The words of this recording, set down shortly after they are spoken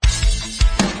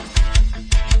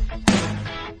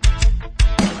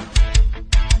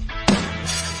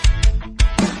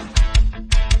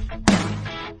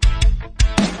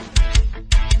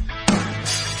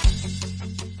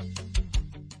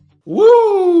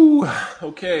Woo!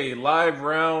 Okay, live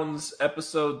rounds,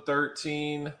 episode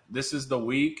 13. This is the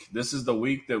week. This is the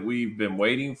week that we've been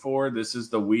waiting for. This is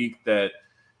the week that,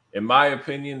 in my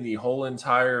opinion, the whole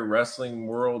entire wrestling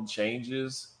world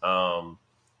changes. I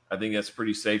think that's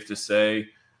pretty safe to say.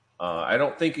 I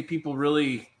don't think people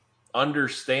really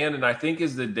understand, and I think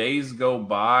as the days go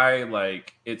by,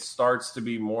 like it starts to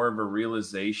be more of a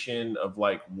realization of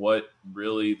like what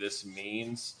really this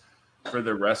means for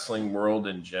the wrestling world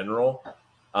in general.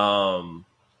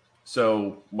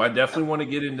 So I definitely want to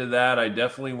get into that. I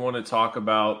definitely want to talk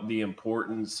about the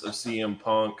importance of CM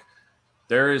Punk.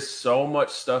 There is so much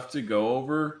stuff to go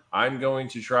over. I'm going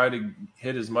to try to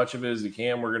hit as much of it as I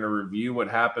can. We're going to review what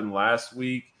happened last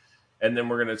week, and then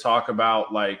we're going to talk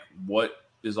about like what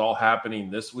is all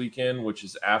happening this weekend, which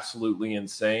is absolutely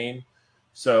insane.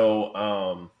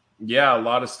 So, yeah, a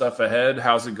lot of stuff ahead.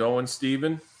 How's it going,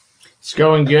 Steven? It's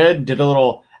going good. Did a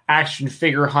little action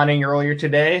figure hunting earlier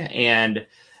today and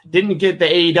didn't get the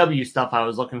AEW stuff I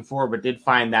was looking for, but did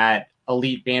find that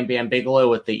Elite Bam Bam Bigelow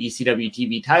with the ECW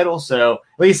TV title. So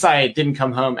at least I didn't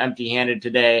come home empty-handed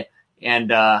today.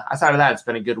 And outside of that, it's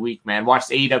been a good week, man.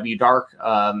 Watched AEW Dark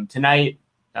tonight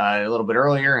a little bit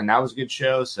earlier, and that was a good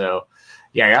show. So,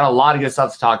 yeah, I got a lot of good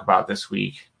stuff to talk about this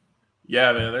week.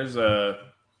 Yeah, man, there's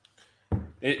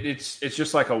it's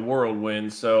just like a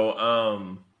whirlwind.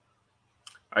 So,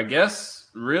 I guess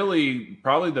really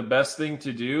probably the best thing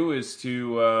to do is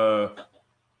to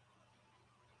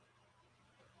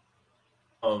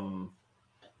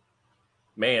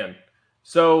man.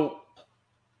 So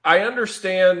I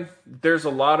understand there's a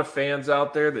lot of fans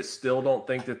out there that still don't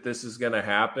think that this is going to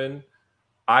happen.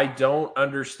 I don't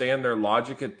understand their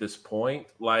logic at this point.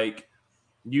 Like,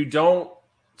 you don't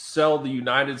sell the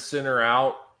United Center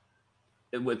out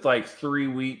with like 3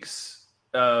 weeks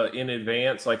in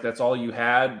advance. Like, that's all you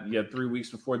had. You had 3 weeks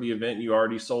before the event. You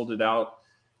already sold it out.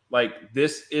 Like,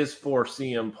 this is for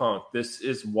CM Punk. This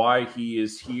is why he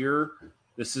is here.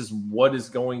 This is what is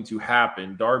going to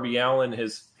happen. Darby Allin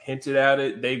has hinted at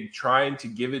it. They've trying to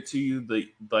give it to you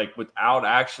like without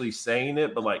actually saying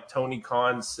it, but like Tony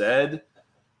Khan said,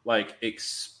 like,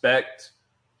 expect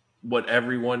what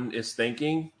everyone is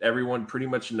thinking. Everyone pretty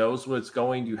much knows what's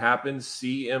going to happen.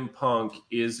 CM Punk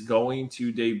is going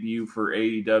to debut for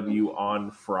AEW on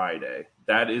Friday.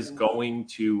 That is going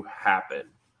to happen.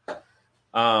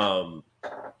 I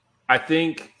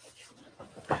think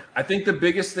the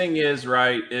biggest thing is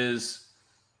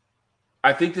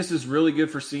I think this is really good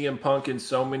for CM Punk in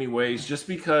so many ways, just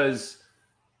because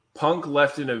Punk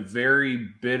left in a very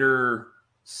bitter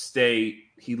state.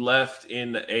 He left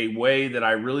in a way that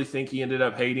I really think he ended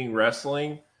up hating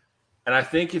wrestling. And I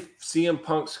think if CM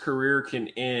Punk's career can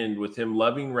end with him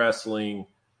loving wrestling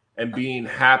and being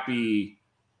happy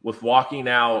with walking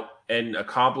out and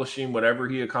accomplishing whatever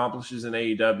he accomplishes in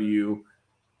AEW,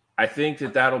 I think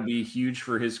that that'll be huge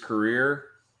for his career.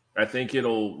 I think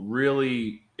it'll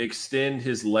really extend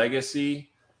his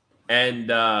legacy.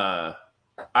 And I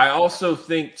also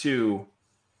think, too,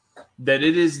 that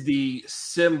it is the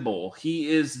symbol. He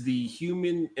is the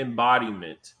human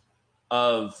embodiment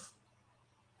of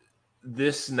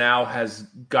this now has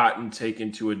gotten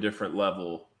taken to a different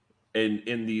level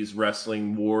in these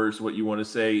wrestling wars, what you want to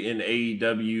say, in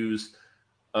AEW's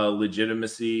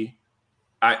legitimacy.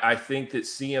 I think that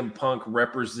CM Punk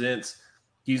represents,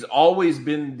 he's always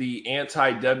been the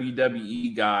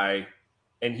anti-WWE guy,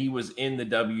 and he was in the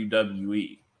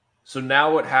WWE. So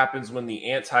now what happens when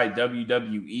the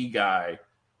anti-WWE guy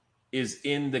is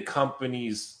in the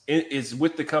is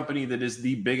with the company that is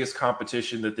the biggest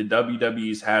competition that the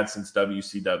WWE's had since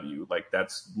WCW? Like,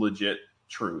 that's legit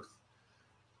truth.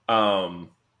 I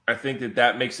think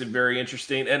that makes it very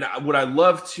interesting. And what I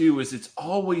love, too, is it's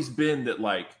always been that,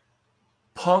 like,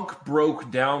 Punk broke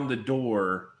down the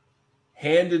door,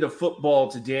 handed a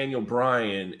football to Daniel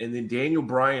Bryan, and then Daniel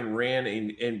Bryan ran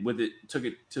and with it took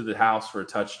it to the house for a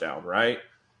touchdown, right?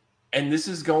 And this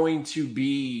is going to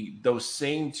be those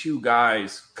same two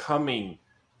guys coming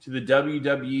to the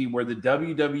WWE, where the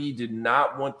WWE did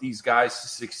not want these guys to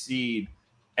succeed,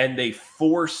 and they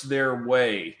forced their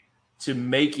way to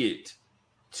make it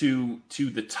to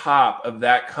the top of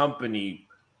that company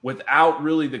without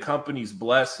really the company's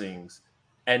blessings.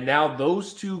 And now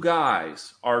those two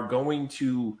guys are going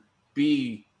to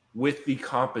be with the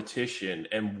competition,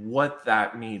 and what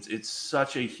that means. It's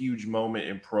such a huge moment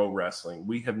in pro wrestling.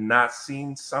 We have not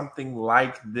seen something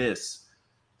like this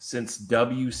since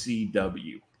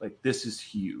WCW. Like, this is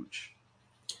huge.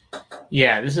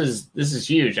 Yeah, this is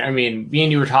huge. I mean, me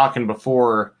and you were talking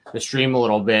before the stream a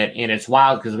little bit, and it's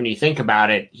wild because when you think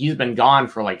about it, he's been gone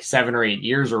for like 7 or 8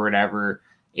 years or whatever.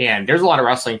 And there's a lot of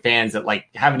wrestling fans that like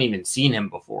haven't even seen him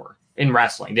before in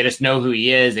wrestling. They just know who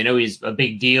he is. They know he's a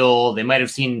big deal. They might have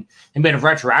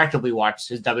retroactively watched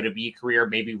his WWE career,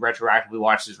 maybe retroactively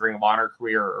watched his Ring of Honor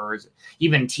career, or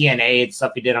even TNA and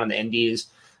stuff he did on the indies.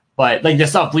 But like the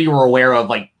stuff we were aware of,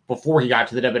 like before he got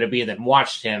to the WWE, and then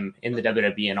watched him in the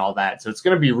WWE and all that. So it's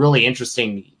going to be really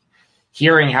interesting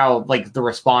hearing how like the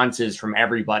response is from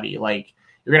everybody. Like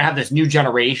you're going to have this new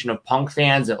generation of Punk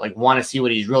fans that like want to see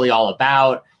what he's really all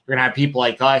about. You're going to have people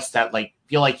like us that like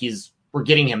feel like we're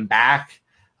getting him back.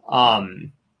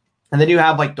 And then you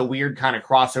have like the weird kind of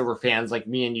crossover fans like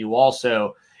me and you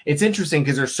also. It's interesting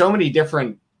because there's so many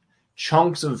different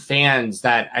chunks of fans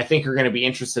that I think are going to be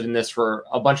interested in this for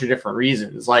a bunch of different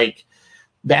reasons. Like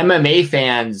the MMA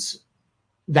fans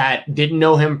that didn't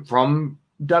know him from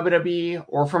WWE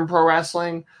or from pro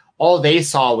wrestling, all they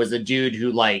saw was a dude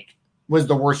who like was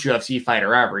the worst UFC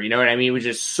fighter ever. You know what I mean? It was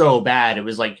just so bad. It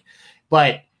was like,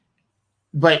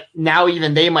 but now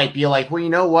even they might be like, well, you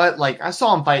know what? Like I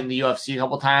saw him fight in the UFC a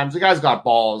couple times. The guy's got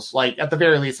balls. Like at the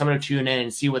very least, I'm going to tune in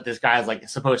and see what this guy's like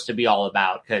supposed to be all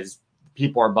about because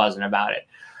people are buzzing about it.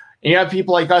 And you have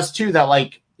people like us too that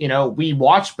like, you know, we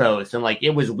watch both and like it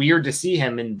was weird to see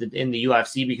him in the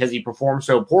UFC because he performed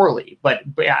so poorly. But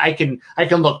I can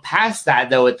look past that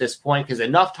though at this point because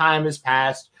enough time has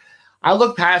passed. I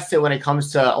look past it when it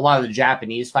comes to a lot of the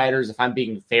Japanese fighters. If I'm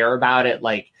being fair about it,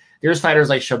 like there's fighters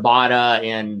like Shibata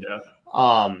and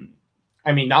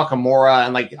Nakamura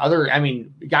and like other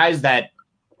guys that,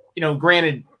 you know,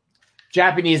 granted.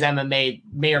 Japanese MMA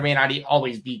may or may not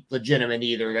always be legitimate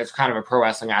either. That's kind of a pro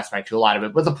wrestling aspect to a lot of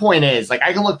it. But the point is, like,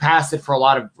 I can look past it for a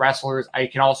lot of wrestlers. I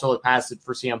can also look past it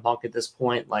for CM Punk at this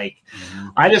point. Like,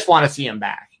 I just want to see him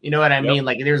back. You know what I mean?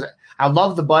 Like, I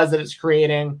love the buzz that it's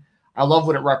creating. I love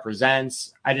what it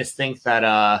represents. I just think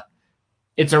that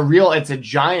it's a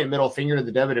giant middle finger to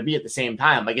the WWE at the same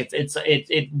time. Like,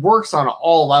 it works on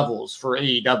all levels for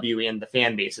AEW and the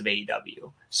fan base of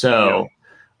AEW. So.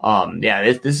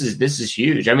 This is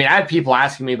huge. I mean, I had people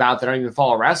asking me about that don't even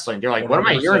follow wrestling. They're like, 100%. What am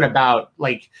I hearing about?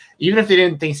 Like, even if they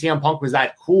didn't think CM Punk was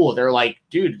that cool, they're like,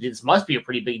 dude, this must be a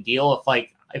pretty big deal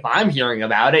if I'm hearing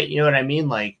about it. You know what I mean?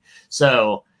 Like,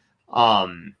 so, Bill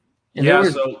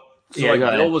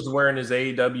was wearing his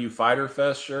AEW Fighter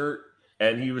Fest shirt,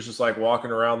 and he was just like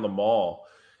walking around the mall,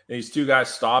 and these two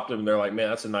guys stopped him. And they're like, man,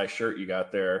 that's a nice shirt you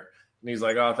got there. And he's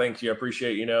like, oh, thanks, you, I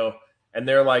appreciate, you know. And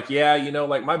they're like, yeah, you know,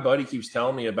 like my buddy keeps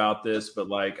telling me about this, but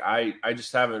like I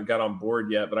just haven't got on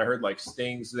board yet. But I heard like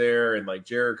Sting's there and like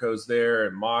Jericho's there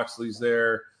and Moxley's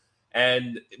there.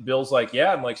 And Bill's like,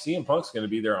 yeah, and like CM Punk's going to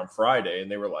be there on Friday.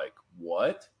 And they were like,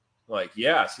 what? Like,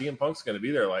 yeah, CM Punk's going to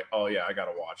be there. Like, oh yeah, I got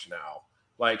to watch now.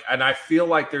 Like, and I feel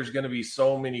like there's going to be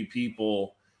so many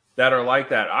people that are like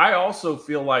that. I also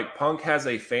feel like Punk has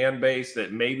a fan base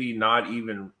that maybe not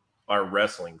even are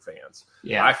wrestling fans.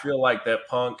 Yeah. I feel like that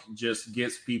Punk just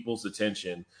gets people's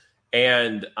attention.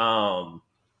 And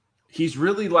he's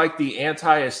really like the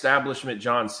anti-establishment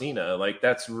John Cena. Like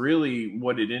that's really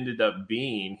what it ended up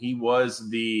being. He was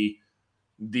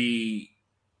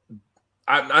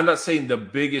I'm not saying the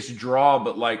biggest draw,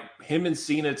 but like him and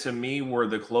Cena to me were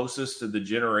the closest to the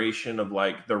generation of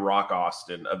like the Rock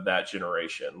Austin of that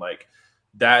generation. Like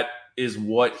that is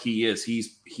what he is.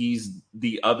 He's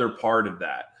the other part of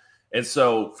that. And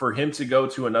so for him to go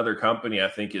to another company, I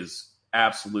think is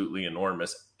absolutely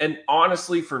enormous. And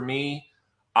honestly, for me,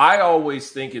 I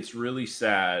always think it's really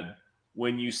sad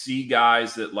when you see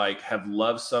guys that like have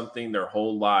loved something their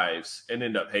whole lives and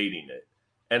end up hating it.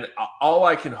 And all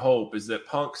I can hope is that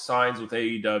Punk signs with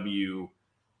AEW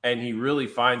and he really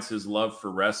finds his love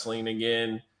for wrestling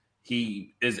again.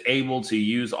 He is able to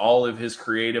use all of his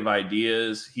creative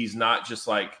ideas. He's not just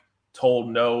like told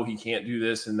no, he can't do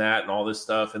this and that and all this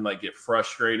stuff and like get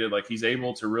frustrated. Like he's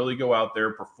able to really go out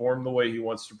there, perform the way he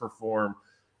wants to perform,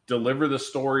 deliver the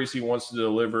stories he wants to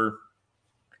deliver,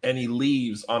 and he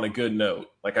leaves on a good note.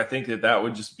 Like I think that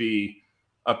would just be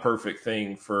a perfect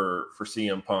thing for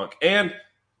CM Punk. And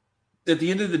at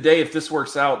the end of the day, if this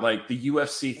works out, like the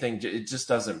UFC thing, it just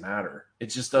doesn't matter. It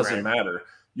just doesn't matter.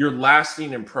 Your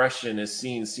lasting impression is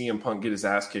seeing CM Punk get his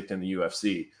ass kicked in the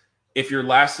UFC. If your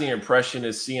lasting impression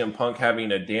is CM Punk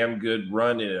having a damn good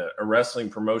run in a wrestling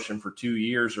promotion for 2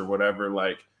 years or whatever,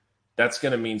 like that's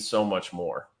going to mean so much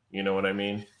more. You know what I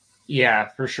mean? Yeah,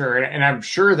 for sure. And I'm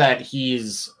sure that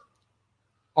he's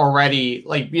already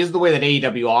like, because of the way that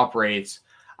AEW operates,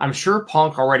 I'm sure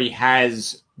Punk already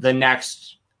has the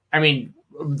next, I mean,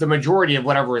 the majority of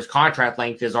whatever his contract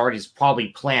length is already probably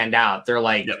planned out. They're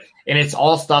like, and it's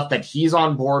all stuff that he's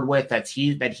on board with, that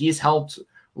he's helped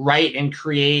write and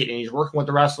create, and he's working with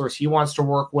the wrestlers he wants to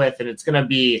work with, and it's going to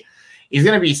be he's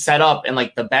going to be set up in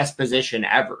like the best position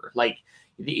ever. Like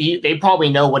they probably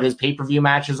know what his pay-per-view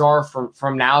matches are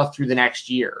from now through the next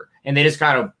year, and they just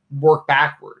kind of work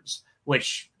backwards,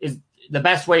 which is the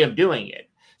best way of doing it.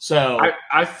 So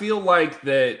I feel like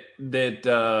that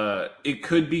it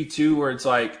could be too, where it's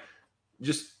like,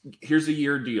 just here's a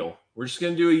year deal. We're just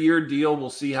going to do a year deal.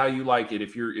 We'll see how you like it.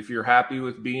 If you're happy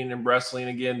with being in wrestling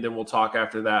again, then we'll talk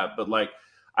after that. But like,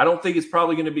 I don't think it's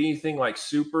probably going to be anything like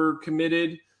super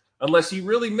committed unless he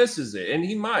really misses it. And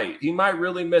he might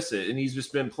really miss it. And he's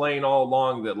just been playing all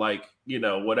along that, like,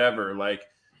 whatever. Like,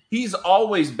 he's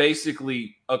always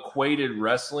basically equated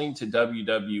wrestling to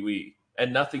WWE,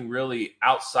 and nothing really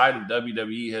outside of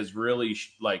WWE has really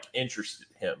like interested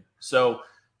him. So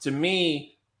to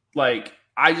me, like,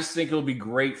 I just think it'll be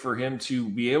great for him to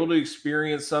be able to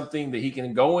experience something that he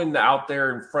can go out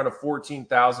there in front of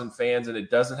 14,000 fans, and it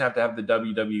doesn't have to have the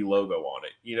WWE logo on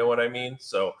it. You know what I mean?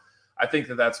 So I think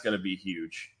that's going to be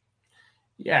huge.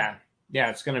 Yeah,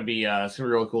 it's going to be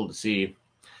really cool to see.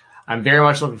 I'm very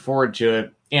much looking forward to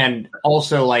it. And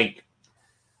also, like,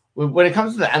 when it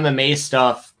comes to the MMA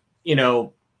stuff, I've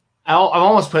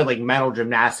almost played like mental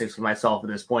gymnastics with myself at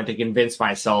this point to convince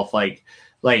myself, like,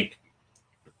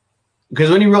 because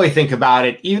when you really think about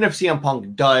it, even if CM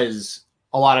Punk does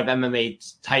a lot of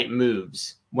MMA type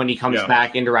moves when he comes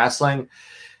back into wrestling,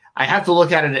 I have to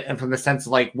look at it from the sense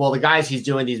of like, well, the guys he's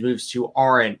doing these moves to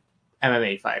aren't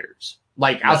MMA fighters.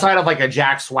 Like, outside of like a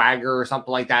Jack Swagger or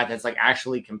something like that, that's like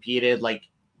actually competed. Like,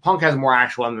 Punk has more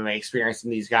actual MMA experience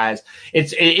than these guys.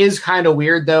 It is kind of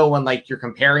weird though when like you're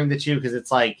comparing the two, because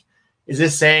it's like, is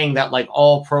this saying that like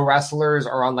all pro wrestlers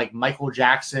are on like Michael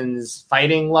Jackson's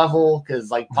fighting level?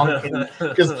 Because Punk can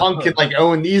like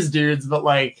own these dudes, but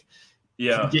like,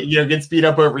 gets beat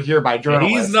up over here by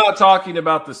journalists. And he's not talking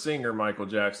about the singer Michael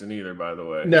Jackson either, by the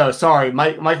way. No, sorry,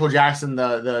 Michael Jackson,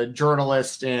 the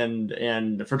journalist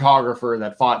and photographer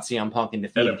that fought CM Punk and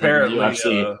defeated him, and apparently in the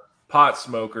UFC. Pot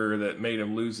smoker that made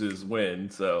him lose his win.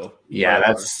 So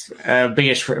that's a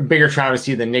bigger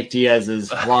travesty than Nick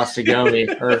Diaz's loss to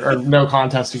Gomi or no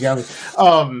contest to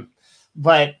Gomi.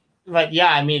 But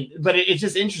yeah, I mean, but it's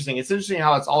just interesting. It's interesting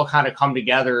how it's all kind of come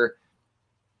together,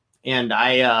 and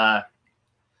I'm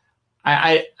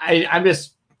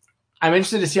interested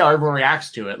to see how everyone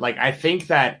reacts to it. Like, I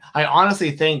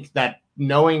honestly think that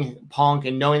knowing Punk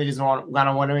and knowing that he's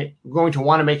going to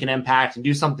want to make an impact and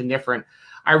do something different,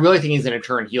 I really think he's going to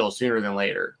turn heel sooner than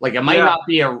later. Like, it might not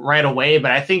be right away,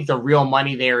 but I think the real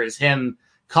money there is him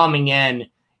coming in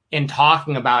and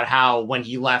talking about how when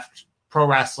he left pro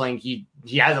wrestling, he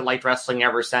hasn't liked wrestling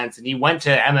ever since. And he went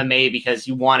to MMA because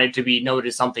he wanted to be known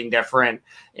as something different.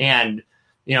 And,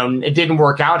 it didn't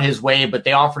work out his way, but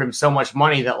they offered him so much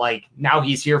money that like now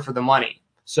he's here for the money.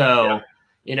 So,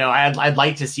 I'd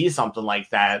like to see something like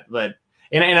that. But,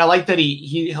 and I like that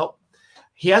he helped.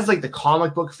 He has like the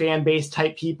comic book fan base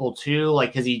type people too, like,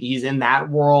 because he's in that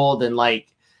world, and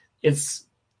like it's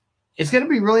going to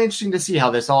be really interesting to see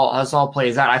how this all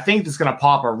plays out. I think it's going to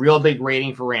pop a real big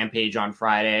rating for Rampage on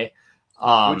Friday,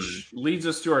 which leads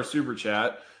us to our super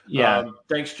chat.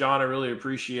 Thanks, John. I really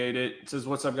appreciate it. It says,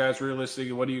 "What's up, guys?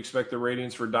 Realistically, what do you expect the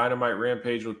ratings for Dynamite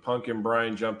Rampage with Punk and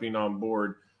Bryan jumping on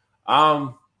board?"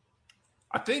 I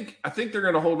think they're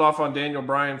going to hold off on Daniel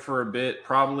Bryan for a bit,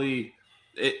 probably.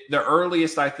 The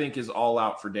earliest, I think, is All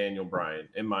Out for Daniel Bryan,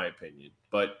 in my opinion.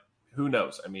 But who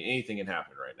knows? I mean, anything can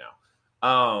happen right now.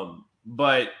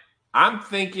 But I'm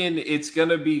thinking it's going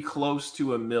to be close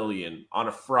to 1 million on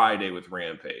a Friday with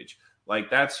Rampage. Like,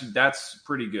 that's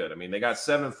pretty good. I mean, they got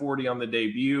 740 on the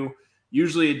debut.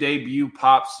 Usually a debut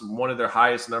pops one of their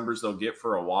highest numbers they'll get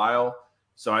for a while.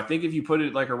 So I think if you put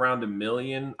it like around 1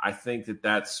 million, I think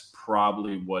that's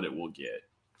probably what it will get.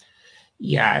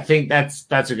 Yeah, I think that's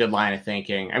a good line of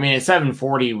thinking. I mean,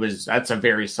 740 that's a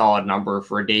very solid number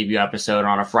for a debut episode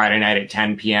on a Friday night at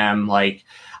 10 p.m. Like,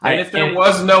 if there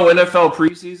was no NFL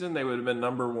preseason, they would have been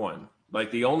number one. Like,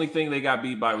 the only thing they got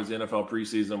beat by was NFL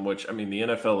preseason, which, I mean, the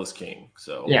NFL is king.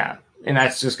 So yeah, and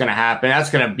that's just going to happen. That's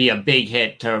going to be a big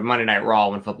hit to Monday Night Raw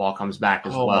when football comes back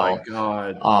as well. Oh my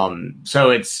god.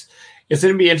 So it's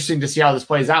going to be interesting to see how this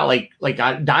plays out. Like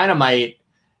Dynamite.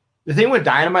 The thing with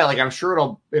Dynamite, like, I'm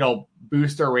sure it'll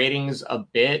boost their ratings a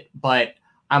bit, but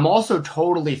I'm also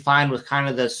totally fine with kind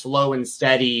of the slow and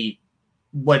steady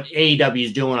what AEW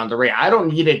is doing on the rate. I don't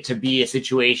need it to be a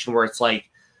situation where it's like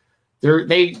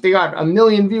they got 1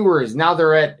 million viewers, now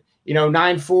they're at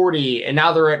 940, and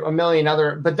now they're at 1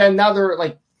 million but then now they're at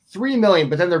like $3 million,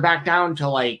 but then they're back down to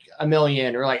like $1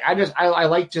 million, or like I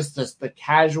like just this the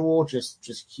casual,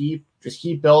 just keep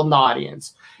building the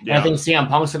audience. Yeah. And I think CM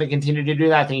Punk's going to continue to do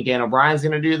that. I think Daniel Bryan's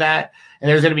going to do that, and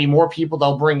there's going to be more people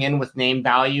they'll bring in with name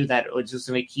value that it's just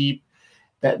going to keep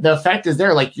that the effect is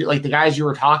there. Like the guys you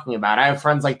were talking about, I have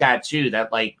friends like that too.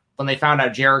 That like when they found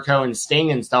out Jericho and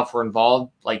Sting and stuff were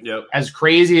involved, like as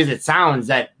crazy as it sounds,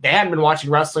 that they hadn't been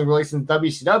watching wrestling really since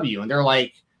WCW, and they're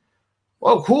like,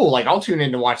 oh, cool. Like, I'll tune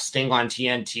in to watch Sting on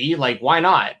TNT. Like, why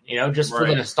not? Just for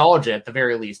the nostalgia at the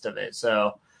very least of it.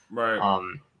 So,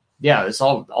 yeah, it's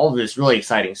all of this really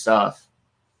exciting stuff.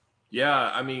 Yeah,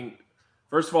 I mean,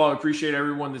 first of all, I appreciate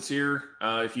everyone that's here.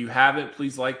 If you haven't,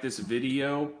 please like this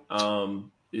video.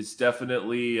 It's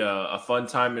definitely a fun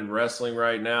time in wrestling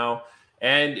right now.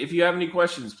 And if you have any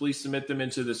questions, please submit them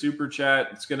into the super chat.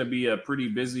 It's going to be a pretty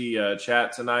busy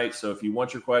chat tonight. So if you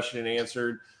want your question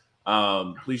answered,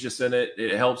 please just send it.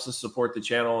 It helps us support the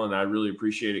channel, and I really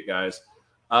appreciate it, guys.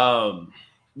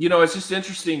 It's just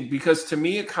interesting because to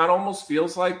me it kind of almost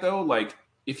feels like, though, like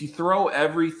if you throw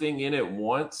everything in at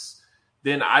once,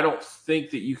 then I don't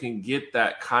think that you can get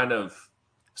that kind of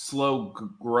slow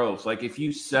growth. Like if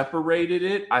you separated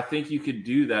it, I think you could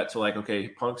do that to like, okay,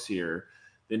 Punk's here,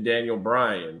 then Daniel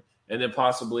Bryan, and then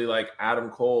possibly like Adam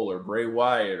Cole or Bray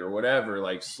Wyatt or whatever,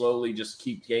 like slowly just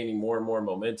keep gaining more and more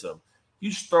momentum. You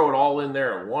just throw it all in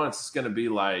there at once, it's going to be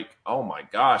like, oh my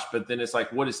gosh. But then it's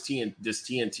like, what does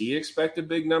TNT expect a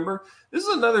big number? This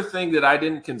is another thing that I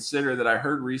didn't consider that I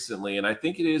heard recently, and I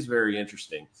think it is very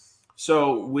interesting.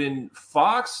 So when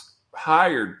Fox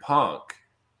hired Punk,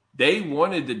 they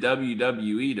wanted the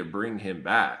WWE to bring him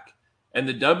back. And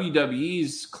the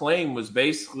WWE's claim was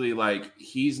basically like,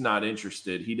 he's not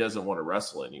interested. He doesn't want to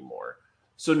wrestle anymore.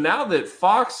 So now that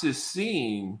Fox is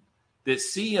seeing that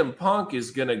CM Punk is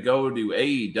going to go to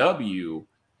AEW,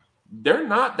 they're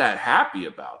not that happy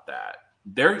about that.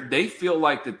 They feel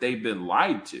like that they've been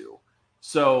lied to.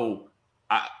 So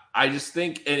I just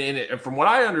think, and from what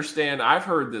I understand, I've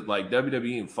heard that like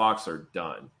WWE and Fox are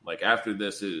done. Like after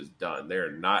this, it is done.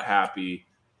 They're not happy.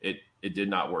 It did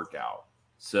not work out.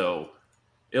 So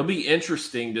it'll be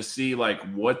interesting to see like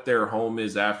what their home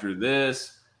is after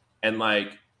this, and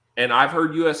I've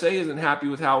heard USA isn't happy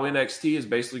with how NXT is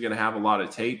basically going to have a lot of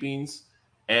tapings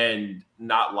and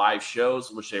not live shows,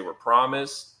 which they were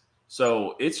promised.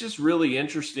 So it's just really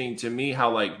interesting to me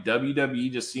how like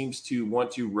WWE just seems to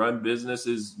want to run business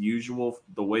as usual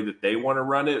the way that they want to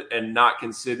run it, and not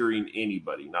considering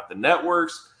anybody, not the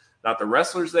networks, not the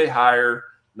wrestlers they hire,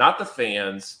 not the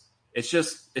fans. It's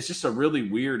just a really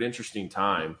weird, interesting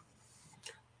time.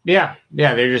 Yeah.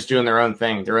 They're just doing their own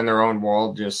thing. They're in their own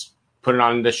world, just putting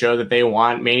on the show that they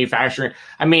want, manufacturing.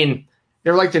 I mean,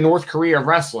 they're like the North Korea of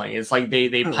wrestling. It's like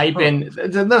they pipe in they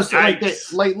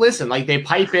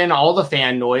pipe in all the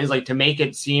fan noise, like to make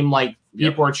it seem like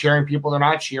people are cheering people they're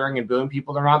not cheering, and booing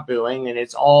people they're not booing, and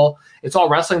it's all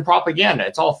wrestling propaganda.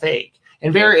 It's all fake,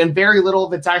 and very little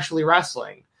of it's actually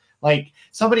wrestling. Like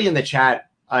somebody in the chat,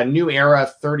 New Era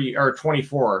 30 or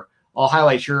 24, I'll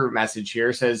highlight your message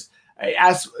here, says,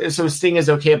 so Sting is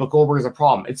okay, but Goldberg is a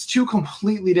problem. It's two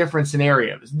completely different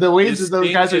scenarios. The ways that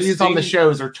those guys are used on the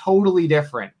shows are totally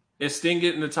different. Is Sting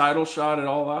getting the title shot at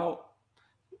All Out?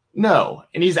 No,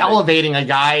 and he's elevating a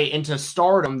guy into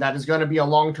stardom that is going to be a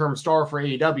long-term star for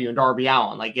AEW and Darby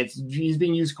Allin. Like he's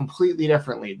being used completely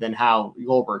differently than how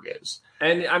Goldberg is.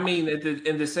 And I mean,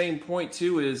 and the same point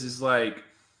too is like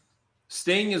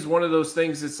Sting is one of those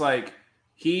things. It's like,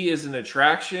 he is an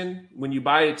attraction. When you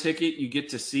buy a ticket, you get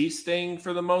to see Sting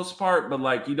for the most part, but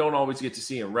like you don't always get to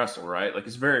see him wrestle, right? Like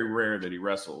it's very rare that he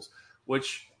wrestles,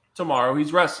 which tomorrow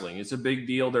he's wrestling. It's a big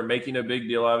deal. They're making a big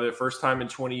deal out of it. First time in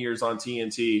 20 years on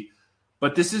TNT,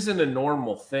 but this isn't a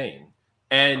normal thing.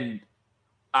 And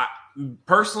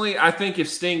personally, I think if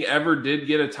Sting ever did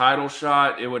get a title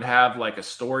shot, it would have like a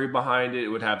story behind it. It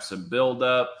would have some build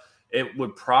up. It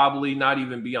would probably not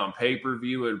even be on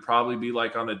pay-per-view. It would probably be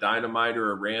like on a Dynamite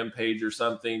or a Rampage or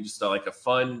something, just like a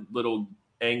fun little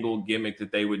angle gimmick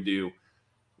that they would do.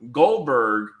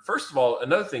 Goldberg, first of all,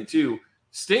 another thing too,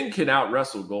 Sting can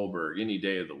out-wrestle Goldberg any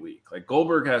day of the week. Like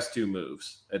Goldberg has two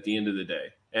moves at the end of the day.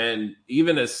 And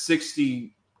even a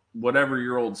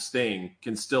 60-whatever-year-old Sting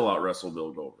can still out-wrestle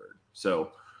Bill Goldberg.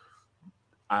 So,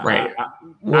 right.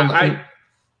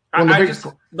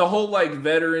 The whole like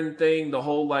veteran thing, the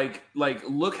whole like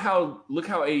look how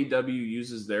AEW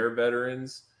uses their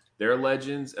veterans, their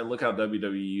legends, and look how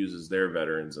WWE uses their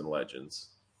veterans and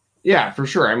legends. Yeah, for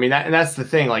sure. I mean, that's the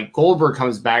thing. Like Goldberg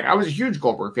comes back. I was a huge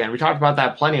Goldberg fan. We talked about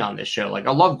that plenty on this show. Like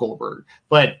I love Goldberg,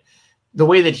 but the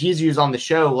way that he's used on the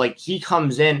show, like he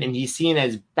comes in and he's seen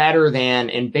as better than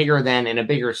and bigger than and a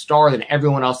bigger star than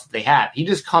everyone else that they have. He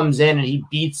just comes in and he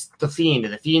beats the Fiend,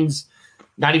 and the Fiend's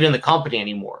not even in the company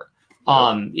anymore.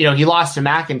 He lost to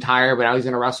McIntyre, but now he's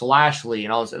going to wrestle Lashley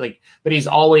and all this. Like, but he's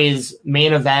always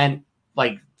main event,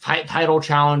 like title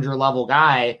challenger level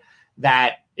guy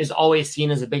that is always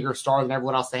seen as a bigger star than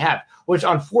everyone else they have, which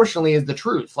unfortunately is the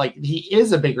truth. Like, he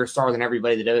is a bigger star than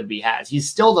everybody that WWE has. He's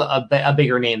still a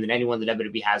bigger name than anyone that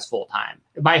WWE has full time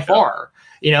by far.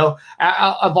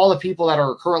 Of all the people that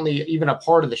are currently even a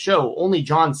part of the show, only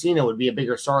John Cena would be a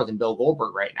bigger star than Bill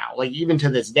Goldberg right now. Like, even to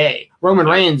this day, Roman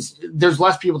Reigns, there's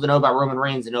less people to know about Roman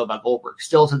Reigns than know about Goldberg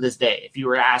still to this day. If you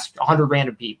were to ask 100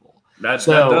 random people, that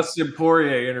Dustin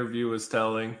Poirier interview was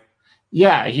telling.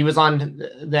 Yeah, he was on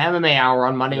the MMA Hour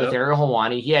on Monday with Ariel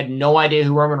Helwani. He had no idea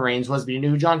who Roman Reigns was, but he knew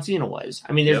who John Cena was.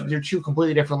 I mean, they're two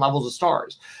completely different levels of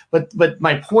stars. But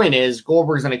my point is,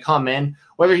 Goldberg's going to come in,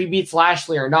 whether he beats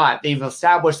Lashley or not, they've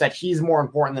established that he's more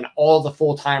important than all the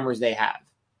full-timers they have.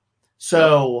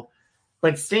 So,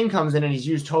 but Sting comes in and he's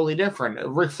used totally different.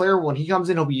 Ric Flair, when he comes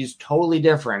in, he'll be used totally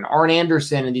different. Arn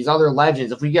Anderson and these other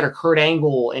legends, if we get a Kurt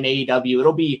Angle in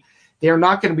AEW, they're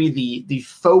not going to be the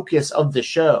focus of the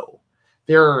show.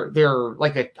 They're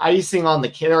like a icing on the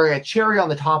cake. They're like a cherry on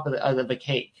the top of the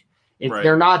cake.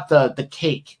 They're not the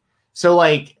cake. So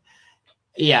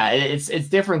it's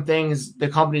different things. The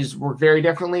companies work very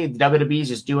differently. The WWE is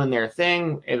just doing their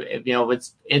thing.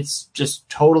 It's just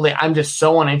totally. I'm just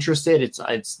so uninterested.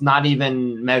 It's not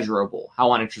even measurable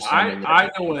how uninterested I am. I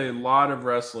know a lot of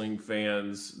wrestling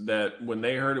fans that when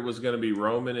they heard it was going to be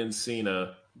Roman and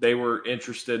Cena, they were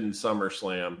interested in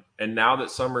SummerSlam, and now that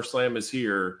SummerSlam is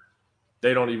here,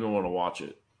 they don't even want to watch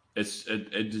it. It's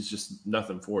just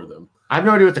nothing for them. I have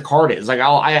no idea what the card is. Like,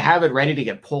 I have it ready to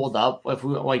get pulled up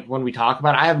when we talk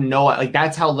about it. I have no,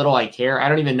 that's how little I care. I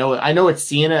don't even know it. I know it's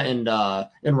Cena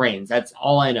and Reigns. That's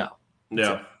all I know.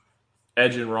 Yeah.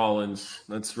 Edge and Rollins.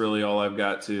 That's really all I've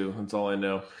got too. That's all I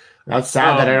know. That's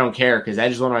sad that I don't care, because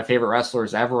Edge is one of my favorite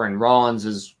wrestlers ever, and Rollins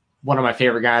is one of my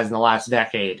favorite guys in the last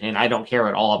decade, and I don't care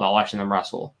at all about watching them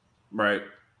wrestle. Right.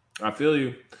 I feel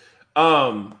you.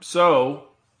 So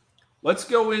let's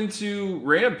go into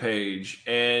Rampage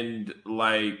and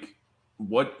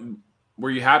what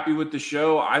were you happy with the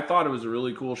show? I thought it was a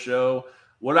really cool show.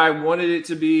 What I wanted it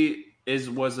to be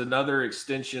was another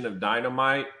extension of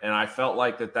Dynamite, and I felt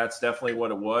like that's definitely what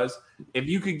it was. If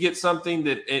you could get something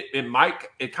that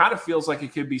it kind of feels like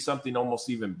it could be something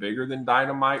almost even bigger than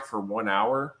Dynamite for 1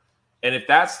 hour. And if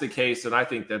that's the case, then I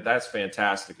think that's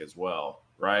fantastic as well.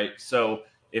 Right. So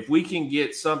if we can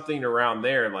get something around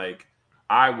there,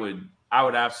 I would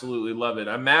absolutely love it.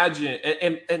 Imagine,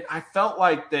 and I felt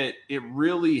like that it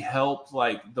really helped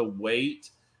the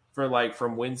wait for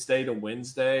from Wednesday to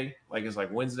Wednesday. It's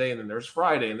Wednesday and then there's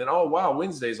Friday and then, oh wow,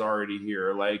 Wednesday's already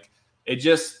here.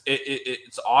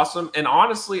 It's awesome. And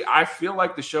honestly, I feel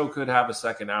like the show could have a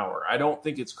second hour. I don't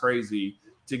think it's crazy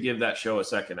to give that show a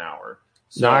second hour.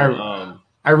 So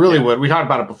I really would. We talked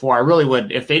about it before. I really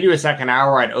would. If they do a second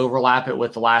hour, I'd overlap it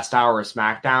with the last hour of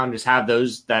SmackDown. Just have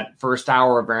that first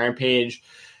hour of Rampage.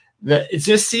 It's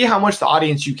just see how much the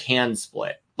audience you can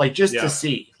split. To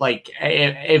see.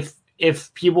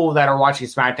 If people that are watching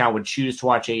SmackDown would choose to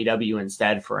watch AEW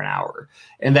instead for an hour.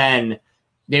 And then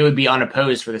they would be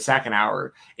unopposed for the second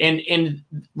hour. And in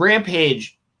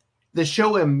Rampage, the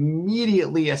show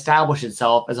immediately established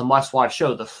itself as a must-watch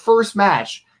show. The first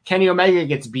match, Kenny Omega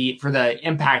gets beat for the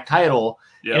Impact title,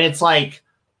 and it's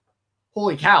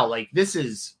holy cow! This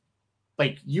is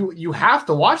you have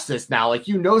to watch this now.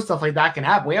 Stuff like that can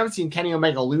happen. We haven't seen Kenny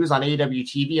Omega lose on AEW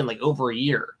TV in over a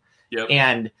year,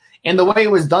 and the way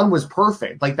it was done was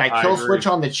perfect. That kill switch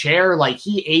on the chair,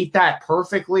 he ate that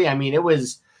perfectly. I mean, it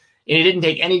was. And it didn't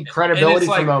take any credibility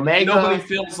from Omega. Nobody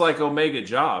feels like Omega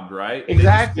jobbed, right?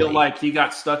 Exactly. They feel like he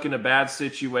got stuck in a bad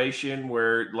situation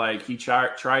where he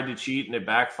tried to cheat and it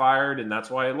backfired, and that's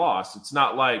why he lost. It's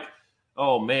not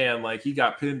oh man, he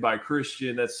got pinned by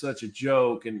Christian. That's such a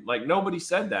joke. And nobody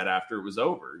said that after it was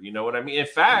over. You know what I mean? In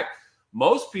fact,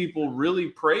 most people really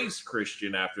praised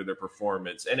Christian after their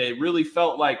performance, and it really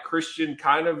felt like Christian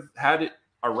kind of had it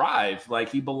arrived,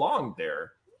 he belonged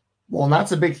there. Well, and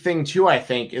that's a big thing too, I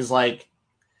think, is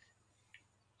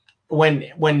when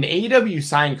AEW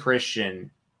signed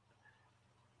Christian,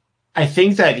 I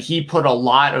think that he put a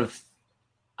lot of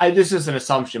this is an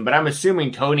assumption, but I'm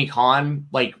assuming Tony Khan,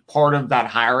 part of that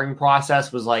hiring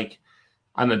process was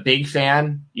I'm a big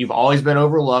fan. You've always been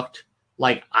overlooked.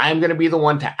 I'm going to be the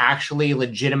one to actually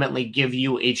legitimately give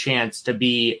you a chance to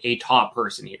be a top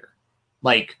person here.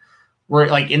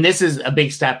 And this is a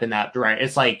big step in that direction.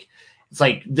 It's It's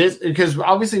like this because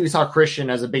obviously we saw Christian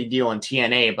as a big deal in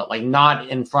TNA, but like not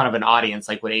in front of an audience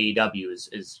like what AEW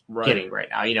is Right. getting right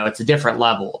now. You know, it's a different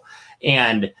level.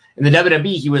 And in the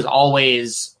WWE, he was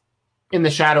always in the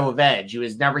shadow of Edge. He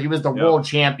was the world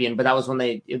champion, but that was when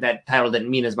that title didn't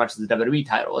mean as much as the WWE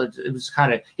title. It was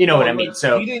kind of, you know what I mean?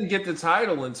 So he didn't get the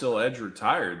title until Edge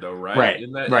retired, though, right?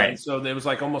 Right. And so it was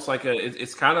like almost like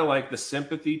it's kind of like the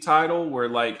sympathy title where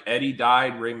like Eddie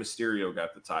died, Rey Mysterio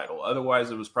got the title.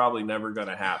 Otherwise, it was probably never going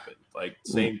to happen. Like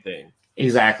same thing.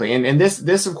 Exactly. And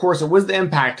this of course it was the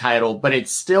Impact title, but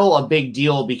it's still a big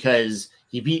deal because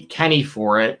he beat Kenny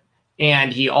for it.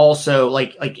 And he also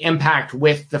like Impact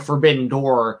with the Forbidden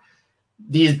Door.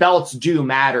 These belts do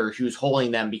matter who's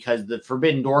holding them because the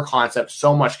Forbidden Door concept,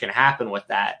 so much can happen with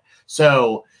that.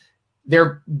 So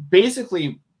they're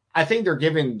basically, I think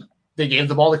they gave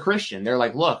the ball to Christian. They're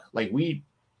like, look, like we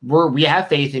have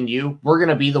faith in you. We're going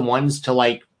to be the ones to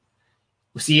like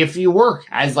see if you work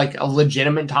as like a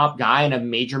legitimate top guy in a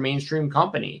major mainstream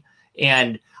company.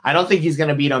 And I don't think he's going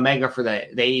to beat Omega for the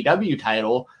AEW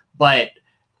title, but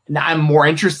I'm more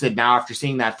interested now after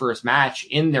seeing that first match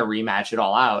in their rematch at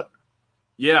All Out.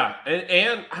 Yeah.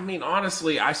 And I mean,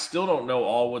 honestly, I still don't know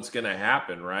all what's going to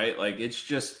happen, right? Like, it's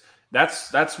just,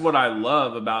 that's what I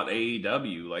love about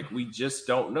AEW. Like, we just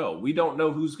don't know. We don't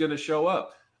know who's going to show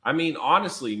up. I mean,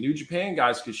 honestly, New Japan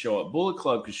guys could show up. Bullet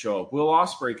Club could show up. Will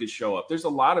Ospreay could show up. There's a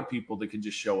lot of people that could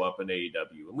just show up in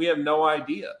AEW, and we have no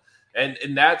idea. And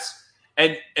that's,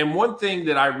 and one thing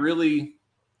that I really,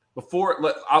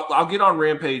 I'll get on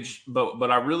Rampage, but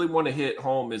I really want to hit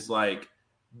home is like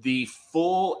the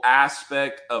full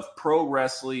aspect of pro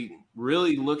wrestling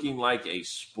really looking like a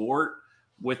sport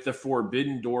with the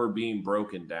Forbidden Door being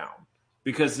broken down.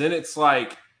 Because then it's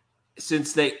like,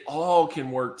 since they all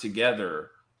can work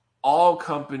together, all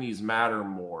companies matter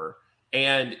more.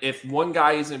 And if one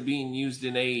guy isn't being used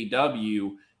in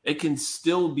AEW, it can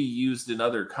still be used in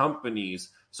other companies.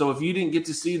 So if you didn't get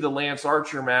to see the Lance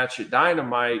Archer match at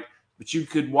Dynamite, but you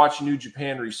could watch New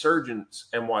Japan Resurgence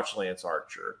and watch Lance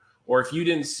Archer. Or if you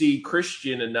didn't see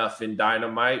Christian enough in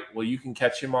Dynamite, well, you can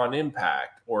catch him on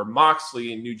Impact or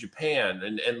Moxley in New Japan.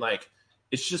 And like,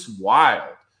 it's just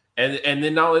wild. And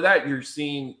then not only that, you're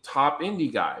seeing top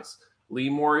indie guys, Lee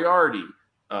Moriarty,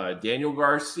 Daniel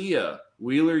Garcia,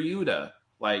 Wheeler Yuta,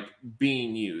 like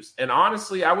being used. And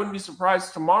honestly, I wouldn't be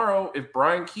surprised tomorrow if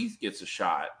Brian Keith gets a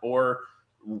shot or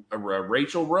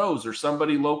Rachel Rose or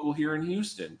somebody local here in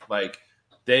Houston. Like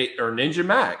or Ninja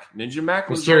Mac. Ninja Mac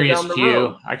was Mysterious right down the Q.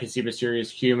 road. I can see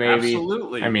Mysterious Q maybe.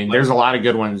 Absolutely. I mean, there's a lot of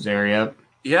good ones there. Yep.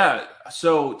 Yeah.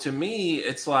 So to me,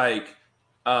 it's like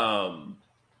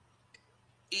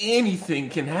anything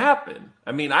can happen.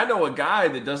 I mean, I know a guy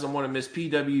that doesn't want to miss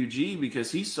PWG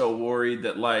because he's so worried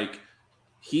that like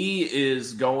he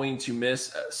is going to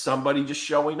miss somebody just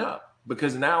showing up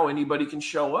because now anybody can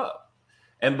show up.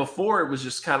 And before it was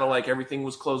just kind of like everything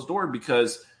was closed door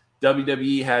because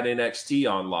WWE had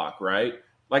NXT on lock, right?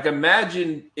 Like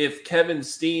imagine if Kevin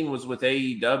Steen was with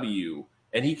AEW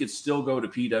and he could still go to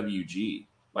PWG.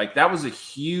 Like that was a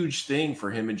huge thing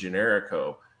for him and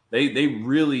Generico. They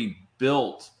really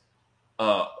built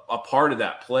a part of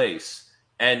that place.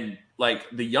 And like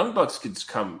the Young Bucks could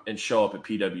come and show up at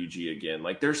PWG again.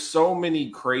 Like there's so many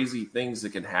crazy things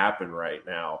that can happen right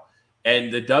now.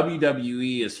 And the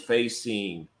WWE is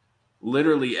facing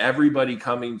literally everybody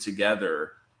coming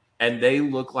together and they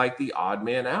look like the odd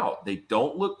man out. They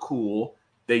don't look cool.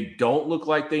 They don't look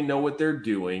like they know what they're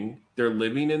doing. They're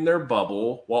living in their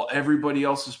bubble while everybody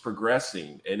else is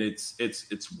progressing. And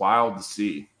it's wild to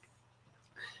see.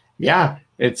 Yeah,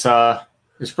 it's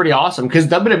pretty awesome because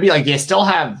WWE, like, they still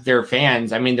have their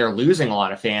fans. I mean, they're losing a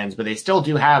lot of fans, but they still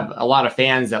do have a lot of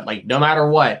fans that, like, no matter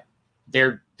what,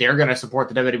 they're going to support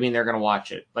the WWE and they're going to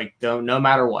watch it, like, no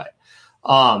matter what.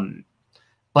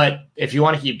 But if you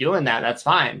want to keep doing that, that's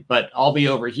fine. But I'll be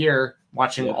over here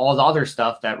watching all the other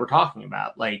stuff that we're talking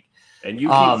about, like. And you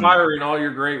keep firing all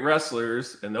your great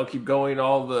wrestlers, and they'll keep going to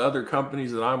all the other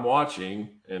companies that I'm watching,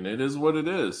 and it is what it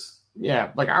is.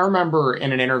 Yeah, like I remember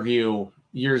in an interview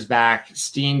years back,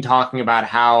 Steen talking about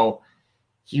how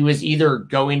he was either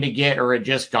going to get or had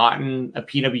just gotten a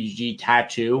PWG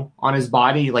tattoo on his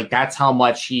body. Like that's how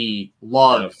much he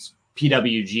loves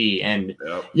PWG. And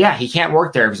yeah, he can't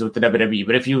work there if he's with the WWE,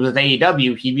 but if he was with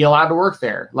AEW, he'd be allowed to work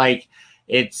there. Like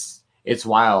it's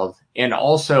wild. And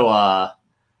also,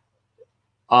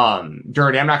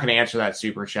 Dirty, I'm not going to answer that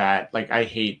super chat. Like I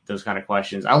hate those kind of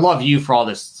questions. I love you for all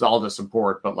the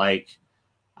support, but like,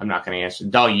 I'm not going to answer.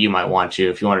 Doug, you might want to.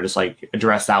 If you want to just like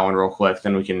address that one real quick,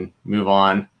 then we can move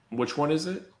on. Which one is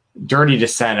it? Dirty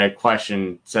just sent a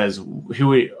question. Says,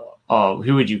 who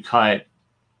would you cut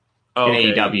in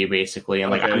Okay. AEW basically,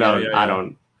 and like Okay, I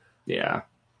don't, yeah.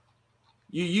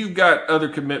 You've got other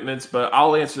commitments, but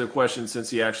I'll answer the question since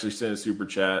he actually sent a super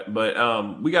chat.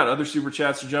 But we got other super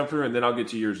chats to jump through, and then I'll get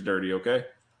to yours dirty, okay?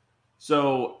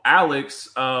 So, Alex,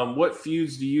 what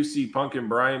feuds do you see Punk and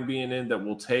Bryan being in that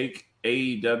will take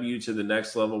AEW to the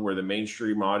next level where the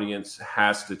mainstream audience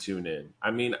has to tune in?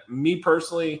 I mean, me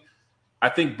personally, I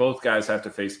think both guys have to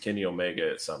face Kenny Omega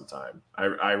at some time.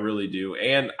 I really do.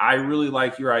 And I really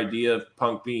like your idea of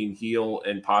Punk being heel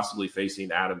and possibly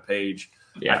facing Adam Page.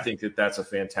 I Yeah. think that that's a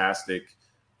fantastic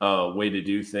way to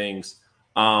do things.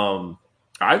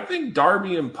 I think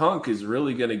Darby and Punk is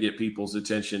really going to get people's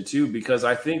attention too, because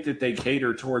I think that they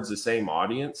cater towards the same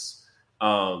audience,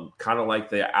 kind of like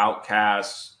the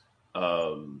Outcasts,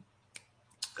 um,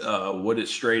 what is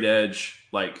straight edge,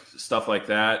 like stuff like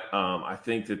that. I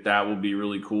think that that will be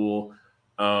really cool.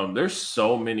 There's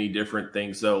so many different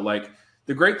things though. Like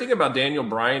the great thing about Daniel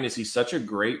Bryan is he's such a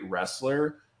great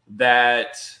wrestler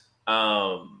that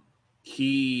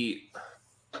he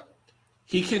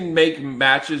can make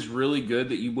matches really good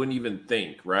that you wouldn't even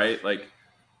think, right? Like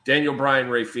Daniel Bryan,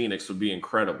 Ray Phoenix would be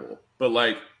incredible, but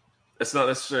like it's not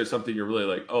necessarily something you're really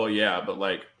like, oh yeah, but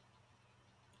like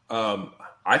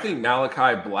I think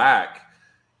Malachi Black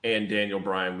and Daniel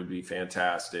Bryan would be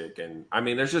fantastic. And I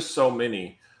mean, there's just so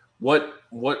many. What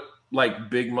like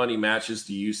big money matches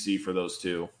do you see for those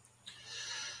two?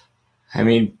 I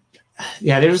mean,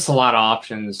 yeah, there's just a lot of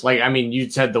options. Like, I mean, you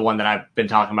said the one that I've been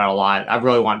talking about a lot. I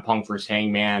really want Punk versus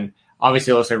Hangman.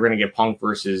 Obviously, it looks like we're going to get Punk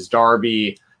versus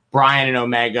Darby. Bryan and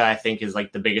Omega, I think, is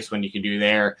like the biggest one you could do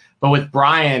there. But with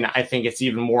Bryan, I think it's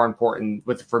even more important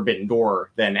with the Forbidden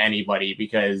Door than anybody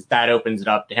because that opens it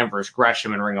up to him versus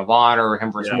Gresham and Ring of Honor,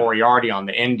 him versus Moriarty on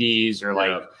the Indies, or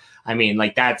like, I mean,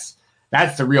 like that's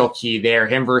the real key there.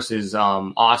 Him versus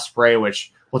Ospreay,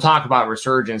 which we'll talk about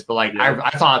Resurgence, but like I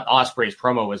thought Ospreay's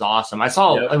promo was awesome. I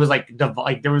saw it was like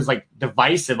there was like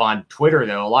divisive on Twitter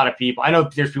though. A lot of people, I know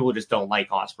there's people who just don't like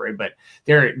Ospreay, but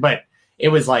it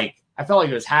was like I felt like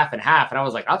it was half and half, and I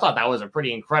was like, I thought that was a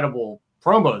pretty incredible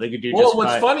promo they could do. Well,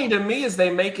 what's funny to me is they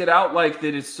make it out like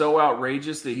that it's so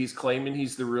outrageous that he's claiming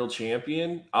he's the real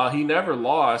champion. He never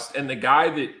lost, and the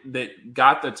guy that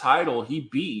got the title he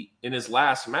beat in his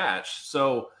last match.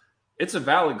 So it's a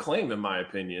valid claim in my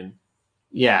opinion.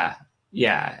 Yeah.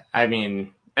 I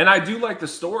mean, and I do like the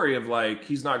story of like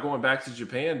he's not going back to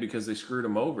Japan because they screwed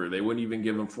him over. They wouldn't even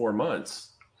give him 4 months.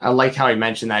 I like how he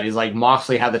mentioned that. He's like,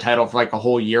 Moxley had the title for like a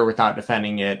whole year without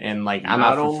defending it, and like I'm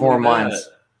out for 4 months.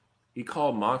 He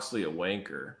called Moxley a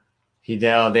wanker. He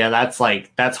did. Yeah, that's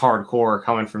hardcore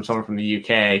coming from someone from the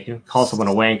UK. He call someone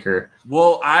a wanker.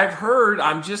 Well, I've heard,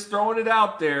 I'm just throwing it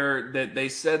out there, that they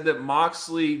said that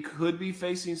Moxley could be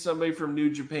facing somebody from New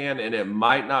Japan, and it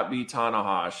might not be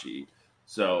Tanahashi.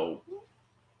 So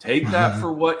take that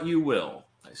for what you will.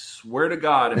 I swear to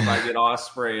God, if I get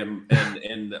Ospreay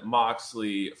and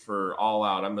Moxley for All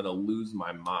Out, I'm going to lose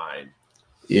my mind.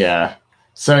 Yeah.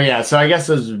 So I guess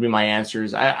those would be my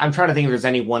answers. I'm trying to think if there's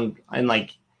anyone in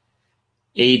like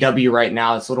AEW right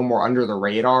now that's a little more under the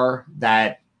radar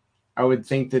that I would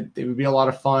think that it would be a lot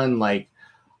of fun. Like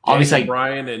obviously like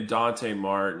Bryan and Dante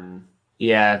Martin.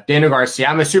 Yeah, Daniel Garcia.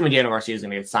 I'm assuming Daniel Garcia is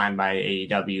going to get signed by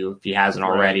AEW if he hasn't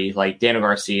already. Like Daniel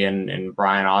Garcia and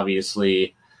Bryan,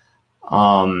 obviously.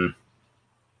 I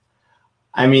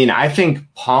mean, I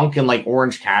think Punk and like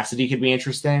Orange Cassidy could be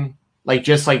interesting. Like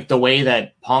just like the way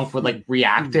that Punk would like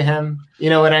react to him. You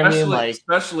know what I mean? Like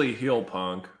especially heel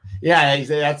Punk. Yeah,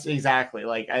 that's exactly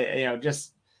like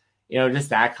just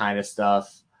that kind of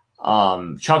stuff.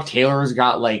 Chuck Taylor's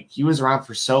got like he was around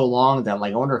for so long that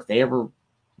like I wonder if they ever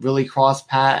really crossed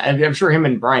paths. I'm sure him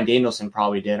and Bryan Danielson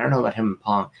probably did. I don't know about him and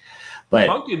Punk, but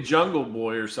Punk and Jungle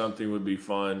Boy or something would be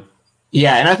fun.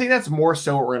 Yeah, and I think that's more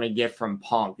so what we're gonna get from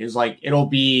Punk is like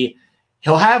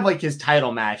he'll have like his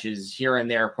title matches here and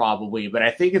there probably, but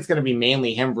I think it's gonna be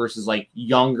mainly him versus like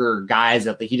younger guys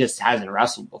that he just hasn't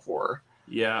wrestled before.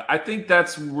 Yeah, I think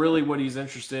that's really what he's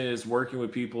interested in is working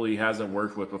with people he hasn't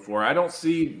worked with before. I don't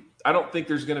think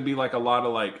there's going to be like a lot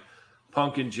of like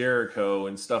Punk and Jericho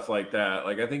and stuff like that.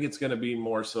 Like I think it's going to be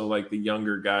more so like the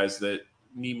younger guys that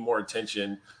need more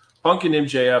attention. Punk and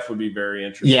MJF would be very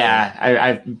interesting. Yeah,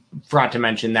 I forgot to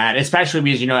mention that, especially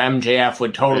because, MJF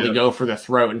would totally go for the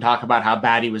throat and talk about how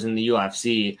bad he was in the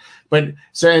UFC. And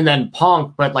then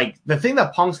Punk, but like the thing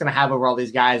that Punk's going to have over all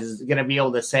these guys is going to be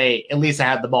able to say, at least I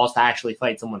had the balls to actually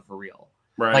fight someone for real.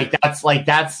 Right.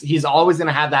 That's he's always going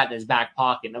to have that in his back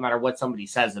pocket, no matter what somebody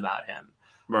says about him.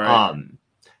 Right.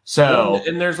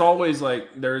 And there's always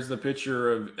there's the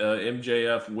picture of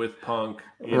MJF with Punk,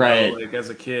 like as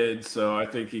a kid. So I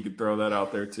think he could throw that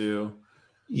out there too.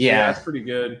 Yeah, that's pretty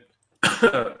good.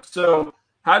 So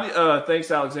how do thanks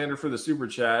Alexander for the super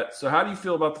chat. So how do you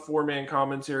feel about the 4-man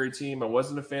commentary team? I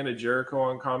wasn't a fan of Jericho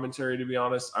on commentary, to be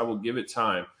honest. I will give it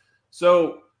time.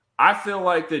 So I feel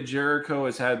like that Jericho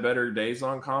has had better days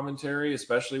on commentary,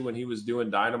 especially when he was doing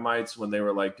Dynamites when they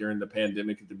were like during the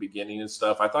pandemic at the beginning and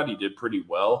stuff. I thought he did pretty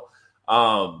well.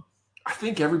 I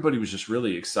think everybody was just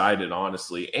really excited,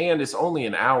 honestly. And it's only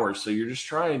an hour, so you're just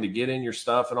trying to get in your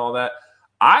stuff and all that.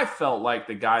 I felt like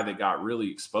the guy that got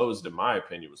really exposed, in my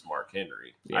opinion, was Mark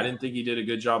Henry. Yeah. I didn't think he did a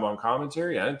good job on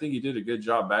commentary. I didn't think he did a good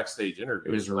job backstage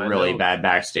interview. It was a really bad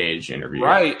backstage interview.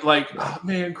 Right. Like, oh,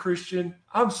 man, Christian,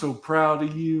 I'm so proud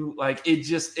of you. Like,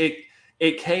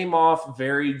 it came off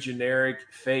very generic,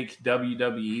 fake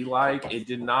WWE-like. It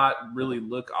did not really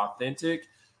look authentic.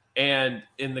 And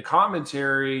in the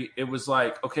commentary, it was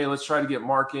like, okay, let's try to get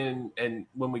Mark in and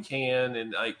when we can.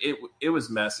 And like it was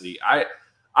messy.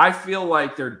 I feel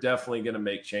like they're definitely going to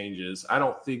make changes. I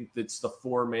don't think it's the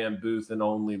 4-man booth and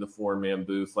only the 4-man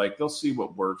booth. Like they'll see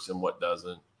what works and what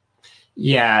doesn't.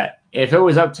 Yeah, if it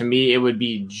was up to me, it would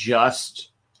be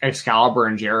just Excalibur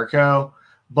and Jericho.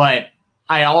 But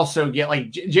I also get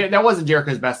like that wasn't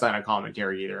Jericho's best line of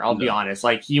commentary either. I'll be honest.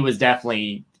 Like he was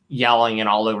definitely yelling and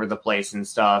all over the place and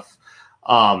stuff.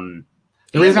 The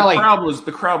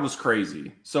crowd was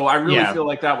crazy. So I really feel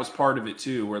like that was part of it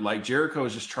too, where like Jericho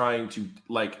is just trying to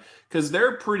like, because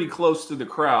they're pretty close to the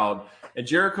crowd, and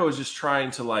Jericho is just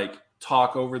trying to like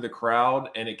talk over the crowd,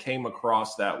 and it came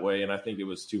across that way, and I think it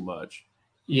was too much.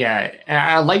 Yeah, and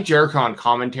I like Jericho on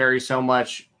commentary so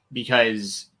much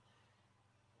because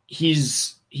he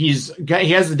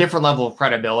has a different level of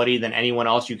credibility than anyone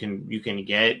else you can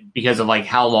get because of like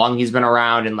how long he's been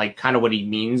around and like kind of what he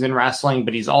means in wrestling,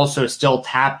 but he's also still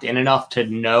tapped in enough to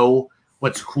know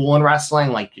what's cool in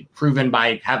wrestling, like proven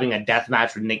by having a death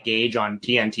match with Nick Gage on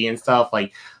TNT and stuff,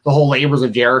 like the whole Labors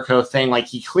of Jericho thing. Like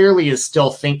he clearly is still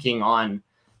thinking on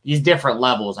these different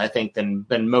levels, I think, than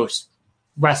most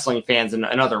wrestling fans and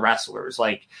other wrestlers.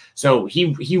 Like, so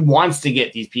he wants to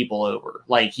get these people over.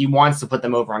 Like he wants to put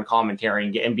them over on commentary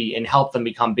and help them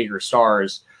become bigger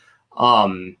stars.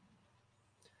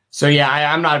 So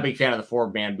yeah, I'm not a big fan of the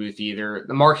 4-man booth either.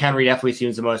 The Mark Henry definitely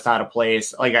seems the most out of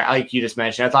place. Like you just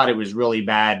mentioned, I thought it was really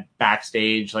bad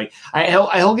backstage. Like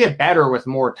he'll get better with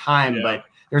more time, but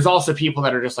there's also people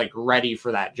that are just like ready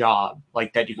for that job,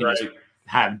 like that you can just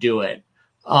have do it.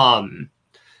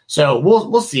 So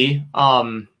we'll see.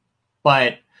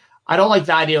 But I don't like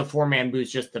the idea of 4-man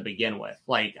booths just to begin with.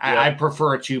 Like I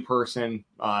prefer a 2-person.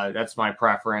 That's my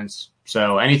preference.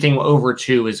 So anything over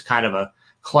 2 is kind of a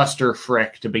cluster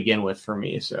frick to begin with for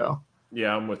me. So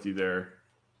yeah, I'm with you there.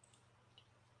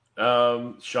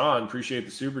 Sean, appreciate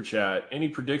the super chat. Any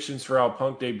predictions for how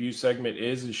Punk debut segment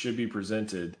is and should be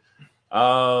presented?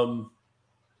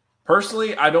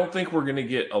 Personally, I don't think we're going to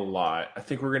get a lot. I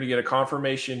think we're going to get a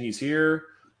confirmation he's here.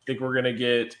 I think we're going to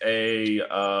get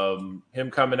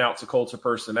him coming out to Cult of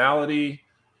Personality.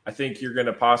 I think you're going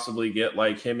to possibly get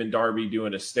like him and Darby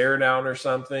doing a stare down or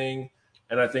something.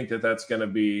 And I think that's going to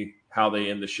be how they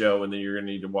end the show. And then you're going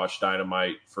to need to watch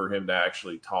Dynamite for him to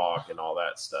actually talk and all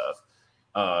that stuff.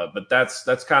 But that's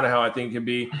kind of how I think it can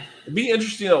be. It'd be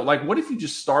interesting though. Like, what if you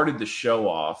just started the show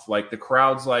off? Like the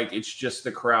crowd's like, it's just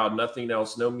the crowd, nothing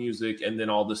else, no music. And then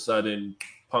all of a sudden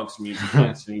Punk's music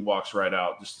hits and he walks right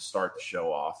out just to start the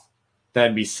show off.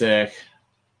 That'd be sick.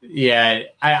 Yeah,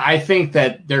 I think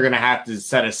that they're going to have to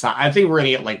set aside. I think we're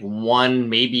going to get like 1,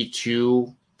 maybe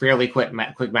 2 fairly quick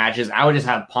matches. I would just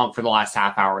have Punk for the last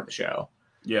half hour of the show.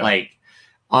 Yeah. Like,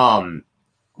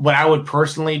 what I would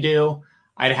personally do,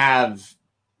 I'd have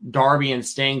Darby and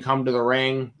Sting come to the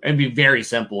ring. It'd be very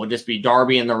simple. It'd just be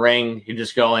Darby in the ring. You're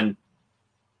just going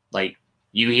like,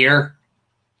 you here?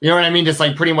 You know what I mean? Just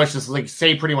like pretty much just like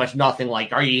say pretty much nothing.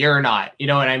 Like, are you here or not? You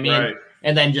know what I mean? Right.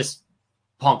 And then just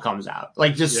Punk comes out.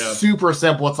 Like just super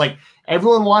simple. It's like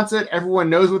everyone wants it. Everyone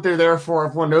knows what they're there for.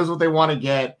 Everyone knows what they want to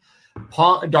get.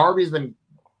 Darby's been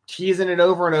teasing it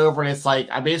over and over. And it's like,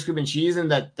 I've basically been cheesing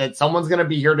that someone's going to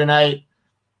be here tonight.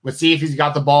 Let's see if he's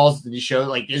got the balls to show,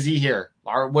 like, is he here?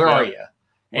 Where are you?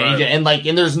 And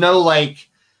and there's no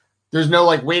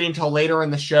waiting till later in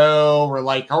the show or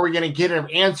like, are we going to get an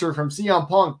answer from CM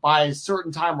Punk by a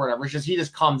certain time or whatever? It's just, he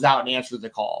just comes out and answers the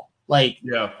call. Like,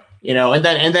 you know, and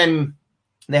then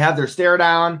they have their stare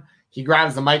down. He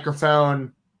grabs the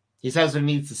microphone. He says what he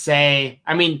needs to say.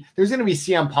 I mean, there's going to be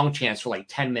CM Punk chants for like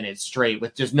 10 minutes straight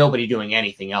with just nobody doing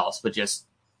anything else, but just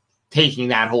taking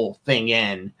that whole thing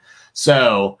in.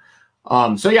 So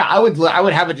yeah, I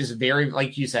would have it just very,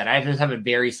 like you said, I just have it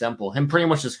very simple. Him pretty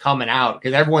much just coming out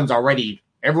because everyone's already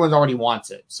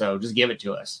wants it. So just give it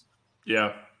to us.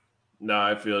 Yeah, no,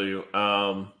 I feel you.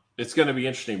 It's going to be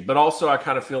interesting. But also, I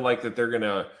kind of feel like that they're going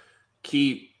to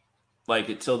keep like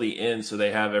it till the end, so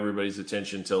they have everybody's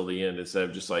attention till the end instead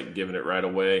of just like giving it right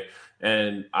away.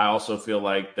 And I also feel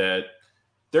like that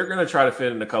they're going to try to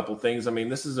fit in a couple things. I mean,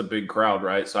 this is a big crowd,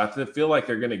 right? So I feel like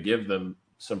they're going to give them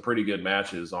some pretty good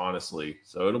matches, honestly.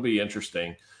 So it'll be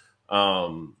interesting.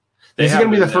 This is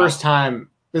going to be the first time.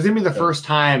 This is going to be the first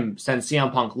time since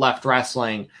CM Punk left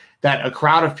wrestling that a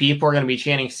crowd of people are going to be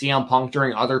chanting CM Punk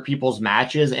during other people's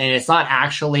matches, and it's not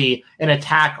actually an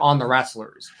attack on the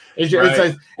wrestlers. It's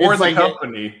the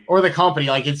company. Or the company.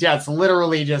 Like, it's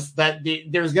literally just that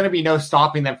there's going to be no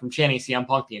stopping them from chanting CM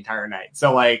Punk the entire night.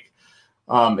 So, like,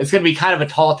 it's going to be kind of a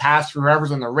tall task for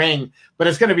whoever's in the ring, but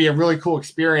it's going to be a really cool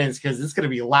experience because it's going to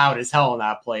be loud as hell in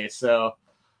that place. So,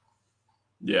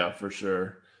 yeah, for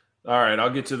sure. All right, I'll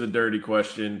get to the dirty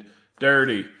question.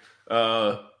 Dirty.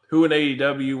 Who in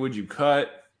AEW would you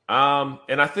cut?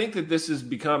 And I think that this has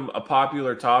become a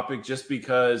popular topic just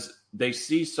because they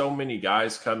see so many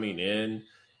guys coming in,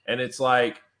 and it's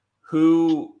like,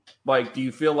 who, like, do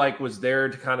you feel like was there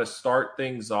to kind of start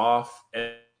things off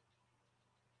and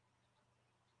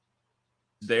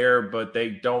there, but they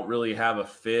don't really have a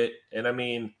fit? And I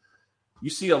mean, you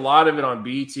see a lot of it on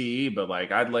BTE, but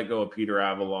like, I'd let go of Peter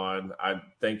Avalon. I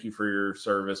thank you for your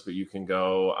service, but you can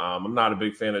go. I'm not a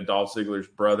big fan of Dolph Ziggler's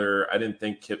brother. I didn't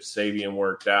think Kip Sabian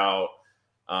worked out.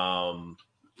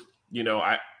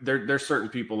 There's certain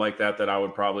people like that I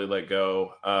would probably let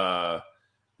go.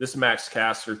 This Max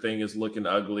Caster thing is looking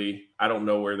ugly. I don't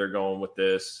know where they're going with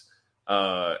this.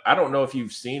 I don't know if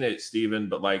you've seen it, Steven,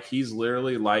 but like, he's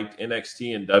literally liked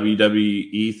NXT and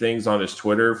WWE things on his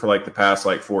Twitter for like the past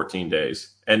like 14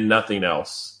 days and nothing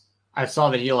else. I saw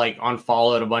that he like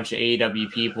unfollowed a bunch of AEW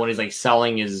people and he's like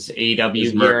selling his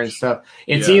AEW gear and stuff.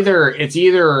 It's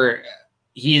either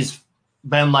he's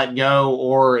been let go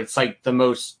or it's like the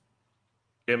most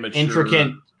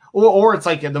intricate or it's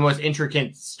like the most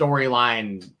intricate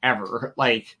storyline ever.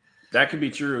 Like, that could be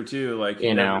true too. Like,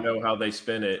 you never know how they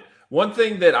spin it. One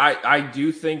thing that I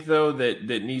do think, though, that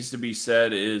needs to be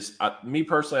said is, me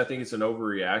personally, I think it's an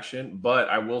overreaction, but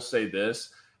I will say this,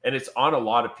 and it's on a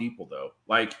lot of people, though.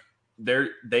 Like,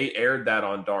 they aired that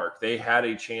on Dark. They had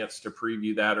a chance to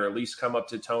preview that or at least come up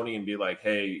to Tony and be like,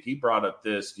 hey, he brought up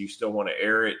this. Do you still want to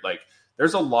air it? Like,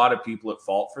 there's a lot of people at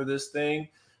fault for this thing.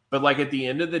 But, like, at the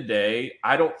end of the day,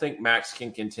 I don't think Max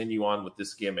can continue on with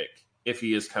this gimmick if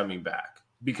he is coming back.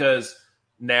 Because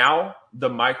now the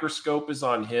microscope is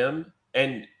on him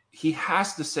and he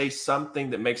has to say something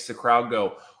that makes the crowd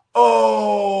go,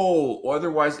 oh,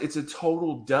 otherwise it's a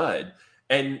total dud.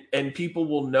 And people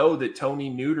will know that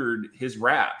Tony neutered his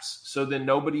raps. So then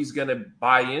nobody's going to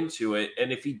buy into it.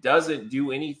 And if he doesn't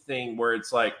do anything where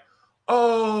it's like,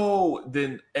 oh,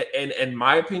 then, and in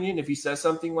my opinion, if he says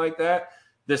something like that,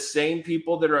 the same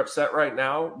people that are upset right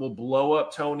now will blow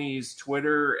up Tony's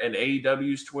Twitter and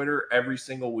AEW's Twitter every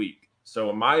single week.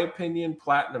 So in my opinion,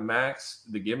 Platinum Max,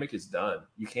 the gimmick is done.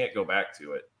 You can't go back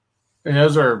to it. And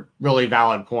those are really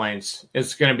valid points.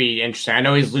 It's going to be interesting. I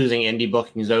know he's losing indie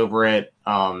bookings over it.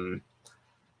 I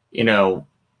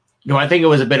think it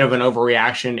was a bit of an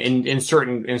overreaction in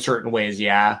certain ways.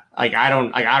 Yeah. Like, I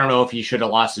don't know if he should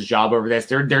have lost his job over this.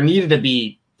 There needed to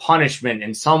be punishment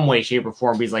in some way, shape, or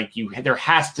form, because like there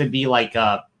has to be like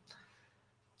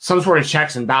some sort of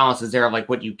checks and balances there of like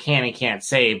what you can and can't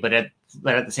say, but at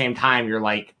the same time, you're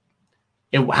like,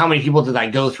 how many people did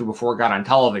that go through before it got on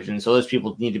television? So those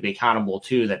people need to be accountable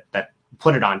too that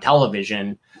put it on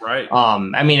television. Right.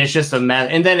 I mean, it's just a mess.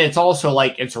 And then it's also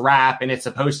like, it's rap and it's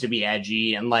supposed to be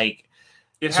edgy and like,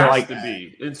 it has to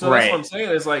be. And so that's what I'm saying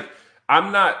is like,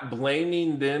 I'm not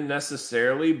blaming them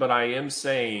necessarily, but I am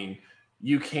saying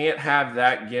you can't have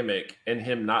that gimmick and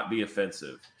him not be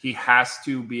offensive. He has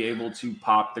to be able to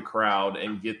pop the crowd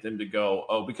and get them to go,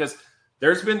 oh, because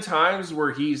there's been times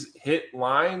where he's hit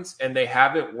lines and they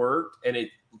haven't worked and it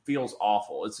feels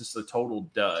awful. It's just a total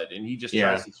dud. And he just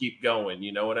tries to keep going.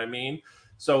 You know what I mean?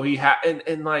 So he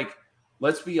and like,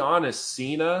 let's be honest,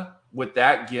 Cena with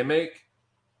that gimmick,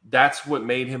 that's what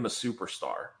made him a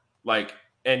superstar. Like,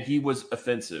 and he was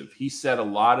offensive. He said a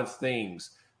lot of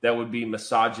things that would be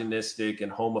misogynistic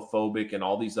and homophobic and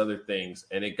all these other things.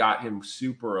 And it got him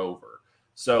super over.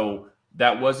 So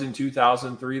that was in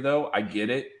 2003, though. I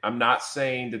get it. I'm not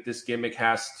saying that this gimmick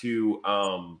has to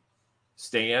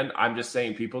stand. I'm just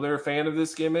saying people that are a fan of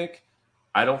this gimmick,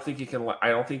 I don't think it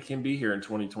can be here in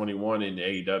 2021 in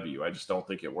AEW. I just don't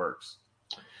think it works.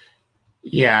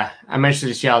 Yeah, I'm interested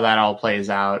to see how that all plays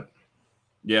out.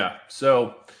 Yeah.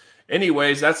 So,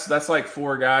 anyways, that's like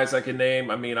four guys I can name.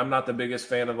 I mean, I'm not the biggest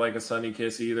fan of like a Sonny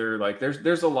Kiss either. Like,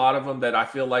 there's a lot of them that I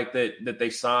feel like that they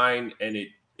sign and it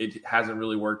it hasn't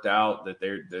really worked out, that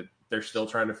they're still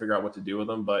trying to figure out what to do with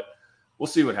them, but we'll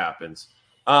see what happens.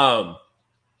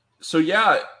 So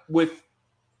yeah, with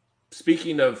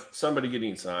speaking of somebody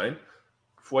getting signed,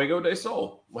 Fuego del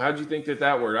Sol. Well, how'd you think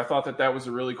that worked? I thought that was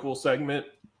a really cool segment.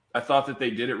 I thought that they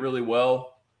did it really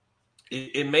well.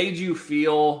 It made you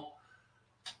feel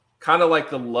kind of like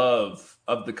the love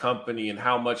of the company and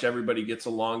how much everybody gets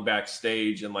along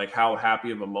backstage, and like how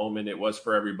happy of a moment it was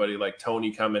for everybody, like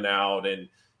Tony coming out and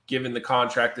giving the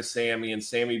contract to Sammy and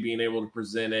Sammy being able to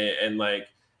present it. And like,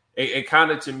 it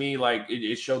kind of, to me, like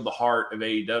it showed the heart of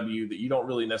AEW that you don't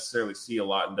really necessarily see a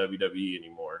lot in WWE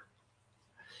anymore.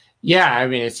 Yeah, I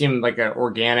mean, it seemed like an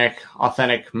organic,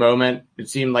 authentic moment. It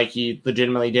seemed like he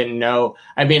legitimately didn't know.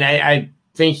 I mean, I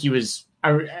think he was.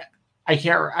 I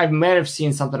can't. I might have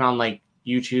seen something on like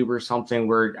YouTube or something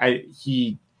where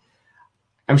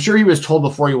I'm sure he was told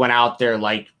before he went out there,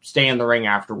 like, stay in the ring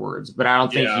afterwards. But I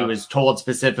don't think he was told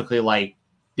specifically like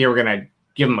they were gonna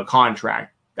give him a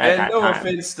contract. And no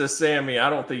offense to Sammy, I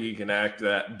don't think he can act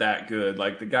that good.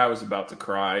 Like, the guy was about to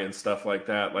cry and stuff like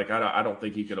that. Like, I don't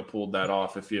think he could have pulled that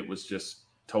off if it was just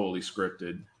totally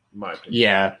scripted, in my opinion.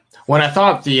 Yeah. When I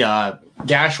thought the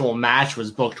actual match was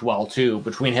booked well too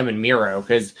between him and Miro,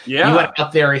 because he went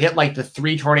up there, he hit like the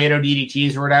 3 tornado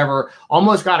DDTs or whatever,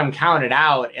 almost got him counted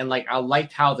out. And like, I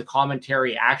liked how the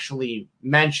commentary actually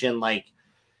mentioned like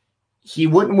he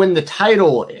wouldn't win the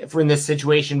title in this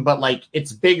situation, but like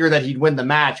it's bigger that he'd win the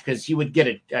match because he would get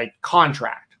a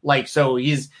contract. Like, so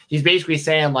he's basically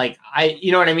saying like,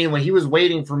 you know what I mean? When he was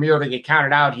waiting for Miro to get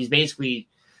counted out, he's basically,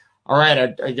 all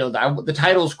right, the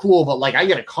title's cool, but like I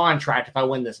get a contract if I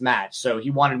win this match. So he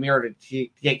wanted Miro to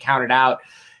get counted out.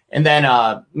 And then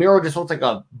Miro just looked like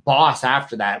a boss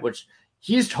after that, which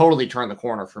he's totally turned the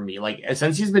corner for me. Like,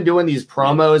 since he's been doing these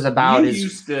promos about you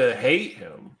used to hate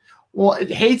him. Well,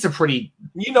 hate's a pretty,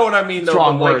 you know what I mean, though,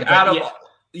 strong word.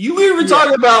 You were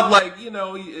talking about like, you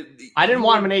know, I didn't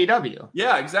want him in AEW.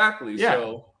 Yeah, exactly. Yeah.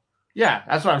 So yeah,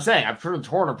 that's what I'm saying. I've turned the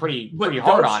corner pretty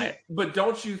hard on it. But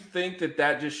don't you think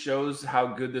that just shows how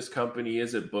good this company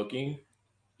is at booking?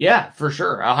 Yeah, for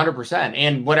sure, 100%.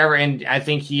 And whatever, and I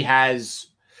think he has.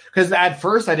 Because at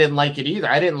first I didn't like it either.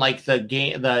 I didn't like the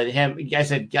game. I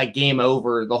said like game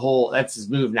over. The whole, that's his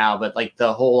move now. But like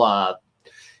the whole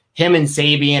him and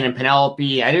Sabian and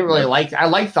Penelope, I didn't really like. I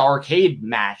liked the arcade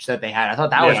match that they had. I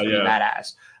thought that was pretty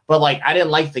badass. But like, I didn't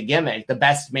like the gimmick, the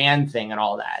best man thing, and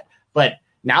all that. But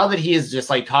now that he is just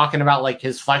like talking about like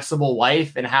his flexible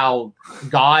wife and how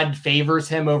God favors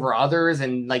him over others,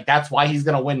 and like that's why he's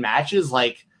gonna win matches,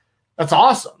 like that's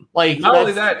awesome. Like, not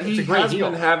only that, he has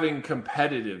been having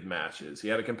competitive matches. He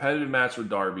had a competitive match with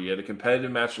Darby, he had a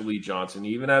competitive match with Lee Johnson,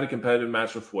 he even had a competitive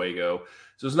match with Fuego.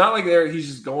 So it's not like he's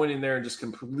just going in there and just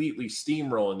completely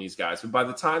steamrolling these guys. But by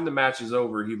the time the match is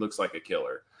over, he looks like a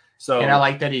killer. So, and I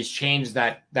like that he's changed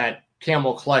that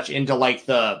camel clutch into like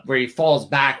where he falls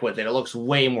back with it. It looks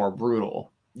way more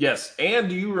brutal. Yes. And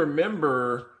do you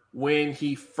remember when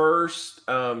he first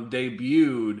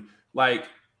debuted, like,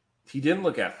 he didn't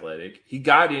look athletic. He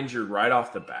got injured right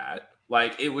off the bat.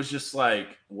 Like, it was just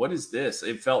like, what is this?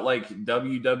 It felt like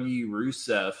WWE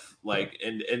Rusev, like,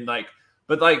 and like,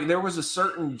 but like there was a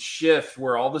certain shift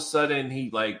where all of a sudden he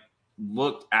like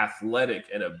looked athletic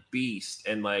and a beast.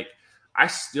 And like, I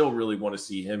still really want to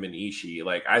see him and Ishii.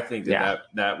 Like, I think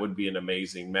that would be an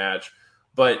amazing match.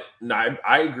 But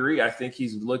I agree. I think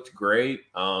he's looked great.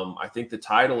 I think the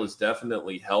title has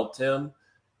definitely helped him.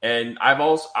 And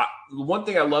one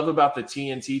thing I love about the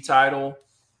TNT title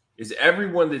is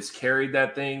everyone that's carried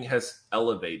that thing has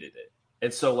elevated it.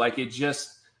 And so like,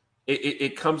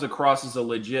 it comes across as a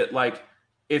legit, like,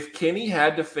 if Kenny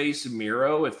had to face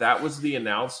Miro, if that was the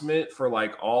announcement for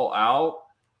like All Out,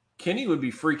 Kenny would be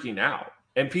freaking out.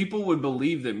 And people would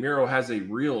believe that Miro has a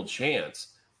real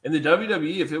chance. In the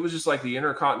WWE, if it was just like the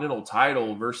Intercontinental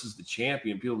title versus the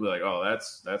champion, people would be like, oh,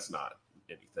 that's not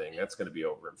anything. That's going to be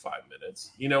over in 5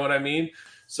 minutes. You know what I mean?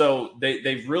 So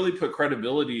they've really put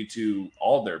credibility to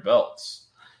all their belts.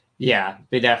 Yeah,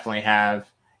 they definitely have.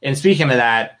 And speaking of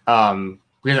that,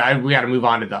 because we got to move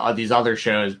on to these other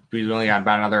shows. We only got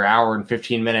about another hour and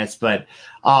 15 minutes. But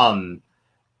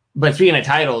speaking of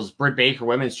titles, Britt Baker,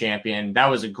 women's champion, that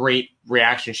was a great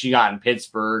reaction she got in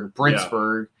Pittsburgh.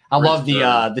 I love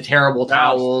the terrible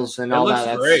towels and all that.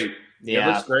 That's great. Yeah,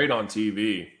 it looks great on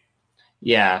TV.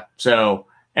 Yeah. So,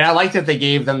 and I like that they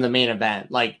gave them the main event.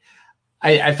 Like,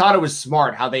 I thought it was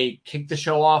smart how they kicked the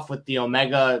show off with the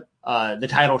Omega, the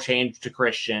title change to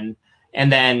Christian,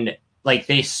 and then like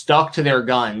they stuck to their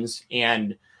guns.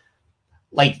 And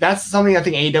like that's something I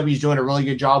think AEW is doing a really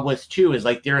good job with too, is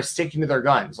like they're sticking to their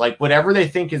guns. Like whatever they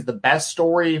think is the best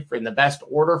story in the best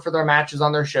order for their matches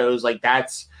on their shows, like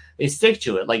they stick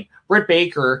to it. Like Britt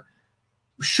Baker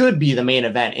should be the main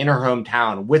event in her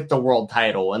hometown with the world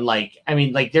title. And like, I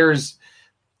mean, like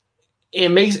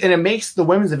it makes the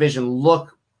women's division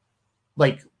look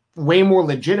like way more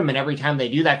legitimate every time they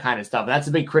do that kind of stuff. And that's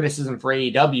a big criticism for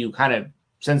AEW kind of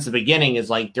since the beginning, is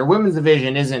like their women's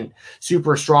division isn't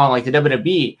super strong like the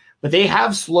WWE, but they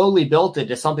have slowly built it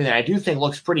to something that I do think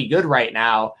looks pretty good right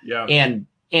now. Yeah.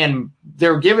 And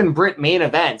they're giving Britt main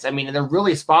events. I mean, and they're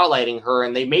really spotlighting her,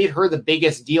 and they made her the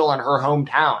biggest deal in her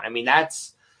hometown. I mean,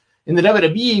 that's in the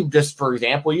WWE, just for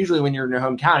example, usually when you're in your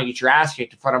hometown, you get your ass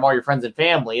kicked in front of all your friends and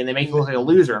family, and they make you look like a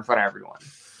loser in front of everyone.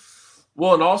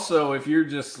 Well, and also if you're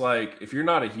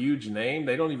not a huge name,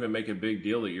 they don't even make a big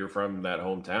deal that you're from that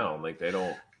hometown. Like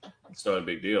it's not a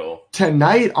big deal.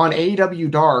 Tonight on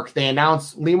AEW Dark, they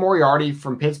announced Lee Moriarty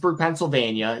from Pittsburgh,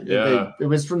 Pennsylvania. Yeah. It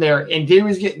was from there, and he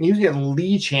was getting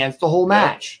Lee chants the whole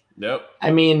match. Yep.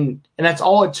 I mean, and that's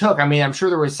all it took. I mean, I'm sure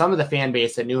there was some of the fan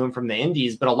base that knew him from the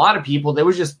Indies, but a lot of people, there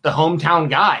was just the hometown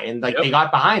guy, and like they got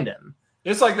behind him.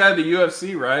 It's like that in the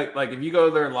UFC, right? Like if you go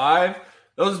there live,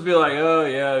 they'll just be like, "Oh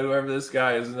yeah, whoever this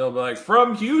guy is," and they'll be like,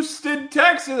 "From Houston,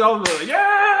 Texas." I'll be like,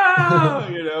 "Yeah,"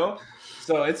 you know.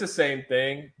 So it's the same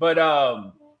thing. But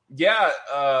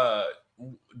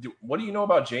what do you know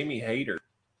about Jamie Hayter?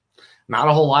 Not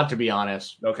a whole lot, to be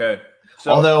honest. Okay.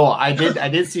 So, although I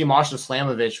did see Masha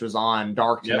Slamovich was on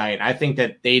Dark tonight. Yep. I think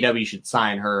that AEW should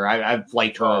sign her. I've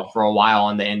liked her for a while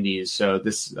on the Indies, so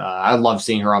this I love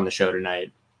seeing her on the show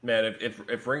tonight. Man,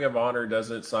 if Ring of Honor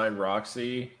doesn't sign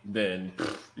Roxy, then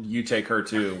you take her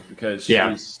too, because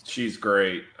she's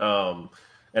great.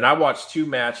 And I watched 2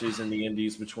 matches in the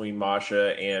Indies between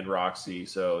Masha and Roxy,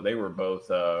 so they were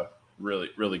both really,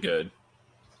 really good.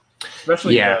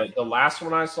 Especially the last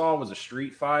one I saw was a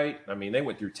street fight. I mean, they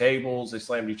went through tables, they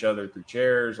slammed each other through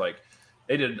chairs. Like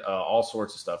they did all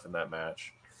sorts of stuff in that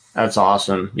match. That's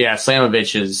awesome. Yeah,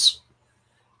 Slamovich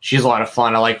she's a lot of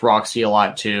fun. I like Roxy a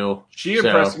lot too. She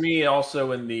impressed me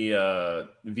also in the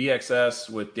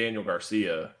VXS with Daniel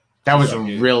Garcia. That was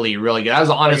really, really good. That was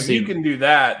honestly, if you can do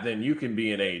that, then you can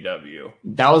be in AEW.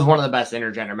 That was one of the best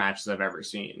intergender matches I've ever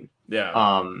seen.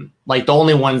 Yeah. Like the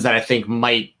only ones that I think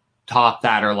might top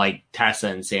that are like Tessa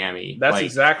and Sammy. That's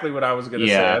exactly what I was going to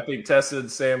say. I think Tessa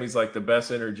and Sammy's like the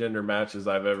best intergender matches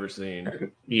I've ever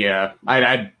seen. Yeah,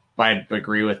 I'd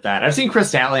agree with that. I've seen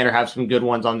Chris Statlander have some good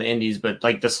ones on the Indies, but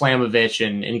like the Slamovich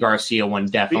and Garcia one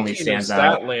definitely stands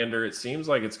out. Statlander, it seems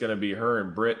like it's going to be her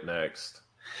and Britt next.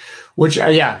 Which,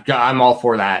 I'm all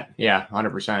for that. Yeah,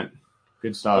 100%.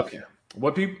 Good stuff. Okay.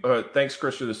 What people? Thanks,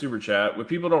 Chris, for the super chat. What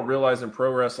people don't realize in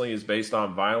pro wrestling is based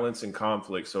on violence and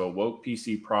conflict, so a woke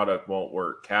PC product won't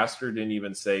work. Caster didn't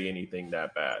even say anything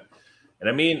that bad. And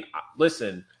I mean,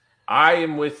 listen, I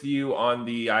am with you on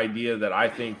the idea that I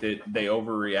think that they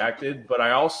overreacted, but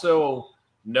I also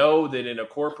know that in a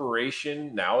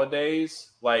corporation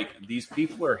nowadays, like these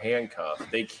people are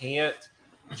handcuffed. They can't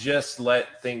just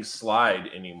let things slide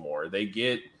anymore. They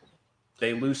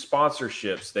lose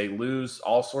sponsorships, they lose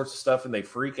all sorts of stuff, and they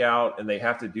freak out and they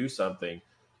have to do something.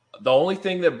 The only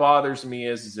thing that bothers me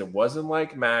is it wasn't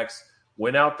like Max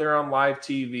went out there on live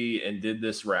TV and did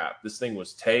this rap. This thing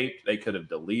was taped. They could have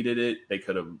deleted it. This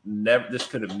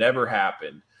could have never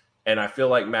happened. And I feel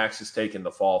like Max has taken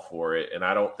the fall for it. And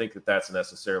I don't think that that's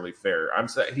necessarily fair. I'm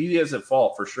saying he is at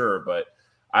fault for sure, but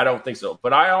I don't think so.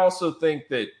 But I also think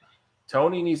that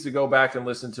Tony needs to go back and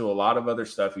listen to a lot of other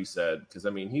stuff he said. Because I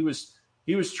mean, he was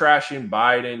trashing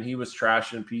Biden. He was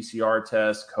trashing PCR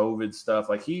tests, COVID stuff.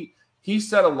 Like he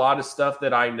said a lot of stuff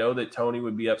that I know that Tony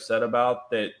would be upset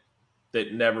about that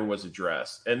never was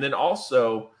addressed. And then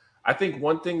also, I think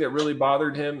one thing that really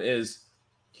bothered him is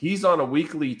he's on a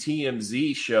weekly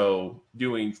TMZ show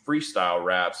doing freestyle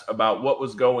raps about what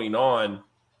was going on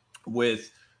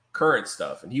with current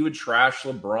stuff. And he would trash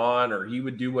LeBron or he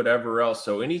would do whatever else.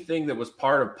 So anything that was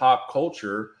part of pop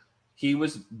culture, he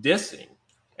was dissing.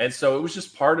 And so it was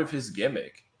just part of his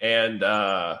gimmick. And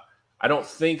I don't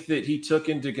think that he took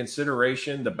into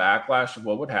consideration the backlash of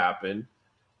what would happen.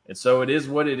 And so it is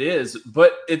what it is.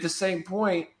 But at the same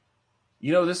point,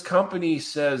 you know, this company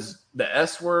says the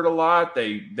S word a lot.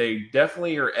 They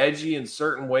definitely are edgy in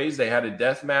certain ways. They had a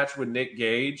death match with Nick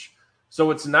Gage.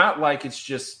 So it's not like it's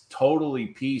just totally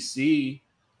PC,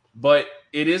 but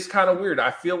it is kind of weird.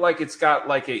 I feel like it's got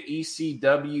like a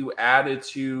ECW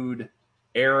attitude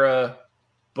era,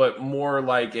 but more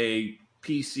like a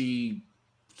PC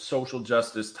social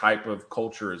justice type of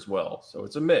culture as well. So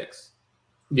it's a mix.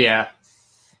 Yeah.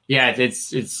 Yeah,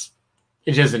 it's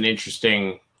just an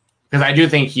interesting because I do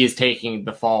think he is taking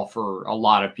the fall for a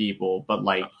lot of people, but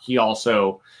like he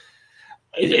also,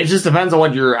 it just depends on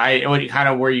what kind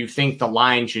of where you think the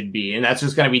line should be, and that's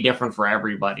just going to be different for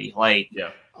everybody. Like,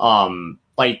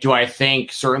 like, do I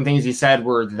think certain things he said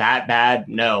were that bad?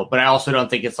 No, but I also don't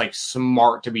think it's like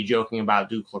smart to be joking about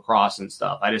Duke lacrosse and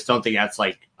stuff. I just don't think that's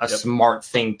like a smart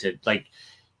thing to like,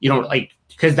 you know, like,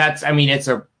 because that's, I mean,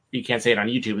 you can't say it on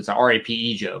YouTube. It's an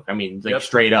RAPE joke. I mean, like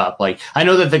straight up. Like, I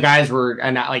know that the guys were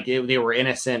like they were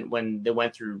innocent when they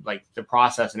went through like the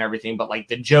process and everything, but like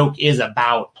the joke is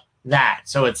about that.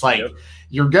 So it's like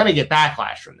you're gonna get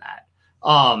backlash from that.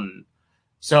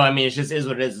 So I mean, it just is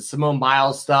what it is. The Simone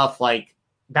Biles stuff, like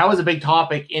that was a big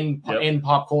topic in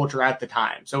pop culture at the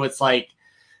time. So it's like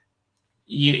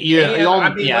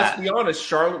let's be honest.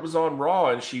 Charlotte was on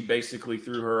Raw, and she basically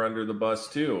threw her under the bus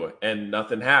too, and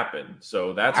nothing happened.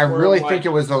 So that's. I really think it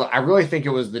was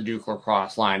the Duke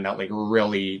lacrosse line that like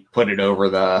really put it over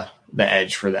the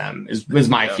edge for them. Is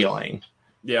my feeling.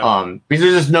 Yeah. Because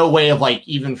there's just no way of like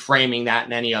even framing that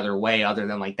in any other way other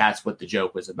than like that's what the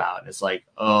joke was about. And it's like,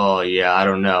 oh yeah, I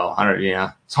don't know.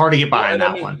 It's hard to get behind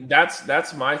that one.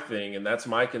 That's my thing, and that's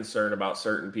my concern about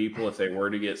certain people. If they were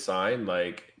to get signed,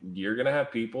 like you're gonna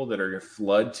have people that are gonna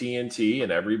flood TNT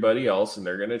and everybody else, and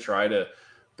they're gonna try to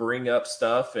bring up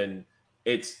stuff, and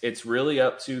it's really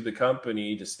up to the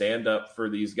company to stand up for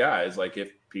these guys. Like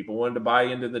if people wanted to buy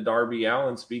into the Darby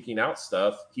Allin speaking out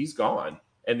stuff, he's gone.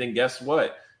 And then guess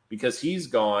what? Because he's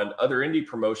gone, other indie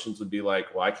promotions would be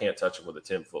like, well, I can't touch him with a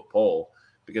 10-foot pole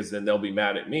because then they'll be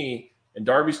mad at me. And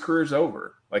Darby's career's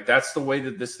over. Like that's the way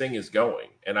that this thing is going.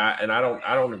 And I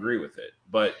don't agree with it,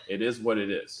 but it is what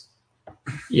it is.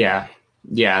 Yeah.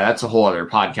 Yeah, that's a whole other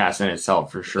podcast in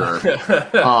itself for sure.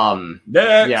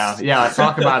 Next. Yeah. Let's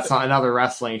talk about another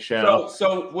wrestling show.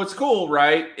 So what's cool,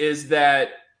 right, is that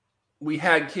we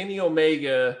had Kenny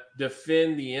Omega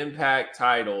defend the Impact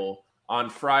title on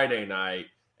Friday night,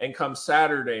 and come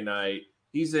Saturday night,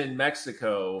 he's in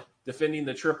Mexico defending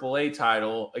the AAA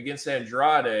title against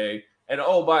Andrade. And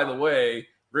oh, by the way,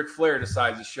 Ric Flair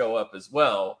decides to show up as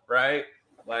well, right?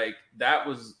 Like that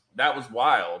was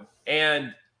wild.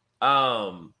 And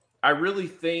I really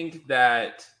think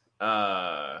that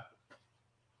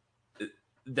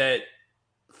that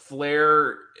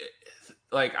Flair,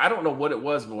 like, I don't know what it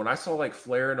was, but when I saw like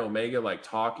Flair and Omega like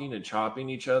talking and chopping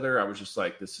each other, I was just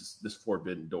like, this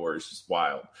forbidden door is just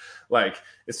wild. Like,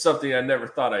 it's something I never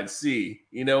thought I'd see.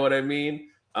 You know what I mean?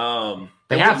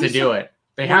 They have to do it.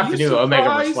 They have to do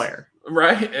Omega versus Flair,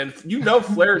 right? And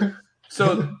Flair.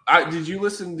 So, did you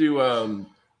listen to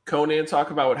Conan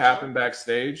talk about what happened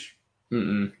backstage?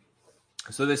 Mm-mm.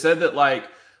 So they said that like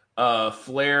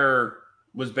Flair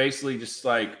was basically just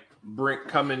like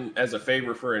coming as a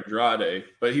favor for Andrade,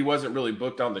 but he wasn't really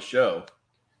booked on the show.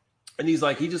 And he's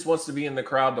like, he just wants to be in the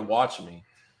crowd to watch me.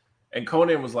 And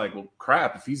Conan was like, well,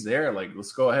 crap, if he's there, like,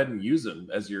 let's go ahead and use him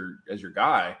as your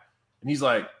guy. And he's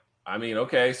like, I mean,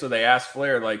 okay. So they asked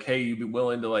Flair, like, hey, you be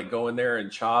willing to like go in there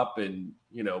and chop and,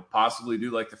 you know, possibly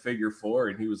do like the figure four?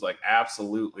 And he was like,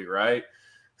 absolutely, right?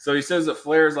 So he says that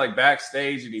Flair's like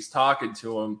backstage and he's talking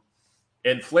to him,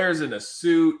 and Flair's in a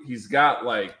suit. He's got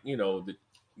like, you know,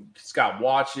 he's got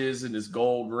watches and his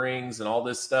gold rings and all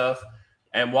this stuff.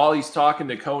 And while he's talking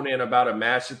to Conan about a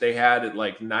match that they had at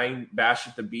like Bash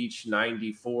at the Beach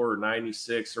 94 or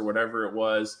 96 or whatever it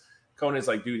was, Conan's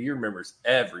like, dude, he remembers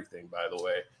everything, by the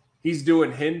way. He's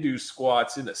doing Hindu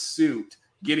squats in a suit,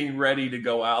 getting ready to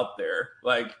go out there.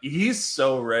 Like, he's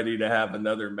so ready to have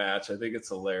another match. I think it's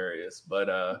hilarious.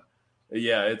 But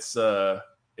yeah,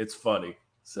 it's funny.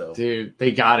 So, dude,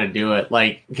 they got to do it,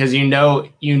 like, because you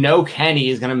know Kenny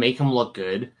is gonna make him look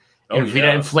good.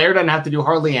 And Flair doesn't have to do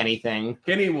hardly anything.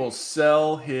 Kenny will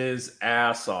sell his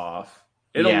ass off.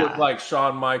 It'll look like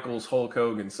Shawn Michaels, Hulk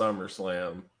Hogan,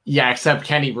 SummerSlam. Yeah, except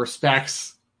Kenny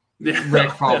respects Rick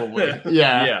probably.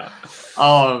 Yeah.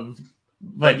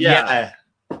 But yeah.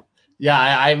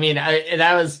 I mean,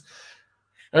 that was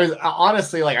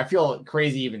honestly, like, I feel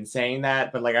crazy even saying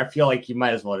that, but like, I feel like you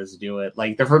might as well just do it.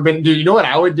 Like, the forbidden. Dude, you know what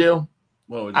I would do?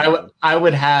 What would you do? I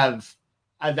would have.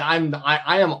 I am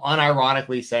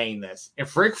unironically saying this.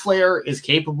 If Ric Flair is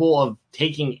capable of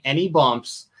taking any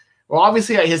bumps, well,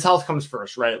 obviously his health comes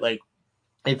first, right? Like,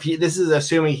 if this is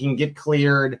assuming he can get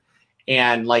cleared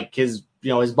and like his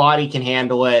body can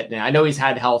handle it. And I know he's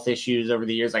had health issues over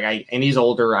the years, and he's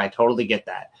older. I totally get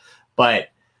that. But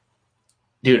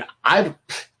dude, I'd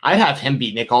have him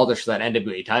beat Nick Aldis for that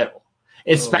NWA title.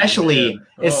 Especially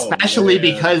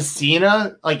because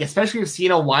Cena, like, especially if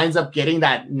Cena winds up getting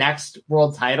that next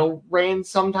world title reign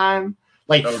sometime,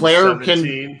 Like Oh,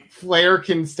 Flair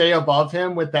can stay above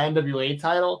him with the NWA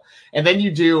title, and then you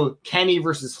do Kenny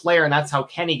versus Flair, and that's how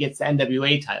Kenny gets the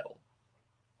NWA title.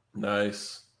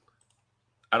 Nice.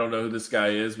 I don't know who this guy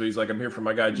is, but he's like, I'm here for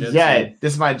my guy Jensen. Yeah,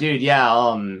 this is my dude. Yeah,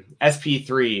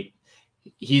 SP3.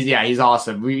 He's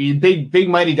awesome. Big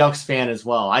Mighty Ducks fan as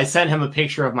well. I sent him a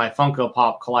picture of my Funko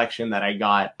Pop collection that I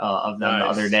got of them the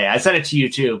other day. I sent it to you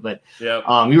too, but you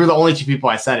were the only two people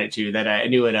I sent it to that I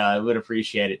knew would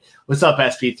appreciate it. What's up,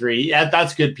 SP3? Yeah,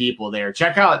 that's good people there.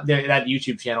 Check out that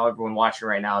YouTube channel, everyone watching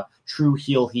right now, True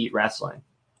Heel Heat Wrestling.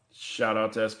 Shout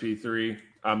out to SP3.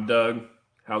 I'm Doug.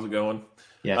 How's it going?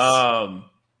 Yes.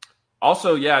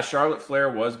 Also, yeah, Charlotte Flair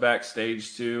was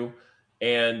backstage too,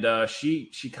 and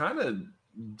she kind of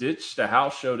ditched a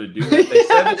house show to do it. They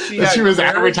said that she was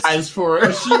advertised for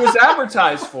it. She was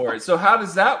advertised for it. So how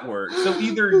does that work? So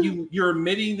either you're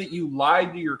admitting that you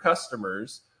lied to your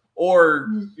customers, or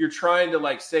you're trying to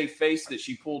like save face that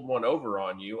she pulled one over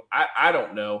on you. I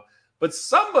don't know, but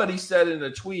somebody said in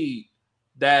a tweet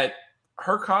that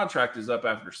her contract is up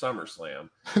after SummerSlam.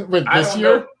 Wait, this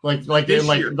year? Like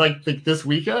this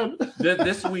weekend?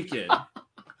 This weekend.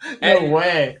 No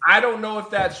way. I don't know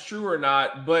if that's true or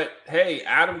not, but hey,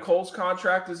 Adam Cole's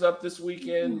contract is up this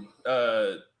weekend.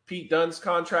 Pete Dunne's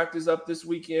contract is up this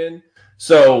weekend.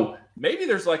 So maybe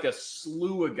there's like a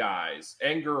slew of guys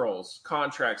and girls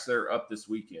contracts that are up this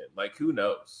weekend. Like, who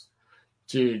knows?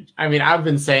 Dude, I mean, I've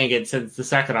been saying it since the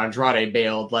second Andrade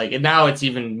bailed, and now it's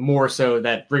even more so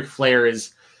that Ric Flair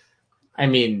is, I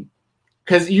mean,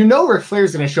 because Ric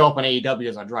Flair's going to show up on AEW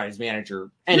as Andrade's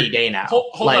manager any day now.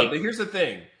 Hold on, but here's the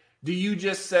thing. Do you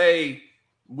just say,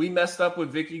 we messed up